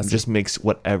chef Omakase. just makes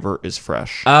whatever is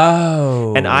fresh.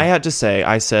 Oh. And I had to say,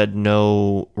 I said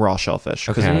no raw shellfish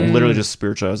because Okay. literally just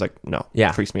spiritual. I was like, no, Yeah.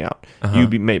 it freaks me out. You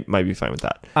might be fine with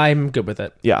that. I'm good with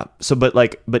it. Yeah. So, but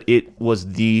it was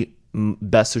the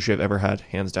best sushi I've ever had,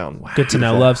 hands down. Wow. Good to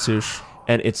know. Love sush.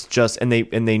 And it's just, and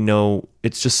they know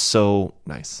it's just so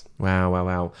nice.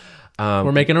 Wow.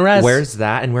 We're making a res. Where's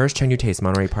that? And where's Chengdu Taste?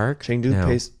 Monterey Park? Chengdu No.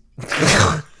 Taste.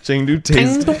 Chengdu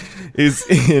Taste is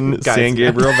in San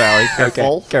Gabriel Valley.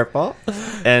 Careful.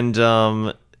 And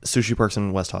Sushi Park's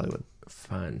in West Hollywood.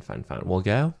 Fun. We'll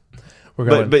go. We're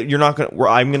going. But you're not gonna.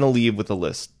 I'm gonna leave with a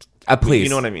list. Please. You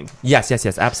know what I mean? Yes,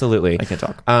 absolutely. I can't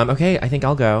talk. Okay, I think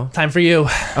I'll go. Time for you.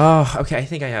 Oh, okay, I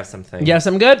think I have something. Yes,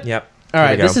 I'm good? Yep. All Here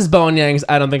right. we go. This is Bowen Yang's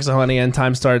I Don't Think So, Honey, and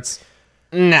time starts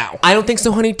now. I don't think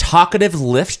so, honey. Talkative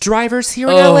Lyft drivers here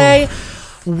in Oh. LA.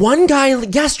 One guy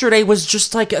yesterday was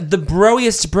just like the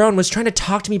broiest bro and was trying to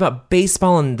talk to me about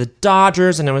baseball and the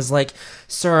Dodgers, and I was like,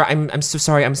 "Sir, I'm so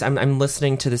sorry. I'm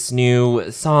listening to this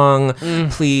new song.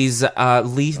 Please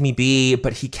leave me be."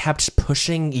 But he kept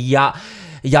pushing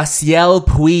Yasiel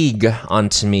Puig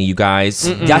onto me, you guys.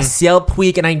 Yasiel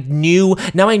Puig,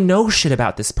 and now I know shit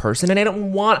about this person, and I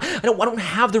don't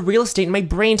have the real estate in my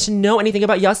brain to know anything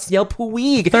about Yasiel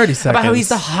Puig. 30 About how he's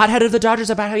seconds. the hothead of the Dodgers,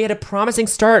 about how he had a promising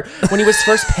start when he was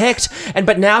first picked,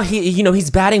 but now he's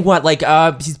batting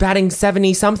he's batting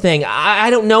 70 something.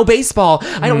 I don't know baseball.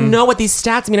 I don't know what these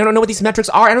stats mean. I don't know what these metrics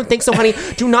are. I don't think so, honey.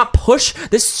 Do not push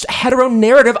this hetero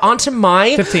narrative onto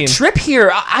my 15. trip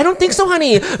here. I don't think so,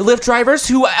 honey. Lyft drivers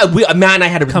who I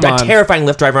had a on. terrifying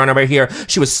Lyft driver on over here.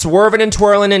 She was swerving and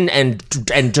twirling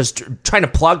and just trying to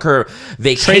plug her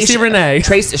vacation.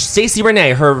 Stacey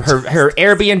Renee, her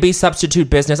Airbnb substitute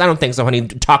business. I don't think so, honey.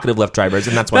 Talkative Lyft drivers,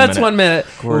 and that's 1 minute. That's 1 minute.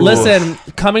 Listen,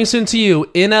 coming soon to you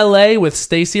in LA with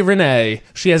Stacey Renee.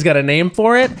 She has got a name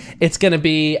for it. It's going to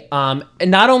be,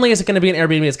 not only is it going to be an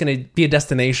Airbnb, it's going to be a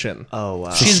destination. Oh,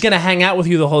 wow. She's going to hang out with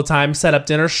you the whole time, set up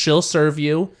dinner. She'll serve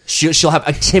you. She'll have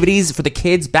activities for the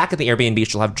kids back at the Airbnb.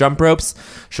 She'll have jump ropes.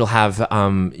 She'll have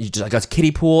like a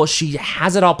kiddie pool. She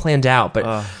has it all planned out,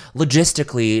 but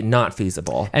logistically not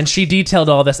feasible. And she detailed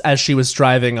all this as she was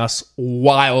driving us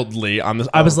wildly on this.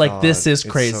 I was like, this is It's so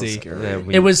crazy.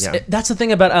 scary. That's the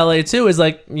thing about LA too, is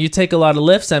like you take a lot of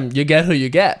lifts and you get who you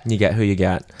get. You get who you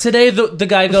get. Today the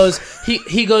guy goes,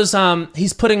 he goes,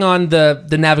 he's putting on the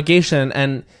navigation,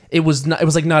 and it was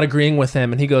like not agreeing with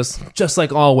him, and he goes, just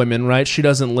like all women, right? She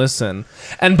doesn't listen.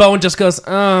 And Bowen just goes,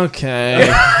 okay.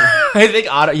 I think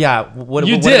What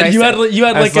You what did. I You say? had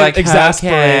I was like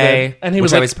exasperated, okay. and he Which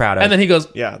was I like, was proud of. And then he goes,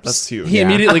 Yeah, that's huge. he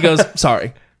immediately goes,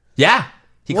 sorry. Yeah.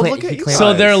 He Well, cla- look at he you claimed-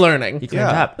 So guys. they're learning. He cleaned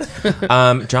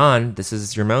up. John, this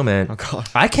is your moment. Oh God.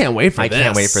 I can't wait for I this.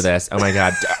 can't wait for this. Oh my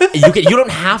god. You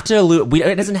don't have to.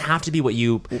 It doesn't have to be what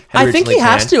you. Had I think he originally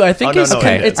has planned. to. I think Oh, no, it's, no, it's,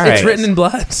 it's- all it's right. written in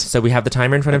blood. So we have the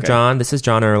timer in front of John. This is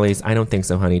John Early's. I don't think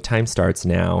so, honey. Time starts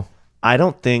now. I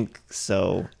don't think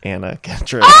so, Anna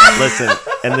Kendrick. Listen,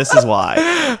 and this is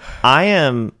why. I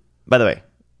am, by the way,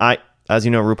 as you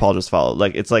know, RuPaul just followed.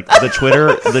 Like, it's like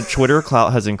the Twitter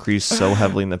clout has increased so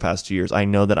heavily in the past 2 years. I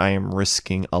know that I am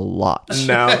risking a lot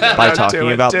by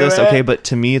talking about this. Okay, but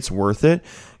to me, it's worth it.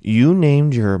 You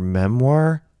named your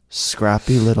memoir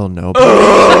Scrappy Little Nobody.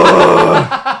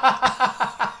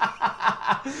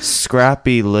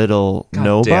 Scrappy Little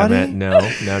Nobody. Damn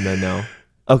it. No.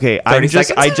 Okay, 30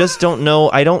 seconds. I just don't know.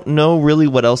 I don't know really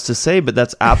what else to say, but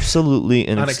that's absolutely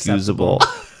inexcusable.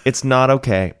 It's not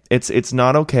okay. It's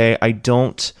not okay. I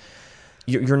don't.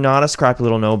 You're not a scrappy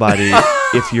little nobody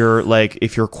if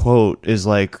your quote is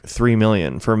like 3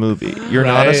 million for a movie. You're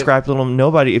not a Right. scrappy little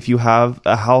nobody if you have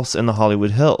a house in the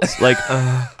Hollywood Hills. Like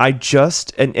I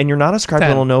just and you're not a scrappy 10.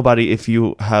 little nobody if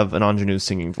you have an ingenue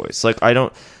singing voice. Like I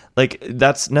don't. Like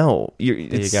that's no. There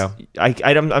you go.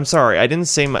 I'm sorry. I didn't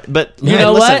say much, but You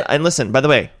know listen, what? And listen. By the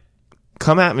way,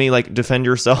 come at me. Like defend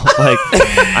yourself. Like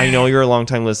I know you're a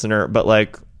longtime listener, but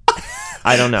like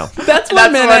I don't know. That's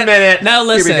 1 minute. 1 minute. Now Here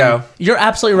we listen, go. you're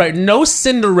absolutely right. No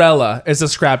Cinderella is a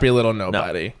scrappy little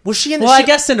nobody. Was she in the? Well, I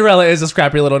guess Cinderella is a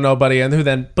scrappy little nobody, and who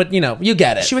then? But you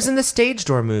get it. She was in the Stage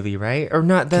Door movie, right? Or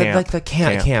not? The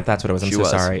camp. That's what it was. I'm She so was.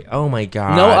 sorry. Oh my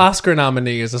god. no Oscar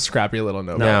nominee is a scrappy little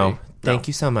nobody. No. Thank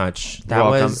you so much. That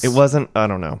Welcome. was. It wasn't. I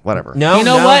don't know. Whatever. No. You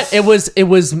know no. what? It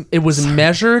was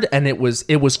measured, and it was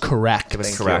correct. It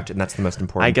was correct, and that's the most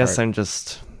important. I guess part. I'm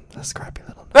just. A scrappy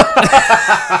little.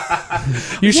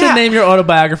 You should name your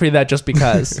autobiography that just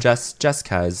because. just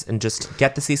cuz, and just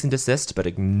get the cease and desist, but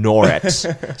ignore it.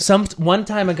 One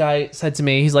time a guy said to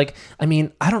me, he's like, I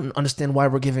mean, I don't understand why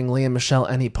we're giving Lea Michele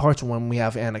any parts when we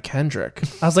have Anna Kendrick.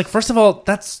 I was like, first of all,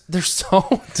 they're so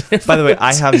different. By the way,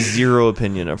 I have zero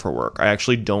opinion of her work. I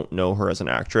actually don't know her as an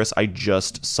actress. I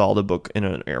just saw the book in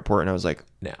an airport and I was like,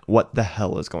 no. What the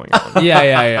hell is going on?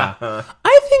 Yeah.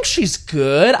 I think she's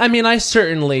good. I mean, I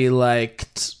certainly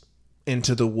liked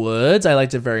Into the Woods. I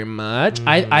liked it very much.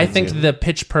 I think the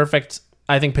Pitch Perfect.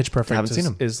 I think Pitch Perfect haven't seen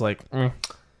 'em. is like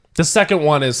the second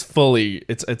one is fully.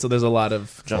 It's there's a lot of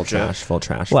Full trash.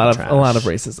 a lot of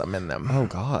racism in them. Oh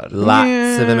God.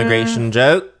 Lots of immigration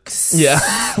jokes. Yeah.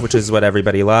 Which is what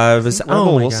everybody loves. Rebel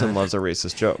my Wilson God. loves a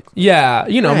racist joke. Yeah,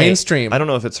 Right. mainstream. I don't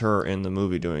know if it's her in the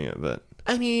movie doing it, but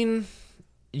I mean,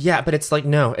 yeah, but it's like,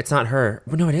 no, it's not her.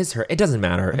 No, it is her. It doesn't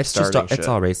matter. It's just starting it's shit.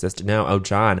 all racist. No,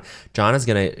 John is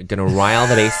gonna rile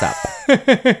the base up.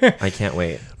 I can't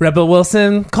wait. Rebel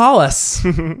Wilson, call us.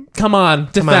 Come on,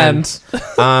 defend.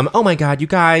 Oh my God, you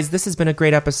guys, this has been a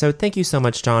great episode. Thank you so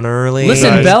much, John Early. Listen,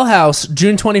 Guys. Bell House,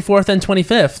 June 24th and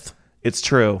 25th. it's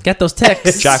true. Get those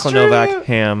ticks. Jacqueline Novak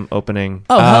ham opening.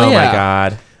 Oh, hell yeah. my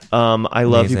God. I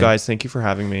love Amazing. you guys. Thank you for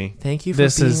having me. Thank you for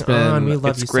This being has been- on. We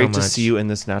love It's you so great much. to see you in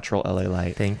this natural LA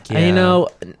light. Thank you. And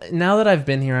now that I've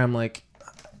been here, I'm like,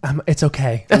 it's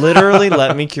okay. Literally,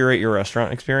 let me curate your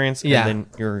restaurant experience, Yeah. and then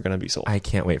you're gonna be sold. I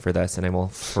can't wait for this, and I will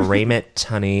frame it,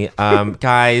 honey.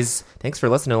 Guys, thanks for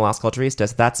listening to Las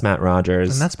Culturistas. That's Matt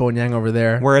Rogers. And that's Bo Yang over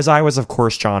there. Whereas I was, of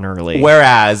course, John Early.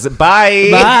 Whereas, bye.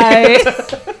 Bye.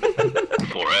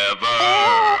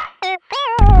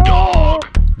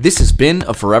 This has been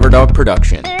a Forever Dog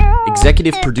production.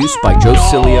 Executive produced by Joe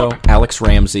Cilio, Alex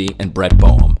Ramsey, and Brett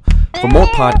Boehm. For more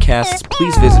podcasts,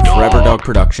 please visit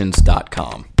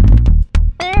foreverdogproductions.com.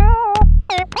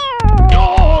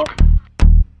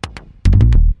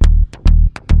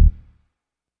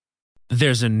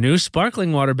 There's a new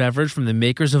sparkling water beverage from the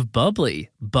makers of Bubbly,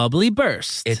 Bubbly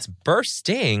Burst. It's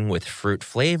bursting with fruit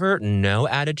flavor, no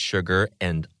added sugar,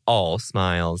 and all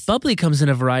smiles. Bubbly comes in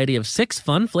a variety of 6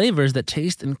 fun flavors that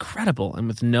taste incredible, and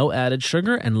with no added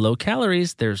sugar and low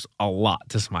calories, there's a lot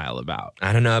to smile about.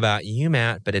 I don't know about you,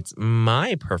 Matt, but it's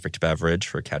my perfect beverage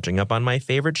for catching up on my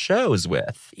favorite shows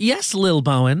with. Yes, Lil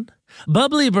Bowen.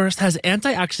 Bubbly Burst has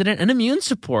antioxidant and immune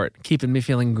support, keeping me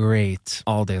feeling great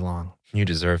all day long. You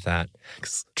deserve that.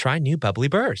 Try new Bubbly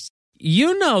Burst.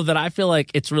 You know that I feel like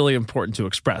it's really important to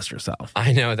express yourself.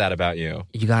 I know that about you.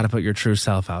 You got to put your true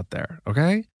self out there,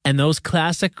 okay? And those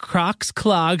classic Crocs,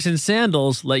 clogs, and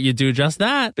sandals let you do just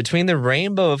that. Between the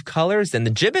rainbow of colors and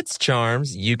the Jibbitz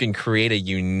charms, you can create a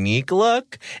unique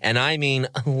look. And I mean,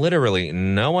 literally,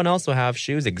 no one else will have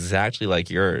shoes exactly like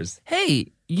yours.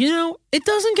 Hey, it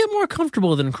doesn't get more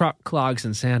comfortable than Croc clogs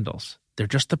and sandals. They're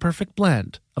just the perfect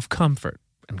blend of comfort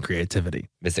and creativity.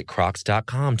 Visit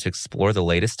crocs.com to explore the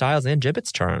latest styles and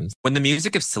Jibbitz charms. When the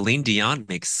music of Celine Dion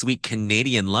makes sweet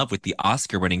Canadian love with the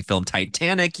Oscar-winning film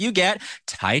Titanic, you get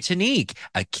Titanic,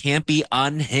 a campy,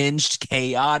 unhinged,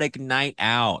 chaotic night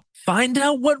out. Find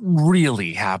out what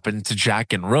really happened to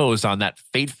Jack and Rose on that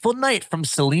fateful night from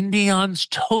Celine Dion's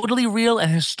totally real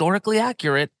and historically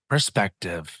accurate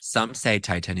perspective. Some say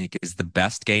Titanic is the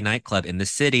best gay nightclub in the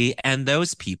city, and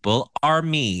those people are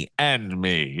me. And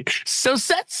me. So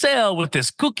set sail with this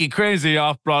kooky crazy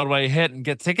off-Broadway hit and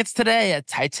get tickets today at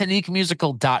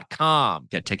TitanicMusical.com.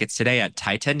 Get tickets today at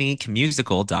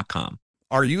TitanicMusical.com.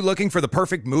 Are you looking for the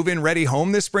perfect move-in ready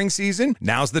home this spring season?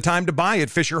 Now's the time to buy at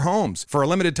Fisher Homes. For a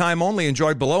limited time only,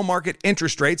 enjoy below-market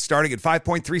interest rates starting at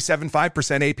 5.375%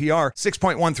 APR,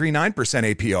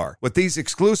 6.139% APR. With these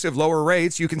exclusive lower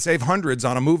rates, you can save hundreds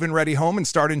on a move-in ready home and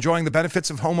start enjoying the benefits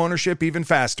of homeownership even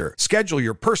faster. Schedule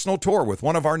your personal tour with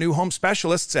one of our new home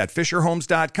specialists at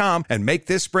FisherHomes.com and make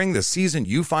this spring the season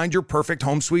you find your perfect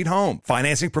home sweet home.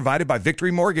 Financing provided by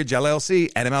Victory Mortgage, LLC,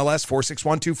 NMLS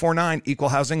 461249, Equal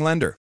Housing Lender.